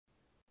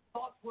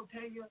 Thoughts will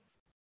tell you,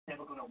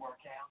 never going to work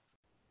out.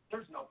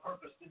 There's no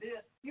purpose to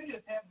this. You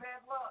just have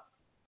bad luck.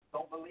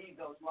 Don't believe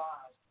those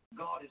lies.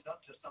 God is up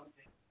to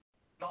something.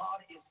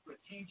 God is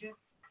strategic.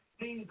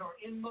 Things are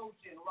in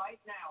motion right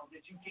now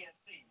that you can't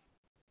see.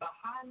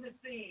 Behind the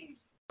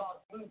scenes, God's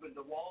moving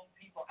the wrong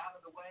people out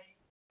of the way,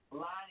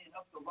 lining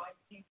up the right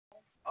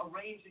people,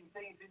 arranging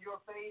things in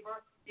your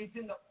favor. It's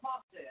in the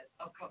process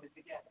of coming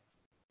together.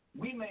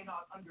 We may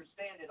not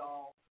understand it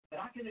all, but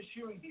I can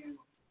assure you,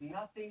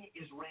 nothing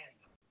is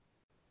random.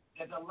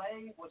 The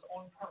delay was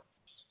on purpose.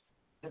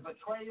 The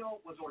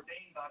betrayal was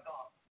ordained by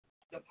God.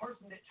 The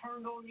person that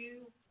turned on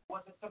you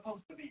wasn't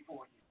supposed to be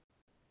for you.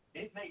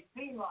 It may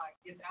seem like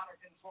it's out of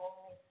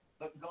control,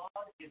 but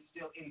God is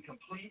still in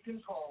complete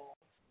control.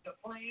 The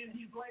plan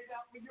He's laid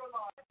out for your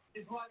life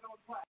is right on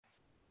track.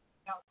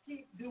 Now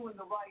keep doing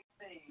the right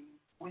thing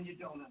when you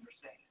don't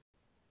understand.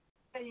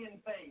 Stay in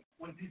faith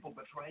when people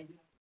betray you.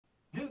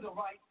 Do the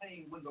right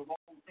thing when the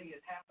wrong thing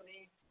is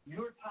happening.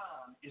 Your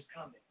time is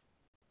coming.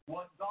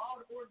 What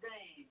God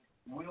ordained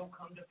will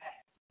come to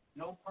pass.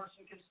 No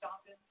person can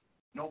stop it.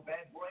 No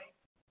bad break.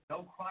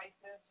 No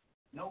crisis.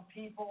 No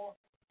people.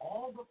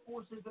 All the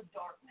forces of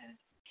darkness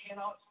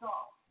cannot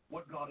stop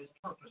what God has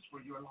purposed for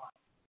your life.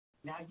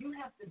 Now you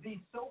have to be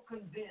so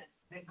convinced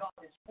that God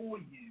is for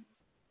you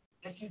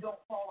that you don't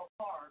fall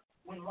apart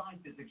when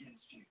life is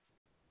against you.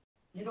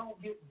 You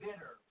don't get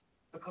bitter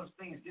because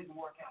things didn't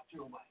work out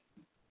your way.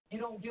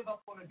 You don't give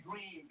up on a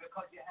dream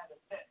because you had a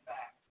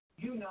setback.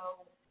 You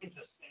know it's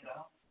a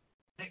setup,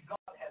 that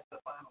God has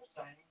the final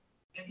say,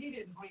 that He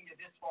didn't bring you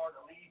this far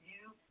to leave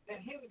you,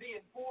 that Him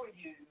being for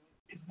you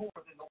is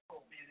more than the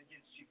world being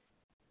against you.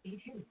 Stay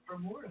tuned for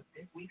more of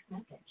this week's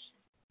message.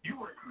 You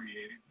were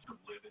created to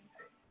live in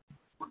faith.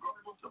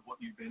 Regardless of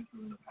what you've been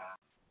through in the past,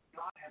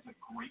 God has a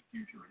great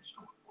future in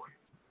store for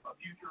you, a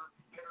future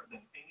better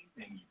than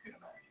anything you can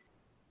imagine.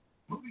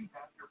 Moving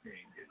Past Your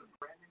Pain is a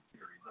brand new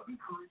series of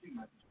encouraging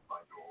messages by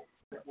Joel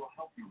that will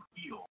help you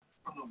heal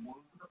from the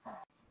wounds of the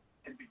past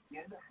and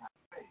begin to have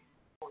faith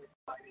for an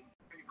exciting,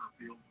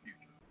 favor-filled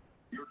future.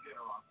 Your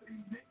generosity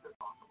makes it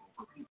possible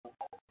for people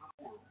all over the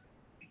world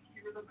to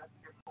hear the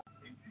message of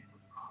hope in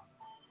Jesus Christ.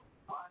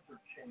 Lives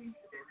are changed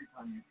every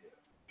time you give,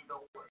 so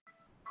don't wait.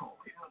 Call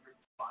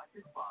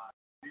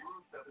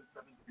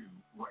 800-565-0772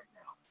 right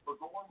now or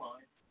go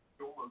online,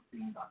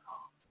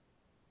 joelosteen.com.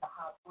 The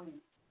high priest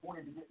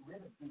wanted to get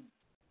rid of Jesus.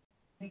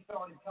 He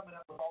started coming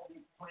up with all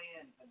these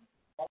plans and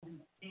all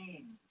these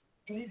schemes.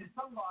 He needed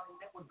somebody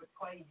that would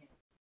betray him.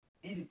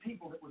 He needed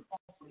people that would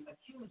falsely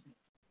accuse him.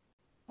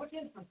 What's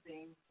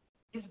interesting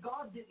is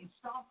God didn't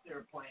stop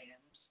their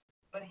plans,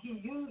 but He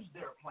used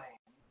their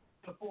plans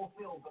to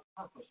fulfill the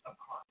purpose of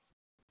Christ.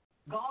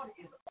 God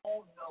is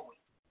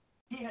all-knowing.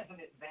 He has an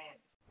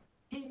advantage.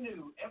 He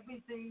knew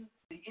everything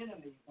the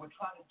enemy would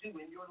try to do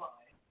in your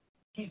life.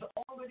 He's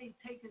already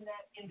taken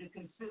that into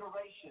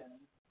consideration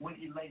when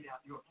He laid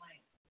out your plan.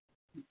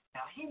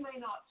 Now, He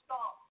may not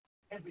stop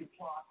every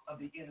plot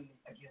of the enemy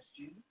against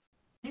you.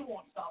 He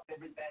won't stop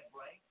every bad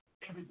break,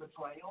 every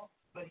betrayal,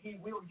 but He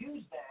will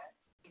use that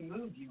to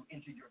move you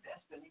into your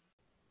destiny.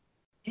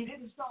 He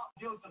didn't stop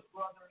Joseph's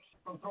brothers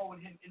from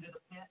throwing him into the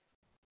pit.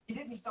 He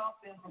didn't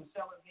stop them from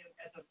selling him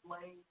as a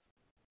slave,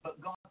 but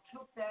God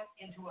took that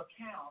into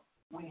account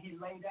when He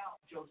laid out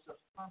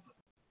Joseph's purpose.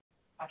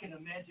 I can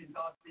imagine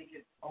God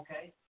thinking,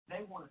 okay,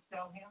 they want to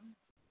sell him.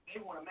 They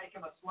want to make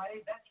him a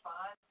slave. That's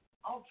fine.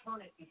 I'll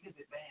turn it to his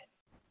advantage.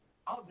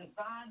 I'll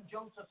design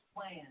Joseph's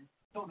plan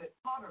so that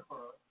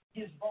Potiphar,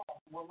 his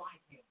boss, will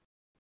like him.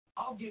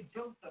 I'll give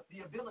Joseph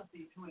the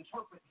ability to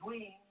interpret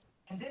dreams,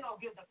 and then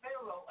I'll give the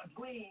Pharaoh a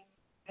dream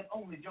that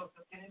only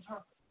Joseph can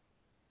interpret.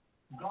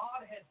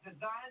 God has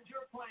designed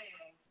your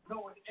plan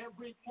knowing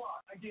every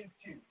plot against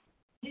you.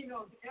 He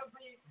knows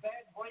every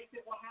bad break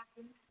that will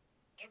happen,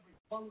 every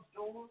closed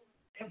door,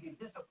 every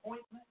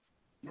disappointment.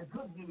 The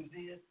good news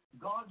is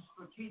God's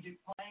strategic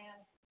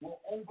plan will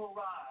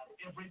override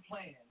every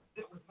plan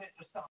that was meant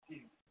to stop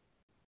you.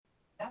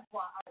 That's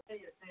why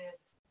Isaiah said,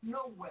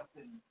 no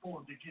weapon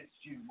formed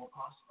against you will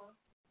prosper.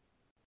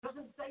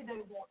 Doesn't say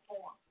they won't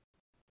form.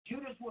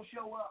 Judas will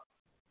show up.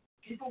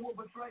 People will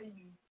betray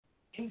you.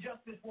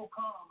 Injustice will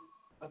come,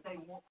 but they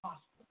won't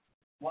prosper.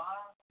 Why?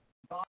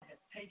 God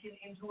has taken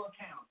into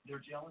account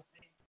their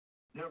jealousy,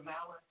 their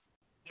malice,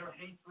 their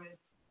hatred,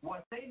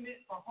 what they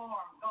meant for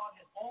harm, God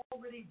has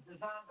already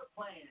designed a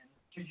plan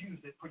to use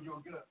it for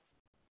your good.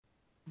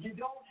 You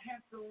don't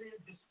have to live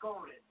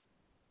discouraged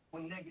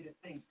when negative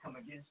things come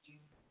against you,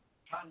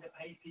 trying to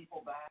pay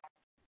people back,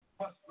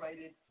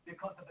 frustrated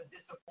because of a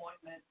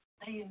disappointment.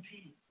 Stay in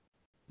peace.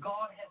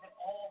 God has it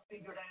all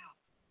figured out.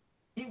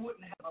 He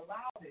wouldn't have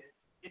allowed it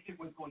if it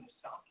was going to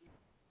stop you.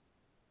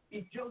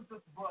 If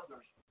Joseph's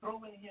brothers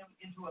throwing him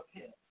into a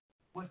pit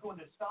was going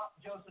to stop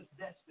Joseph's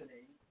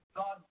destiny,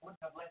 God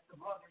wouldn't have let the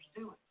brothers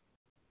do it.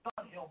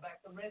 God held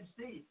back the Red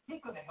Sea.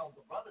 He could have held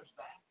the brothers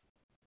back.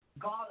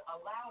 God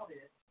allowed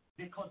it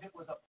because it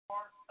was a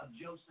part of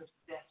Joseph's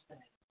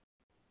destiny.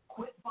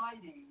 Quit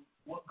fighting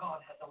what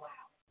God has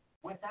allowed.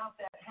 Without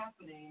that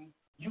happening,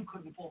 you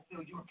couldn't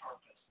fulfill your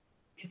purpose.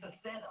 It's a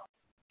setup.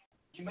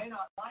 You may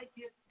not like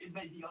it. It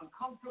may be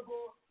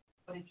uncomfortable.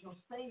 But if you'll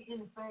stay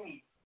in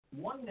faith,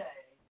 one day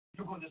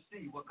you're going to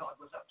see what God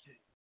was up to.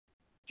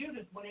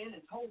 Judas went in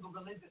and told the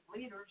religious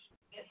leaders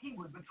that he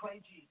would betray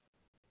Jesus.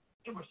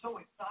 They were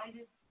so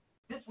excited.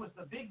 This was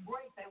the big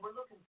break they were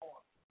looking for.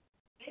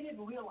 They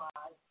didn't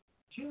realize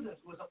Judas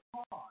was a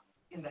pawn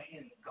in the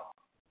hand of God.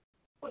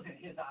 It wasn't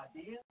his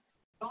idea.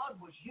 God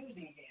was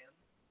using him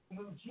to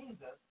move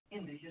Jesus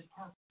into his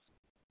purpose.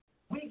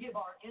 We give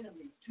our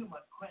enemies too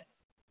much credit.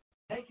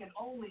 They can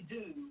only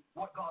do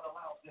what God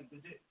allows them to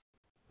do.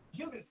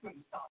 Judas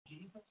couldn't stop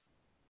Jesus.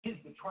 His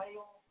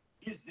betrayal,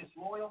 his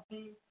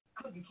disloyalty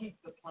couldn't keep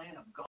the plan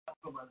of God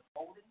from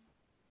unfolding.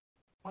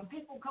 When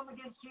people come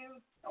against you,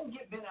 don't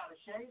get bent out of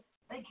shape.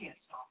 They can't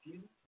stop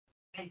you.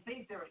 They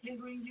think they're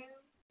hindering you,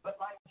 but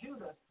like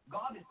Judas,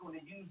 God is going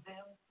to use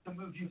them to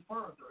move you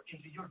further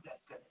into your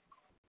destiny.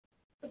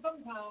 But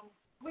sometimes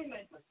we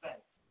make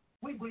mistakes.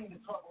 We bring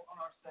the trouble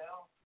on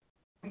ourselves.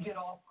 We get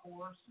off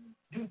course and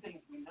do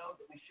things we know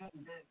that we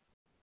shouldn't do.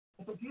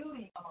 But the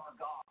beauty of our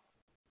God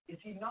is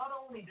He not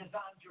only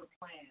designed your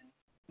plan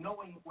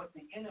knowing what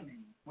the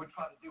enemy would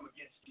try to do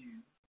against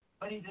you,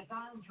 but He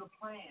designed your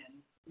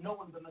plan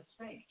knowing the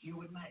mistakes you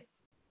would make.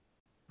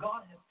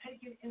 God has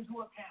taken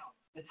into account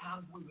the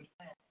times we would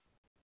fail,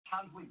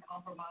 times we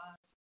compromise,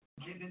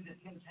 give into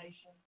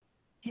temptation.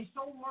 He's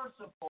so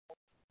merciful,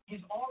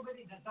 He's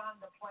already designed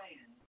a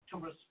plan to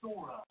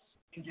restore us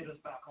and get us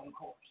back on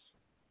course.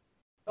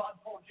 God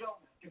told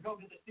Jonah to go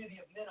to the city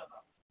of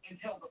Nineveh and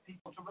tell the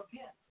people to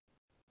repent.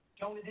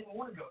 Jonah didn't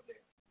want to go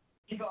there.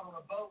 He got on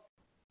a boat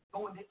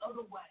going the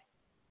other way.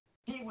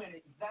 He went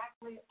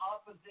exactly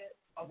opposite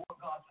of what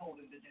God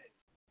told him to do.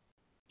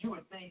 You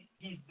would think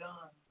he's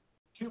done.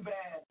 Too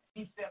bad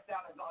he stepped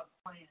out of God's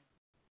plan.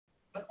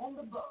 But on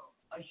the boat,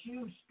 a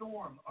huge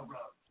storm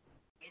arose.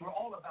 They were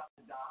all about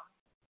to die.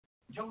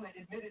 Jonah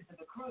admitted to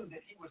the crew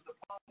that he was the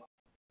problem.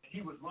 That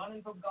he was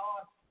running from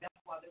God. That's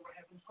why they were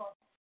having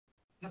trouble.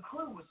 The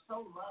crew was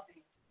so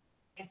loving.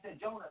 They said,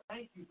 Jonah,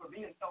 thank you for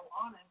being so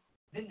honest.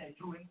 Then they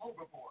threw him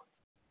overboard.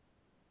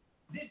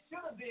 This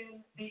should have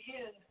been the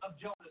end of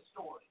Jonah's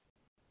story.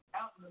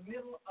 Out in the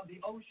middle of the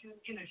ocean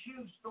in a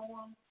huge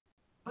storm.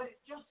 But it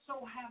just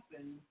so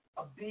happened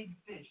a big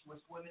fish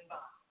was swimming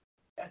by.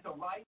 At the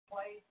right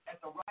place,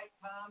 at the right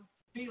time,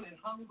 feeling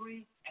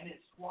hungry, and it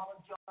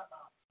swallowed Jonah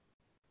up.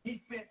 He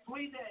spent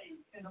 3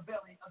 days in the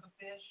belly of the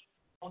fish.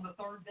 On the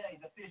third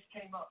day, the fish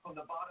came up from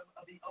the bottom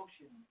of the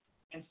ocean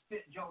and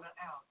spit Jonah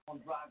out on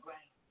dry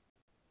ground.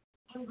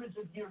 Hundreds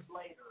of years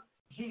later,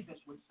 Jesus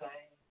would say,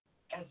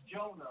 as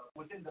Jonah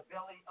was in the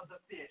belly of the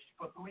fish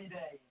for 3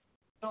 days,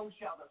 so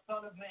shall the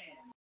Son of Man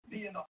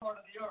be in the heart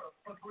of the earth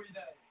for 3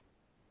 days.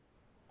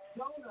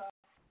 Jonah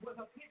was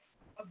a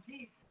picture of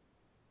Jesus.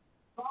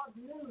 God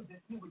knew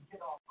that he would get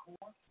off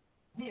course.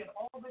 He had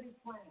already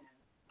planned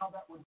how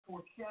that would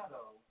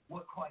foreshadow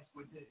what Christ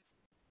would do.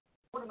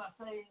 What am I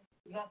saying?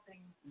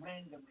 Nothing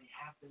randomly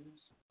happens.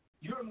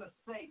 Your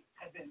mistakes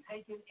have been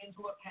taken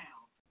into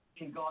account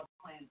in God's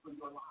plan for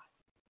your life.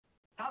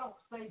 I don't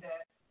say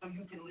that so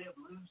you can live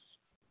loose.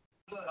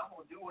 Good, I'm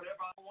going to do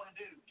whatever I want to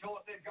do.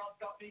 Joel said God's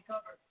got me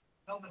covered.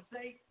 No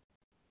mistakes.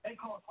 They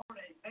cause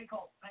heartache. They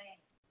cause pain.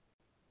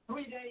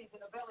 3 days in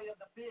the belly of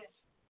the fish.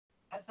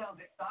 That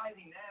sounds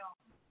exciting now,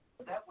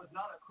 but that was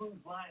not a cruise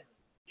liner.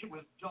 It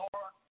was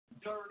dark,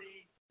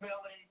 dirty,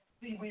 smelly,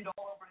 seaweed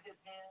all over his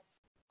hands.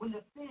 When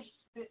the fish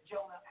spit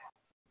Jonah out,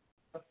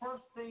 the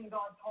first thing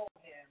God told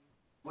him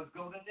was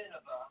go to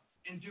Nineveh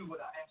and do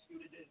what I asked you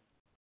to do.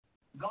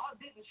 God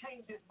didn't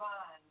change his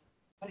mind,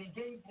 but he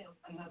gave him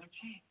another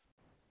chance.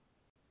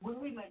 When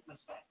we make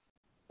mistakes,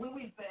 when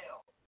we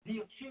fail,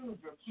 the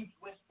accuser keeps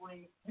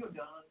whispering, you're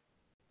done.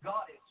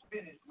 God is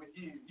finished with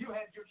you. You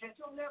had your chance.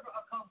 You'll never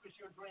accomplish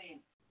your dream.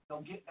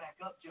 So get back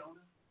up,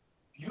 Jonah.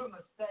 Your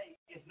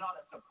mistake is not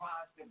a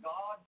surprise to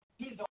God.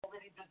 He's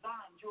already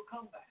designed your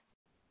comeback.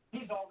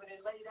 He's already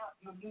laid out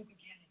your new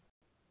beginning.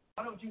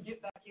 Why don't you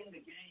get back in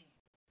the game?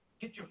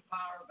 Get your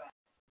fire back.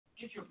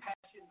 Get your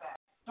passion back.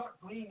 Start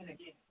dreaming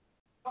again.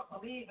 Start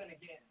believing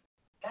again.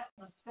 That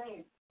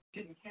mistake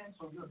didn't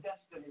cancel your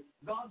destiny.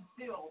 God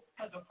still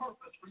has a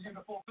purpose for you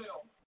to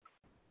fulfill.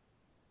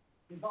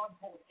 And God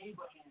told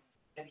Abraham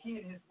that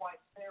he and his wife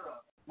Sarah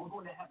were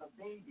going to have a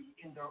baby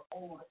in their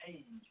old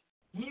age.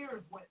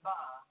 Years went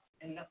by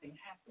and nothing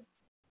happened.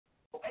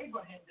 Well,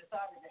 Abraham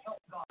decided to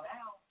help God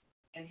out,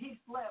 and he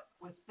slept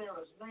with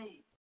Sarah's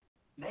maid.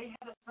 They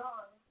had a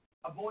son,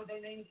 a boy they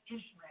named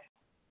Ishmael.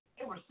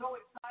 They were so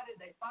excited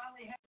they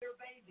finally had their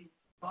baby.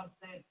 God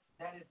said,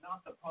 that is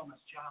not the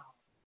promised child.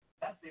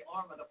 That's the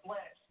arm of the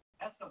flesh.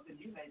 That's something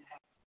you made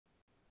happen.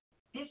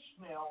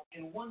 Ishmael,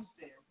 in one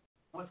sense,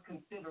 was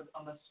considered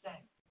a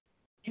mistake.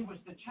 He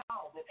was the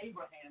child that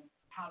Abraham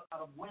had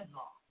out of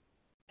wedlock.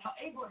 Now,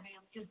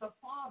 Abraham is the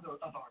father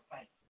of our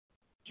faith.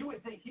 You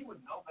would think he would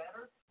know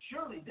better.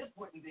 Surely this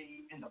wouldn't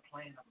be in the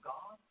plan of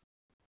God.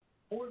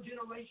 4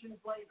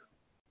 generations later,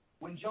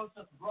 when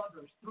Joseph's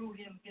brothers threw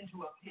him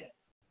into a pit,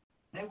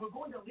 they were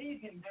going to leave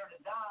him there to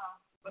die,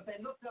 but they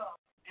looked up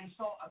and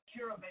saw a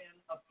caravan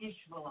of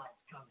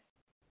Ishmaelites coming.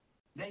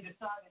 They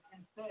decided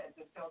instead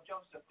to sell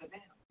Joseph to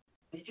them.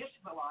 The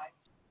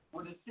Ishmaelites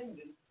were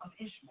descendants of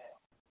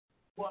Ishmael.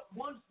 What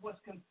once was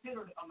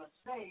considered a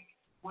mistake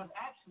was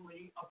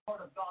actually a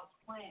part of God's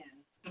plan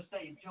to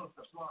save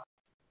Joseph's life.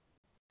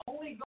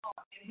 Only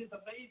God, in his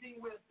amazing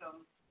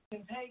wisdom,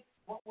 can take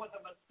what was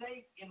a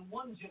mistake in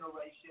one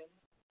generation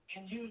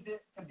and use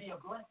it to be a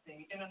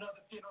blessing in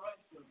another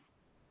generation.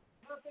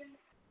 Nothing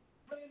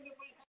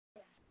randomly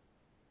happens.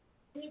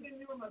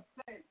 Even your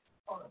mistakes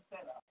are a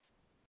setup.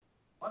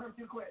 Why don't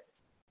you quit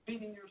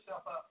beating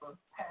yourself up for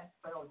past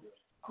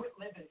failures? Quit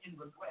living in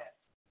regret.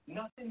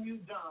 Nothing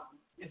you've done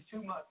is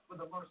too much for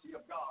the mercy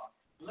of God.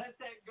 Let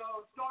that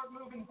go. Start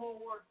moving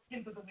forward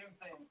into the new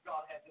things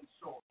God has in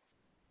store.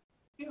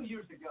 A few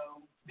years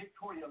ago,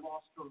 Victoria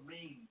lost her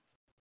ring.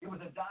 It was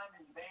a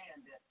diamond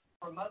band that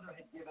her mother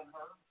had given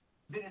her,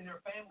 been in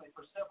their family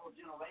for several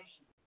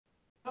generations.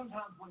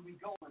 Sometimes when we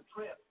go on a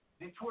trip,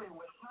 Victoria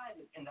would hide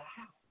it in the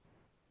house.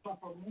 So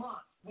for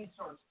months, we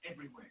searched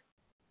everywhere.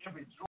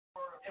 Every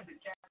drawer,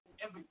 every cabinet,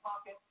 every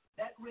pocket.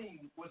 That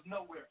ring was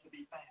nowhere to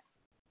be found.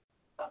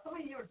 About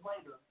 3 years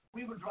later,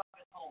 we were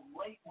driving home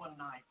late one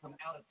night from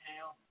out of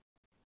town.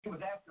 It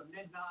was after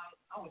midnight.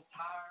 I was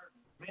tired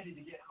and ready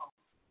to get home.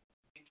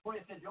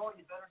 Victoria said, Joel,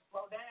 you better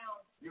slow down.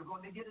 You're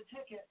going to get a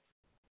ticket.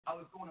 I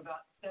was going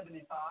about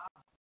 75.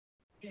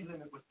 Speed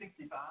limit was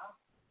 65,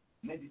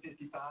 maybe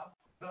 55.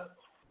 But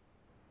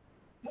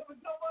there was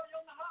nobody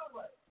on the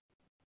highway.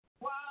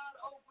 Wide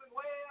open,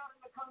 way out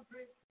in the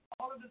country.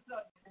 All of a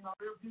sudden, in my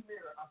rearview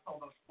mirror, I saw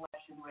those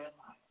flashing red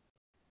lights.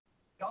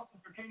 The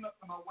officer came up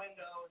to my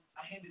window, and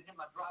I handed him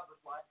my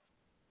driver's license.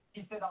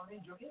 He said, I'll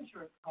need your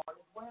insurance card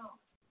as well.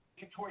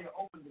 Victoria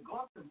opened the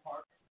glove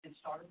compartment and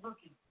started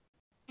looking.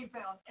 She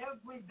found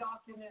every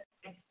document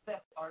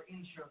except our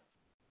insurance.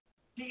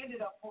 She ended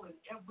up pulling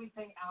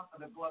everything out of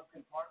the glove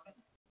compartment,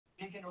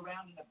 digging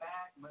around in the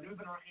back,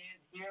 maneuvering her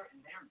hands here and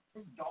there.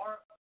 It was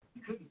dark.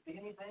 You couldn't see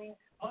anything.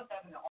 Plus,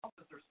 having the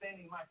officer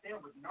standing right there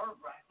was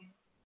nerve-wracking.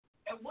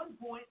 At one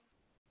point,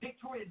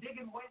 Victoria,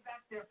 digging way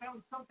back there, found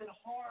something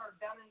hard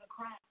down in the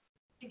crack.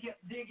 She kept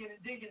digging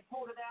and digging,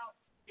 pulled it out.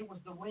 It was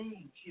the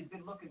ring she had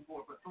been looking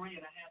for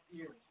 3.5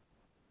 years.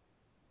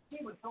 She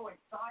was so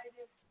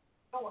excited,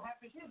 so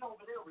happy. She was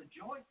over there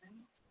rejoicing.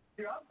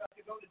 Here, I'm about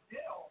to go to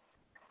jail.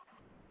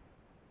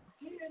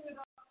 She ended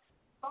up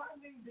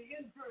finding the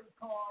insurance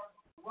card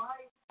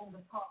right on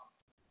the top.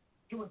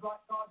 It was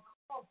like God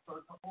called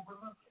her to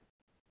overlook it.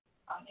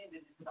 I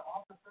handed it to the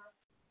officer.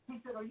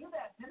 He said, are you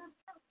that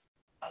minister?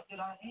 I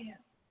said, I am.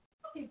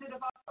 He said,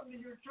 if I come to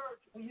your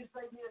church, will you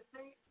save me a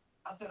seat?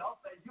 I said, I'll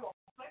save you a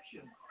whole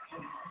section.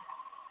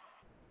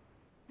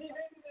 He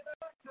handed it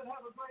back and said,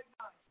 have a great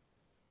night.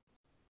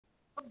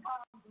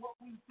 Sometimes what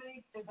we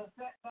think is a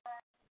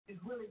setback is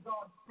really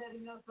God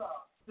setting us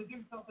up to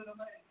do something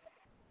amazing.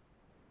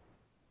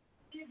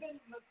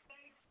 Even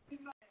mistakes we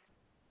make,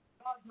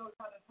 God knows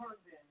how to turn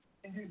them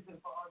and use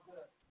them for our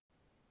good.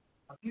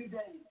 A few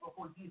days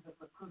before Jesus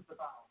was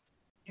crucified,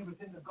 he was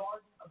in the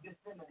Garden of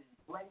Gethsemane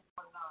late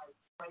one night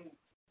praying.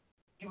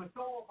 He was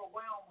so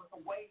overwhelmed with the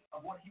weight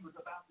of what he was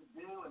about to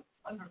do and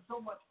under so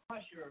much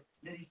pressure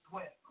that he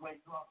sweat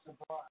great drops of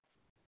blood.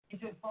 He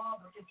said,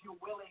 Father, if you're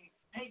willing,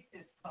 take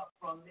this cup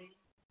from me,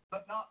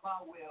 but not my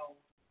will,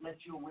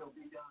 let your will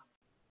be done.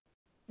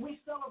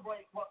 We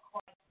celebrate what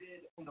Christ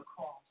did on the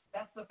cross.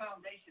 That's the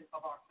foundation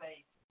of our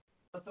faith.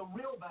 But the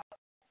real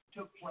battle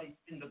took place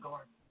in the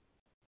garden.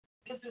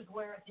 This is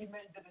where he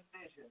made the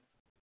decision,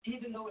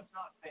 even though it's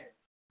not fair,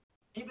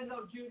 even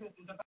though Judas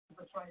is about to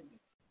betray me,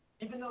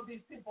 even though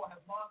these people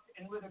have mocked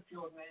and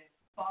ridiculed me,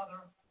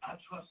 Father, I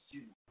trust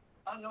you.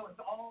 I know it's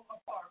all a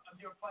part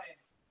of your plan.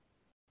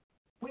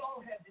 We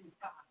all have these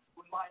times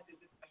when life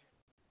isn't fair.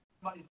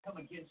 Somebody's come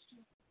against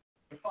you.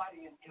 You're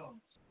fighting an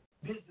illness.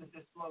 Business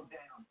is slowed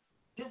down.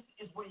 This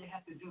is where you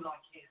have to do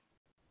like him.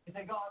 You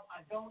say, God,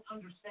 I don't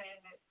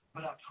understand it,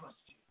 but I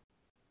trust you.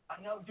 I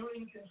know you're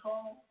in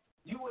control.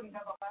 You wouldn't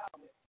have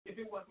allowed it if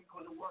it wasn't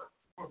going to work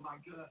for my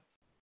good.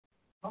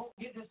 Don't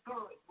get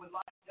discouraged when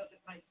life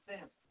doesn't make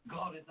sense.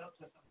 God is up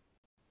to something.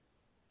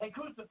 They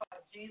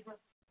crucified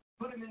Jesus,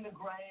 put him in the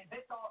grave.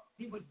 They thought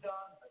he was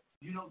done. But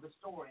you know the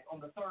story.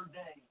 On the third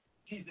day,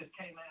 Jesus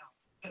came out,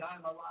 said, I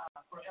am alive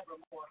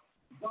forevermore.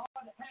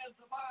 God has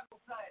the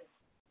Bible say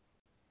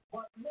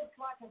What looks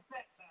like a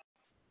setback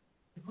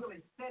is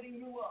really setting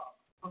you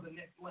up for the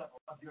next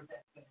level of your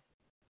destiny.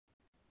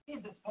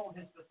 Jesus told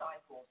his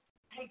disciples,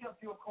 take up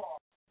your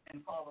cross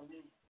and follow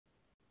me.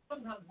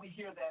 Sometimes we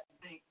hear that and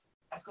think,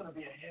 that's going to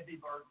be a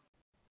heavy burden.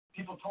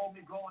 People told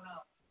me growing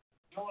up,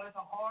 Joel, it's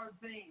a hard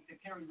thing to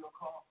carry your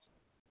cross.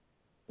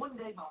 One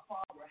day my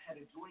father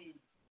had a dream.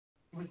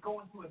 He was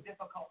going through a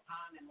difficult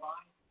time in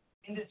life.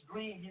 In this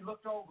dream, he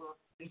looked over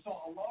and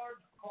saw a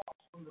large cross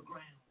from the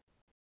ground,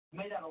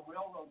 made out of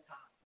railroad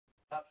ties,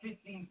 about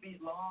 15 feet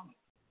long.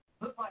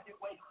 Looked like it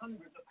weighed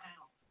hundreds of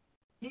pounds.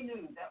 He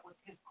knew that was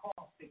his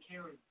cross to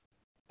carry,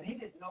 but he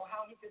didn't know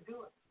how he could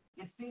do it.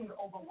 It seemed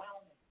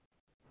overwhelming.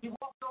 He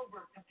walked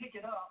over to pick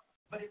it up,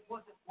 but it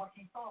wasn't what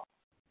he thought.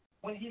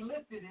 When he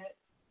lifted it,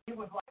 it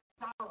was like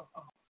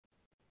styrofoam.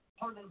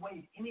 Hardly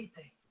weighed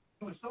anything.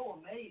 He was so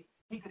amazed,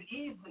 he could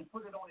easily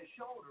put it on his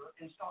shoulder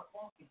and start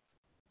walking.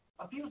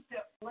 A few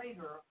steps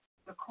later,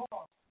 the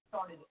cross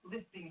started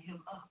lifting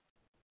him up.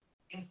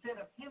 Instead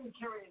of him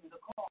carrying the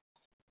cross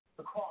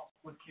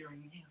was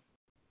carrying him.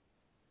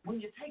 When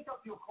you take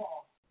up your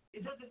cross,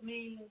 it doesn't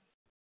mean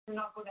you're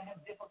not going to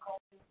have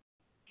difficulties.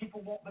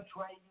 People won't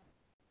betray you.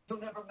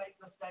 You'll never make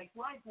mistakes.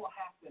 Life will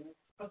happen,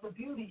 but the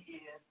beauty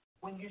is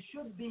when you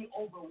should be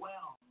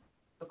overwhelmed,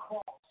 the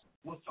cross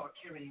will start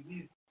carrying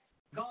you.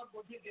 God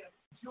will give you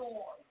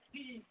joy,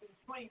 peace, and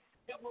strength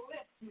that will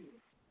lift you,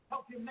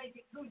 help you make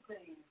it through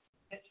things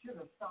that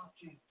should have stopped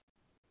you.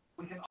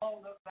 We can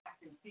all look back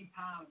and see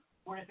times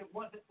where if it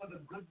wasn't for the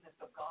goodness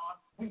of God,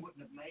 we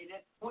wouldn't have made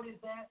it. What is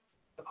that?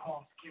 The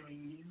cross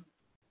carrying you.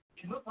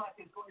 It looked like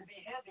it's going to be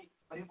heavy,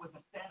 but it was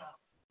a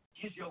setup.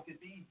 His yoke is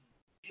easy.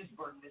 His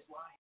burden is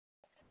light.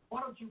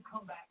 Why don't you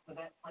come back to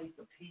that place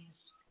of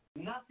peace?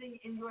 Nothing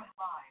in your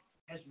life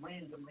has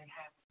randomly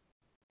happened.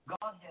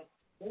 God has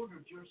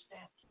ordered your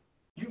steps.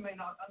 You may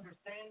not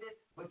understand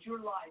it, but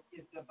your life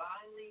is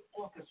divinely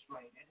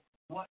orchestrated.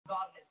 What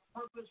God has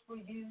purposed for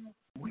you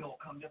will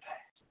come to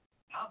pass.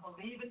 I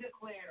believe and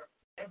declare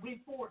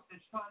every force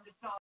that's trying to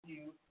stop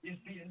you is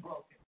being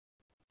broken.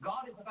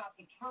 God is about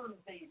to turn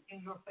things in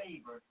your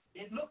favor.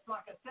 It looks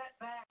like a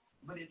setback,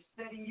 but it's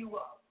setting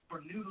you up for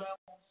new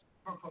levels,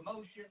 for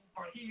promotion,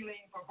 for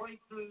healing, for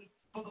breakthroughs,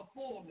 for the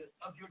fullness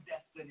of your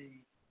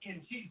destiny.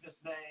 In Jesus'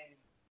 name.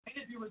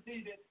 And if you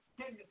receive it,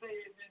 can you say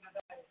amen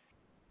today?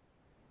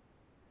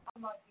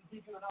 I'd like to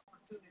give you an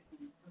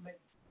opportunity to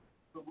make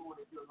the Lord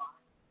of your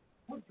life.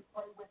 Would you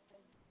pray with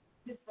me?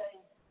 Just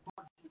say,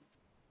 Lord Jesus,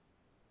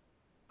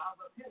 I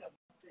repent of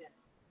my sin.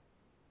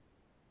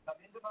 Come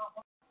into my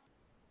heart.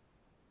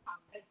 I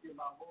make you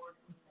my Lord.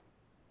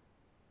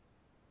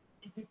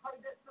 If you pray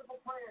that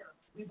simple prayer,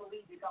 we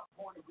believe you got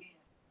born again.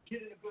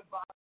 Get in a good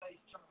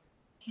Bible-based church.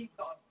 Keep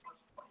God's first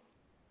place.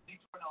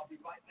 And I'll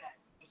be right back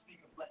to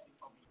speak a blessing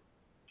from you.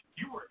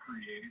 You were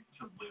created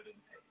to live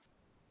in faith.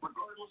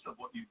 Regardless of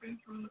what you've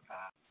been through in the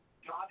past,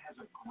 God has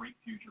a great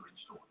future in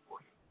store for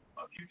you.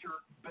 A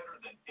future better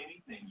than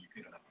anything you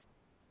can imagine.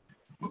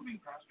 Moving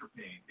Past Your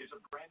Pain is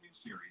a brand new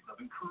series of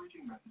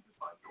encouraging messages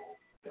by Joel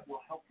that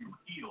will help you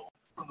heal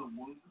from the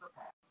wounds of the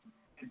past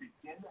and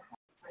begin to have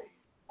faith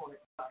for an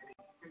exciting,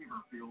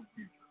 favor-filled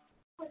future.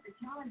 Put the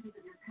challenges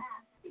of your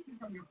past, speaking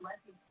from your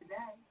blessings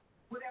today.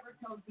 Whatever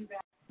holds you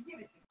back, give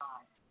it to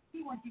God.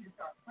 He wants you to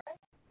start praying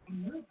and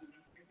moving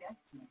into your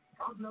destiny.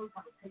 God knows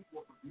how to take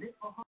what was meant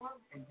for harm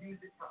and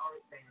use it to our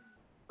advantage.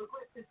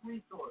 Request this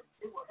resource.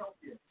 It will help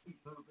you keep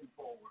moving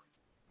forward.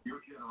 Your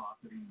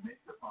generosity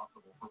makes it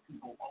possible for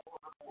people all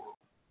over the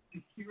world to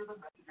hear the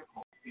message of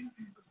hope in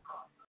Jesus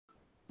Christ.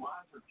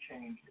 Lives are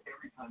changed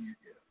every time you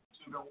give,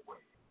 so don't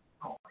wait.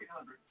 Call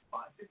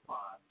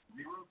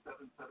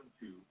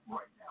 800-565-0772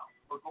 right now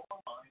or go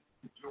online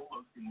to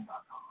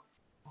joelosteen.com.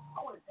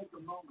 I want to take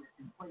a moment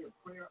and pray a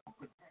prayer of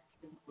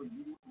protection for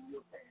you and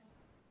your family.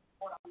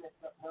 Lord, I lift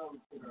up those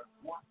that are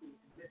watching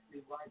and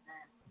listening right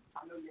now.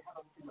 I know you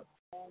have them in the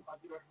palm of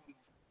your hand.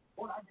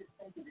 Lord, I just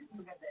thank you that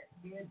you have that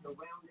hedge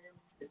around them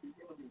that the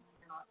enemy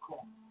cannot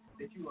cross,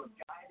 that you are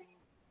guiding,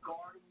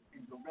 guarding,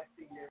 and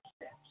directing their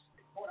steps.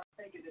 Lord, I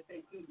thank you that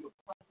they feel your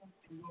presence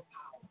and your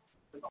power.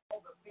 With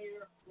all the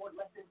fear, Lord,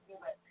 let them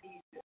feel that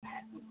peace that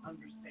passes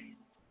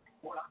understanding.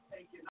 Lord, I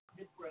thank you not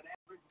just for an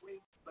average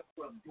week, but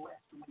for a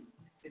blessed week.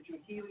 That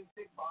you're healing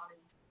sick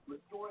bodies,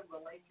 restoring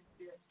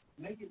relationships,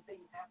 making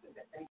things happen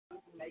that they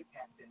couldn't make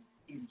happen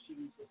in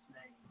Jesus'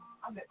 name.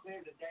 I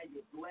declare today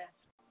you're blessed,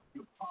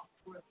 you're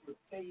prosperous,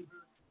 you're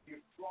favored,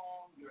 you're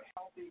strong, you're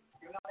healthy,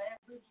 you're not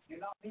average,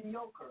 you're not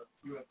mediocre,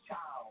 you're a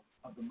child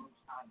of the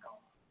Most High God.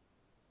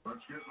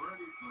 Let's get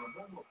ready for a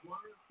moment of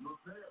quiet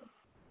repair.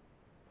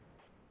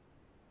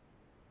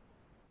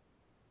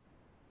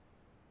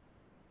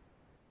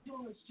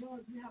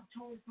 George, we have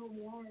Choice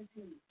Home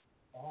Warranty.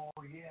 Oh,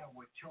 yeah,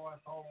 with Choice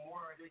Home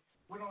Warranty,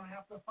 we don't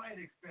have to fight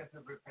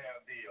expensive repair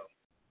deals.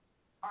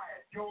 Hi,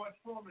 it's George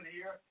Foreman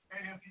here,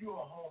 and if you're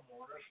a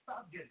homeowner,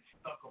 stop getting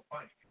stuck up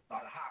on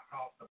by the high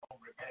cost of home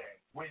repairs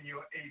when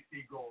your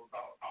AC goes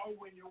out, or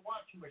when your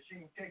washing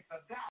machine takes a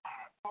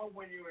dive, or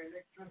when your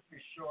electricity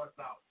shorts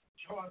out.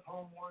 Choice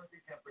Home Warranty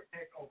can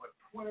protect over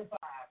 25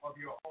 of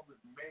your home's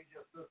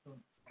major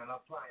systems and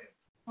appliance.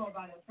 For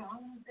about $1,000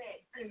 a day.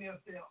 And if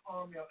their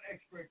army of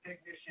expert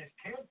technicians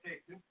can't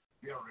fix it,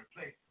 they'll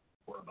replace it.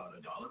 For about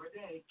 $1 a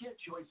day, get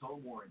Choice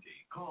Home Warranty.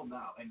 Call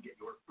now and get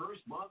your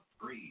first month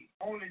free.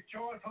 Only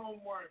Choice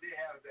Home Warranty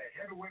has the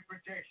heavyweight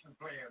protection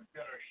plans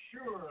that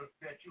assures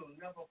that you'll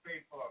never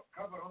pay for a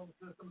covered home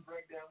system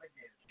breakdown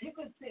again. You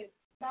could save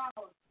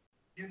thousands.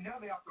 You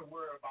never have to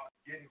worry about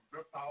getting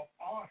ripped off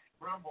or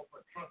scramble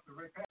for trusted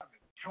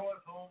repairmen.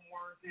 Choice Home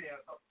Warranty has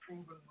a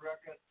proven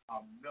record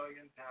a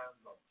million times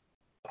over.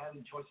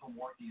 Having Choice Home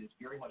Warranty is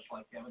very much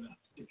like having a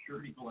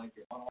security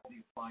blanket on all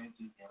the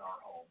appliances in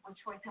our home. With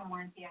Choice Home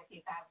Warranty, I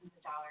save thousands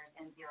of dollars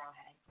and zero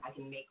headaches. I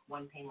can make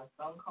one painless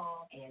phone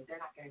call, and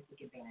they're not going to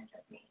take advantage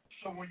of me.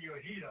 So when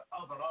your heater,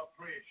 oven, or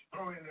fridge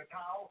throw in the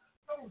towel,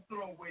 don't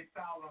throw away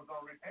thousands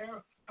on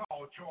repair.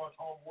 Call Choice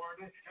Home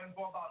Warranty, and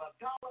for about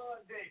 $1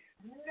 a day,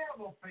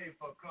 never pay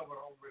for covered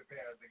home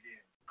repairs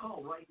again.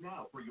 Call right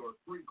now for your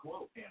free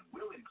quote, and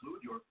we'll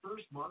include your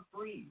first month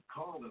free.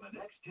 Call in the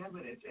next 10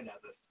 minutes, and as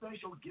a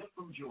special gift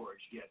from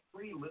George, get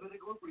free limited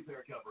roof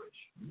repair coverage.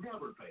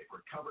 Never pay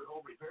for covered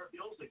home repair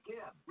bills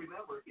again.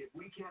 Remember, if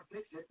we can't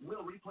fix it,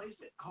 we'll replace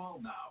it.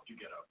 Call now to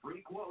get a free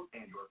quote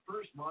and your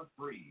first month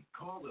free.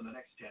 Call in the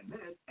next 10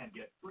 minutes and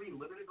get free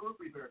limited roof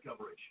repair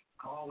coverage.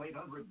 Call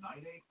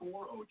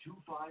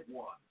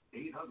 800-984-0251.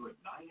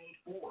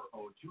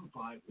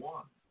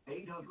 800-984-0251.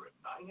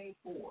 800-984-0251.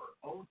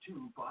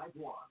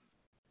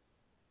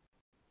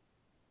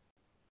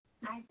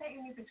 I set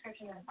your new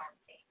prescription in the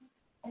pharmacy.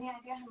 Any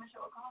idea how much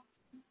it will cost?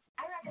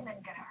 I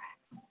recommend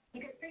GoodRx.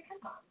 You get free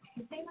coupons.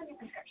 You save on your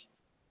prescription.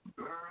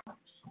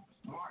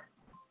 Smart.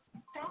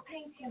 Stop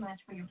paying too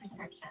much for your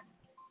prescription.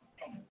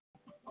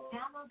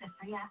 Download the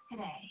free app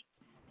today.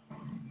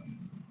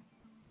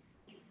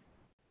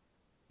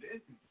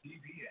 This is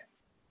CBS.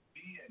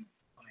 Be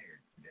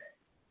inspired today.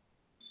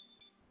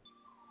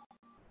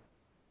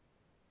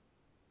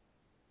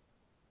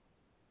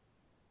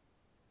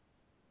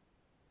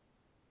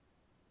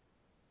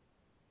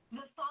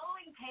 The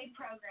following paid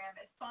program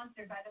is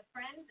sponsored by the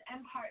friends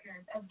and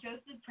partners of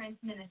Joseph Prince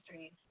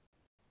Ministries.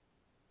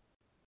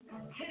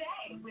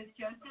 Today with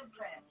Joseph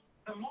Prince.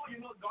 The more you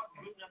know God's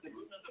goodness, the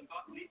goodness of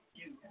God leads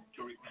you to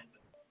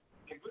repentance.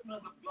 The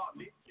goodness of God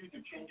leads you to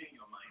changing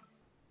your mind.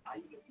 Are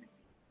you listening?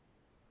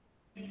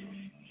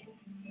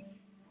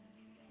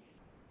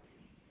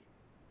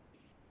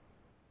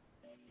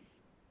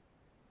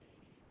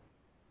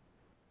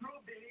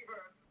 True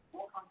believers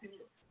will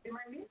continue. They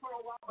might leave for a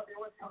while, but they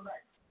always come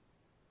back.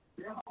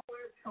 They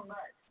always come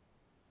back.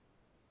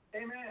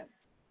 Amen.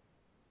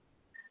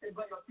 It's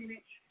like a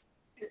teenage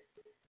kid.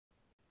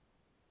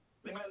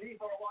 They might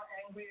leave for a while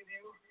angry with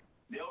you.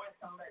 They always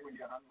come back when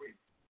you're hungry.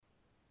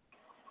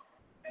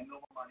 And no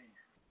more money.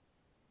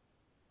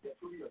 They're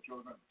truly your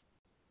children.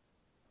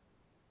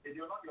 If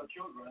you're not your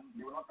children,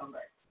 they will not come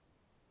back.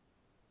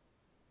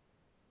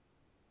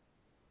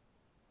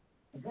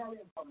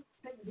 Very important.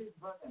 Take this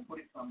verse and put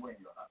it somewhere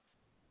in your heart.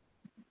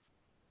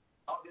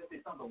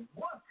 Obviously, some of the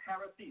worst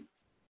heresies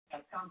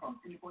has come from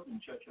people in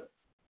churches.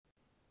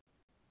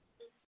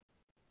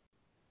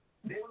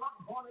 They were not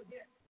born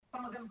again.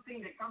 Some of them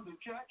think they come to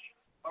church,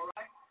 all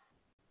right?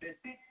 They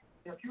sit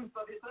in a few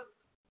services.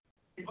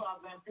 People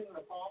ask them, fill in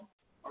the form,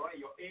 all right,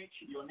 your age,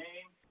 your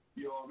name,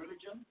 your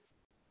religion,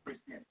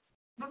 Christian.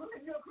 Doesn't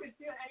make you a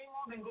Christian any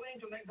more than going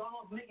to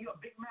McDonald's make you a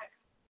Big Mac.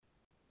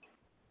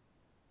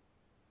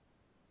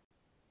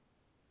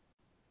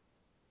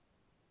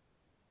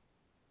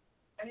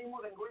 Any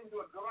more than going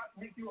to a garage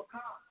make you a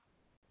car.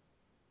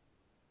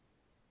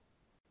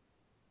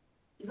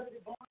 You got to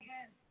be born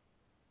again.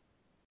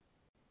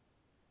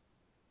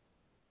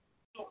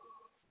 So,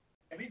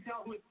 if we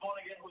tell who is born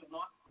again, who is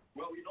not,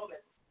 well, we know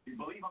that you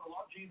believe on the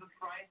Lord Jesus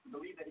Christ, you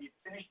believe that He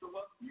finished the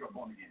work, you're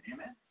born again.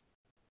 Amen?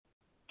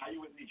 Are you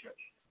with me, church?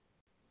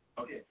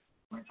 Okay,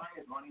 my time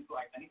is running, so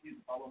I need you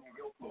to follow me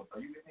real close. Are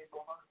you with me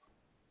so far?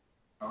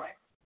 All right?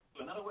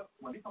 So, in other words,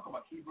 when we talk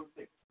about Hebrews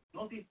 6,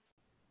 notice,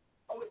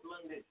 always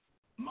learn this.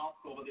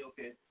 Mark Coverdale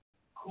says,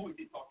 who is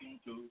he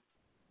talking to?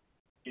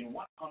 In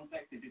what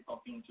context is he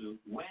talking to?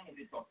 When is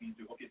he talking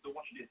to? Okay, so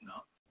watch this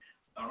now.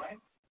 All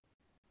right?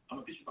 I'm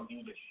going to teach you some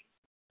English.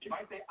 If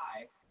I say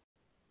I,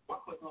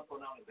 what personal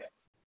pronoun is that?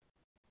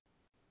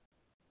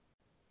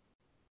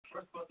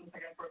 First person,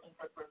 second person,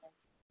 third person?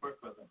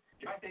 First person.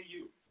 If I say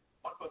you,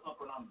 what personal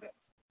pronoun is that?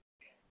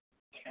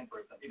 Second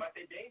person. If I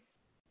say they,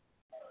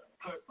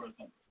 third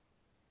person.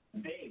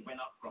 They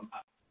went up from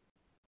us.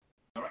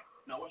 All right?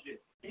 Now watch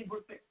this.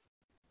 Hebrews 6.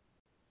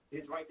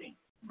 He's writing,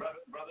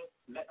 brothers,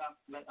 let us,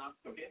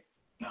 okay?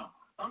 Now,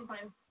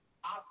 sometimes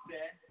us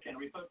there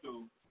can refer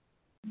to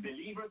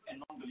believers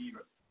and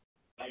non-believers,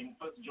 like in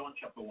 1 John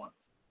chapter 1.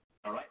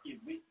 All right?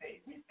 If we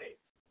say, he's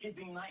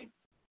being nice.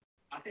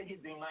 I say he's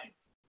being nice.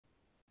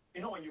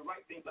 You know, when you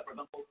write things, like, for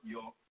example,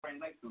 your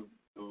friend likes to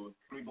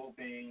scribble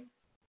things,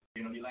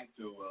 you know, he likes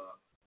to,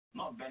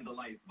 not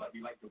vandalize, but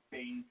he likes to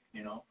paint,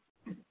 you know,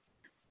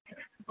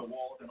 the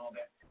walls and all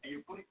that. And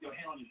you put your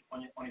hand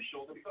on his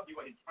shoulder because you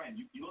are his friend.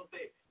 You don't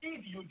say, if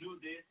you do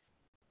this,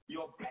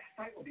 your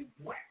backside will be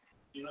wet.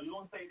 You know, you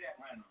don't say that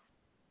right now.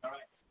 All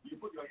right? you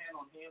put your hand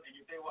on him and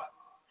you say what?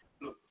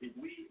 Look, if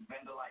we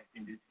vandalize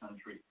in this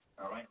country,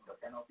 all right, the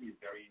penalty is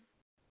very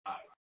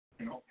high.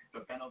 You know,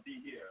 the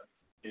penalty here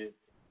is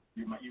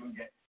you might even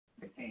get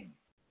the cane.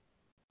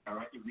 All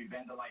right, if we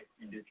vandalize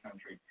in this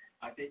country,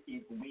 I say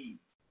if we,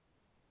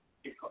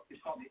 it's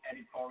called the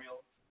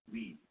editorial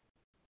we.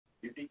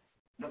 You see,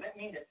 does that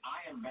mean that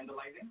I am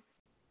vandalizing?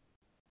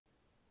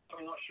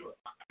 I'm not sure.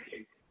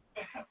 Okay.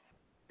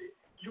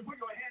 You put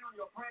your hand on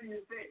your friend and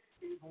you say,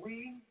 if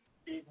we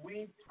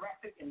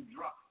traffic in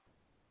drugs,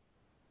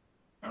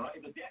 all right,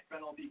 it's a death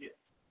penalty here.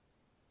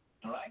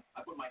 All right,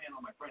 I put my hand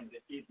on my friend and say,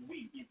 if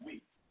we.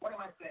 What am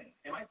I saying?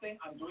 Am I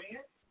saying I'm doing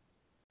it?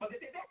 But they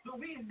say that's the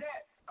we is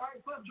dead. All right,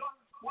 1 John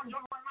 1:9.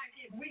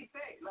 If we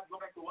say, let's go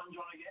back to 1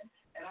 John again.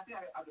 And I think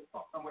I have to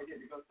stop somewhere here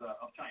because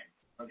of time.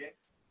 Okay?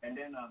 And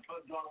then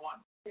 1 John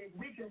 1. If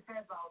we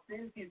confess our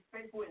sins, he is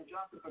faithful and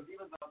just to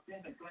forgive us our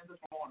sins and cleanse us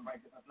from all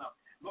unrighteousness. Now,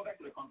 go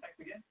back to the context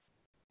again.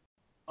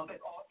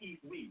 Context, or if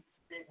we.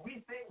 If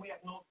we say we have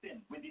no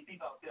sin, we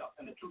deceive ourselves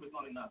and the truth is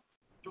not in us.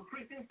 Do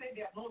Christians say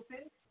they have no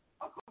sin?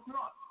 Of course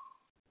not.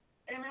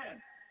 Amen.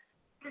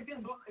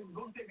 Christians don't say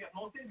we have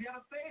no sin. We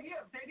have a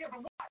Savior. Savior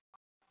from what?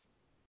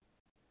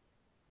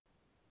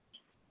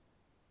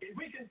 If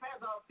we confess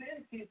our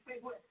sins, he is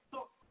faithful.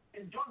 So,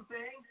 is John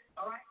saying,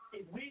 all right,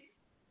 if we,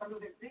 they don't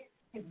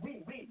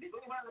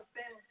even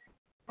understand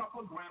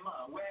proper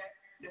grammar where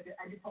there's the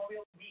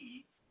editorial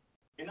we.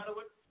 In other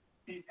words,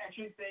 he's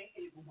actually saying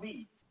if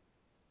we.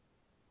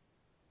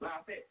 Like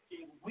I said,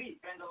 if we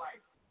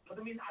vandalize,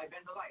 doesn't mean I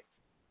vandalize.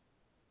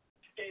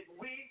 If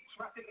we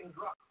traffic in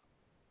drugs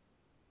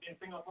in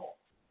Singapore,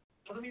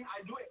 doesn't mean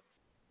I do it.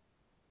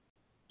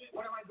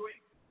 What am I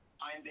doing?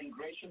 I am being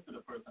gracious to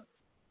the person.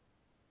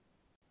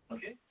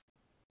 Okay?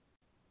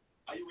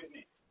 Are you with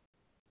me?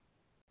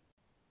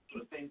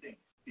 So the same thing.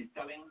 He's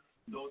telling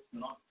those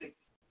Gnostics,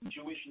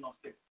 Jewish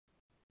Gnostics,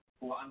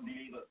 who are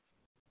unbelievers,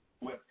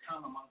 who have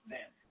come amongst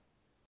them,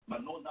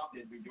 but no doubt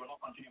that we do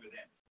not continue with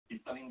them. He's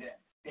telling them,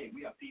 hey,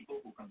 we are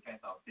people who confess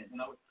our sins.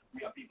 Now,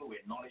 we are people who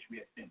acknowledge we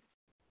have sinned.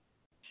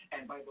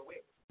 And by the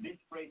way, this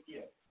phrase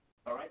here,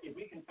 all right, if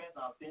we confess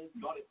our sins,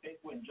 God is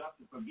faithful and just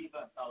to forgive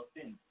us our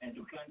sins and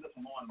to cleanse us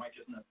from all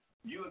unrighteousness.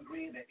 Do you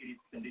agree that it is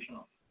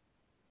conditional?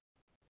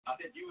 I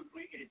said, do you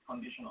agree it is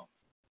conditional?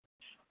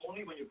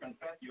 Only when you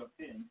confess your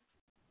sins,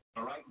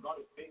 all right,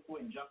 God is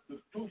faithful and just to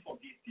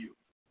forgive you.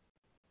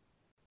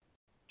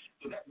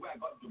 So that's where I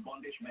got into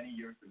bondage many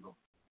years ago.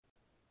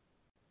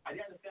 I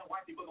didn't understand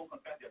why people don't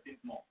confess their sins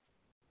more.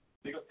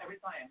 Because every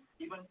time,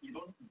 even you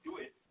don't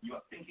do it, you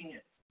are thinking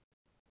it.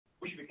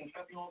 We should be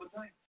confessing all the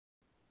time.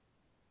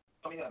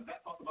 Some of you have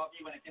bad thoughts about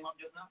me when I came up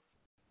just now.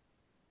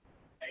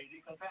 I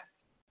easily confess.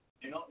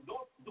 You know,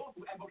 those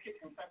who advocate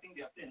confessing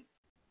their sins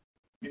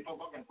before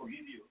God can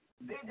forgive you,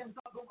 they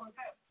themselves don't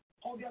confess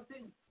all their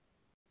sins.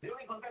 They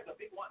only confess the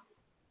big one.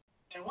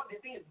 And what they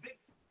think is big,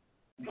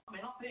 God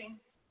may not think,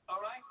 all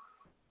right,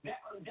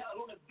 that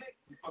alone is big.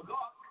 For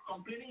God,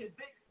 complaining is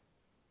big.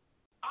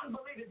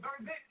 Unbelief is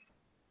very big.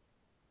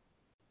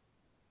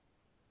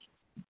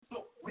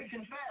 So we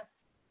confess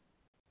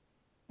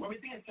when we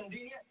think it's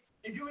convenient.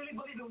 If you really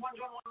believe in 1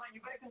 John 1:9,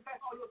 you better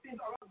confess all your sins,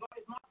 or else God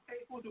is not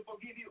faithful to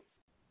forgive you.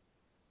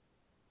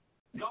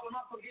 God will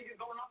not forgive you.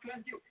 God will not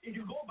cleanse you. If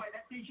you go by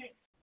that teaching,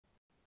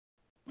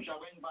 which I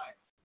went by,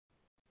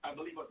 I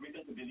believe was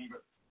written to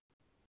believers.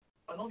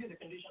 But notice the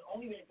condition,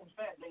 only when you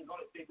confess, then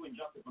God is faithful and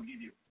just to forgive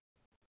you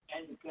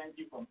and to cleanse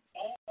you from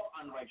all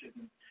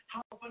unrighteousness. How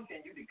often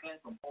can you be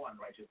cleansed from all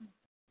unrighteousness?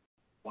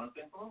 Once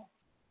and for all.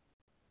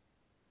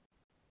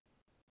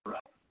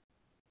 Right?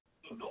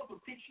 So those who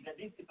teach that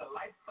this is a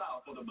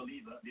lifestyle for the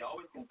believer, they are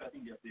always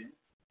confessing their sins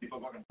before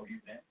God can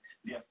forgive them.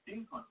 They are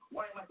sin conscious.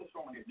 Why am I so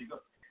strong on this?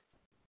 Because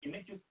it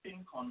makes you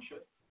sin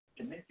conscious.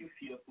 It makes you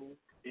fearful.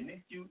 It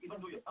makes you, even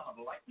though you're son of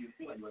the light, you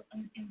feel like you are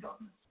in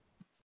darkness.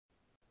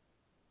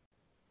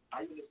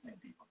 Are you listening,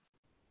 people?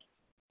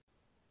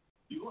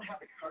 You don't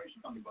have the courage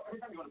to come to God. Every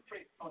time you want to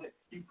pray, someone says,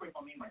 you pray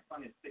for me, my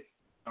son is sick.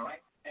 All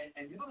right?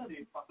 And you don't have to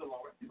be Pastor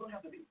Lawrence. You don't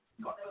have to be.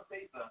 God never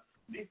says,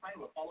 this sign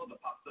will follow the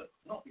pastor.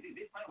 No, you see,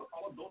 this sign will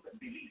follow those that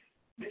believe.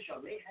 They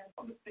shall lay hands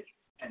on the sick,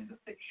 and the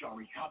sick shall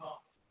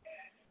recover.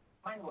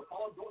 Sign will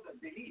follow those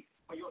that believe.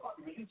 But you're about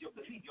to release your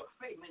belief, your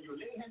faith, and you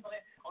lay hands on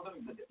it. Although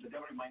the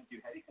devil reminds you,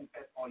 have you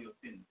confessed all your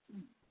sins?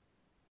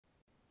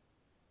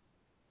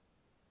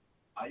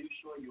 Are you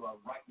sure you are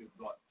right with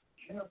God? Do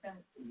you understand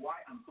why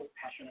I'm so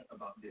passionate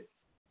about this?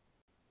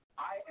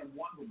 I am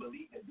one who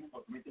believes that this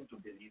was written to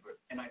believers,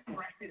 and I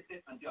practiced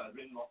it until I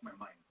really lost my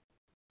mind.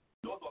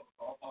 Those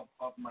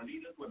of my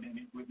leaders who have been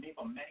with me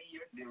for many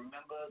years, they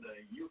remember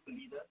the youth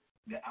leader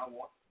that I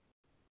was.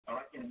 All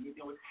right, in a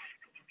meeting with,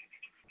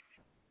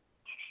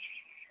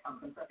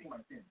 I'm confessing my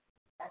sins.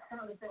 I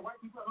can't understand why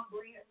people are not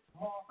doing it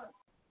more often.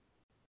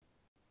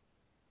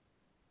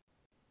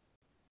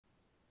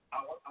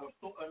 I was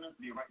so earnest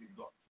to be right with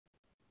God.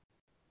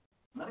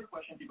 Another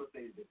question people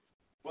say is this: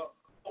 well,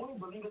 only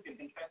believers can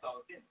confess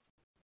our sins.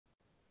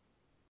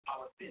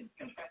 Our sins,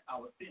 confess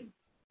our sins.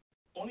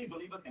 Only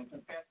believers can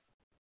confess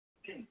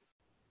sins.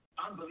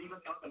 Unbelievers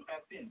cannot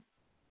confess sins.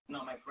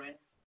 Now, my friend,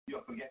 you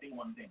are forgetting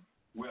one thing.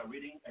 We are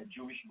reading a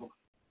Jewish book.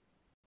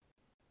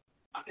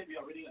 I said we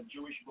are reading a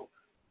Jewish book.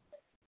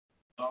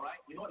 All right?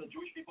 You know what the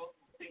Jewish people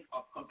think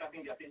of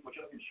confessing their sins? What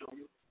should I show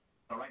you?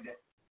 All right? That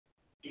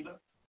even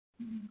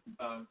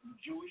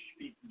Jews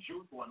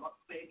who are not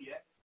saved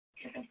yet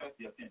can confess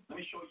their sins. Let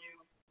me show you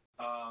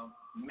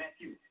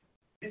Matthew.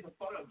 This is the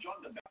story of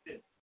John the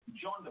Baptist.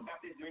 John the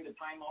Baptist during the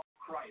time of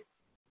Christ.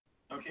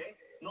 Okay?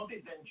 Notice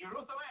that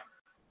Jerusalem,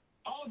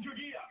 all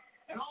Judea,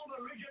 and all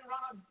the region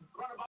round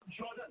about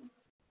Jordan,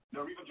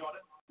 the river Jordan,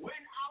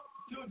 went out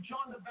to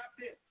John the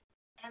Baptist,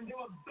 and they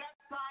were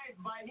baptized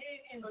by him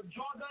in the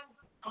Jordan,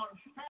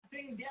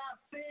 confessing their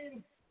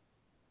sins.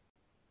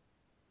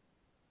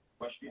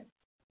 Question.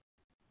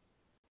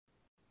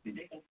 Did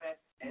they confess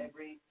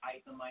every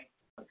itemized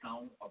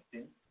account of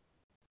sin?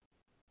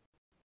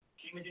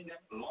 Can you imagine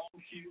that long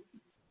queue?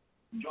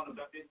 John the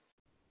Baptist,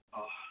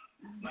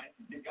 nice.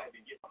 This guy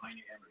been here for 90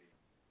 years.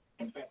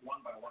 Confess one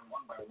by one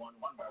by one.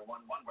 I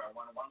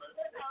remember,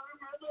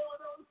 I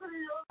don't see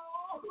you.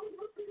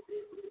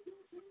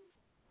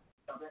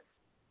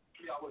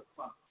 3 hours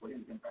plus for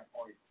him to confess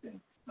all his sins.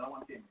 No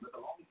one came with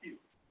a long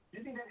queue. Do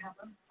you think that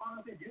happened?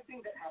 Honestly, do you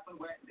think that happened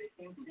when they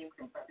came to him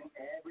confessing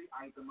every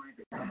itemized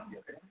account of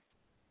their sins?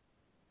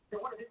 So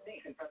what does it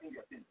mean, confessing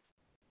their sins?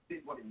 This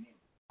is what it means.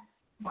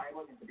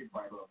 Bible interprets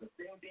Bible. The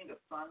same thing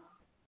the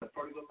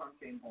prodigal son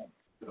came home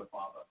to the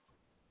father.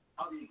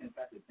 How do you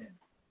confess his sins?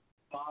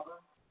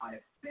 Father, I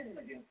have sinned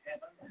against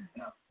heaven and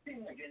I have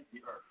sinned against the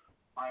earth.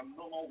 I am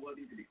no more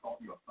worthy to be called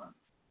your son.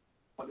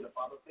 What did the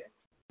father say?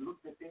 Luke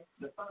 15.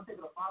 The son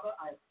said to the father,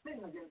 I have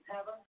sinned against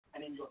heaven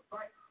and in your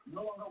sight,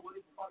 no longer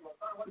worthy to be called your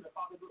son. What did the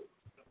father do?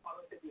 The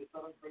father said to his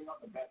servants, bring out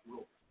the best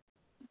robe.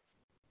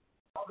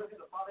 Obviously,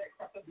 the father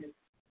accepted his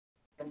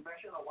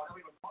confession or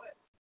whatever you would call it.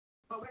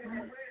 But wait a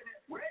minute.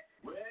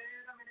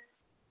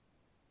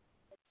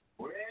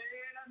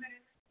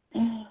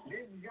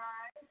 This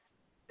guy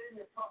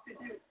is a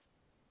prostitute.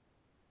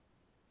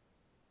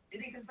 Did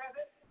he confess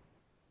it?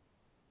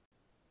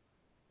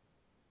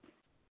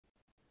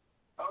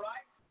 All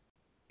right?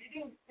 He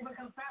didn't even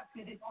confess.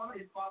 He dishonored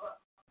his father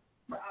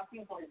by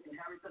asking for his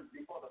inheritance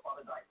before the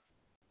father died.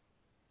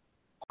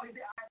 Or he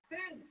said, I have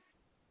sinned.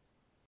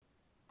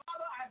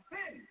 Father, I have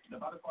sinned. The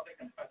father started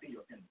confessing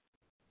your sins.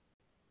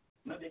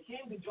 Now they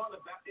came to John the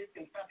Baptist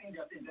confessing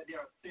their sins, that they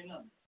are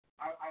sinners.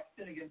 I've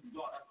sinned against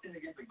God. I've sinned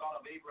against the God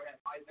of Abraham,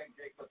 Isaac,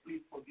 Jacob.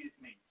 Please forgive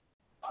me.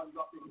 I've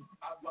got to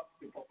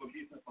for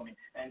forgiveness for me.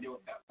 And they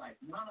were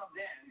baptized. None of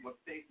them were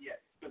saved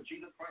yet because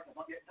Jesus Christ has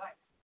not yet died.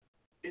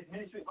 His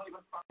ministry is not even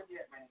started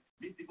yet, man.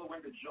 These people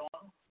went to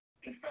John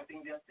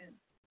confessing their sins.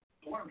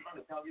 So what I'm trying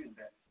to tell you is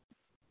that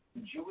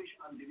Jewish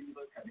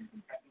unbelievers have been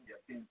confessing their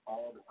sins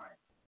all the time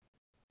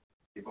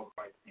before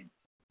Christ came.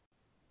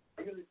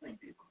 Are you listening,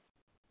 people?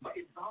 But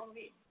it's on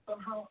me.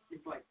 Somehow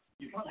it's like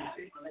you can't be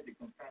saved unless you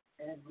confess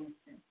every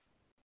sin.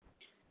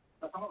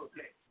 That's how I would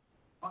say.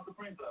 Pastor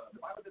Prince,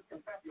 the Bible says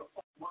confess your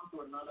fault one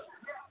to another.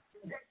 Yeah,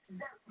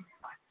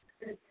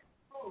 it's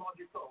so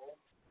logical.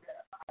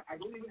 I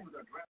don't even have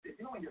to address it.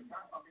 You know when you've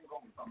done something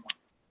wrong with someone,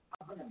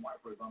 husband and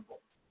wife, for example,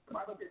 the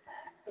Bible says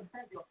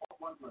confess your fault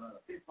one to another.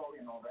 Say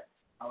sorry and all that.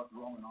 I was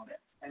wrong and all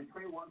that. And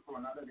pray one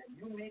for another that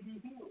you may be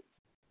healed.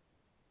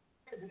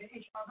 To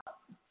each other.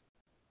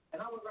 And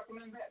I would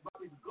recommend that. But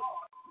with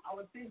God,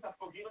 our sins are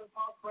forgiven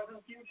past,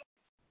 present, future.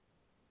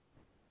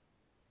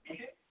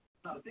 Okay?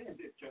 Now the thing is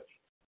this, church.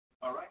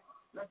 All right?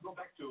 Let's go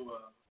back to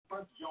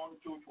 1 John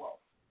 2:12.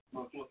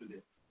 We'll close to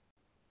this.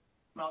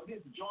 Now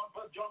this is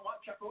 1 John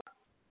 1, chapter 1.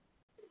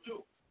 2.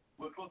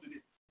 We'll close to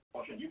this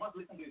portion. You must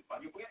listen to this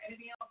part. You forget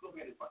anything else, don't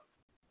forget this part.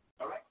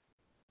 All right?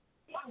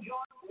 1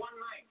 John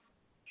 1:9.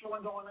 Show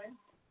 1 John 1:9.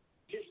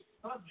 Yes,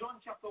 1 John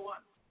chapter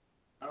 1.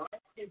 All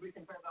right? If we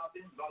confess our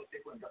sins, God is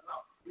faithful and just.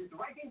 Now, if it's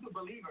writing to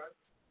believers,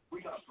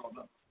 we got a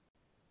problem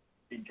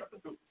in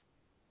chapter 2.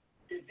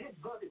 If this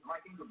verse is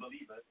writing to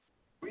believers,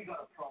 we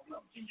got a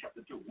problem in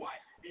chapter 2. Why?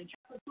 In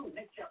chapter 2,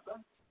 next chapter,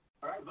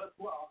 all right, verse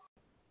 12,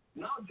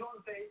 now John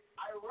says,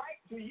 I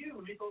write to you,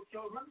 little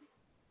children,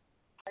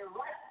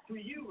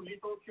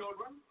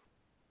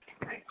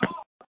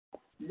 because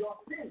your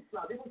sins,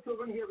 now little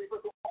children here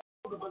refer to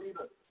all the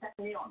believers,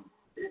 teknion.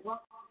 It is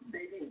not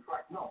baby in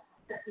Christ, no.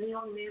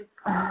 Teknion means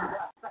they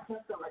are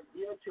like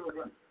dear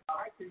children. I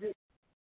write to you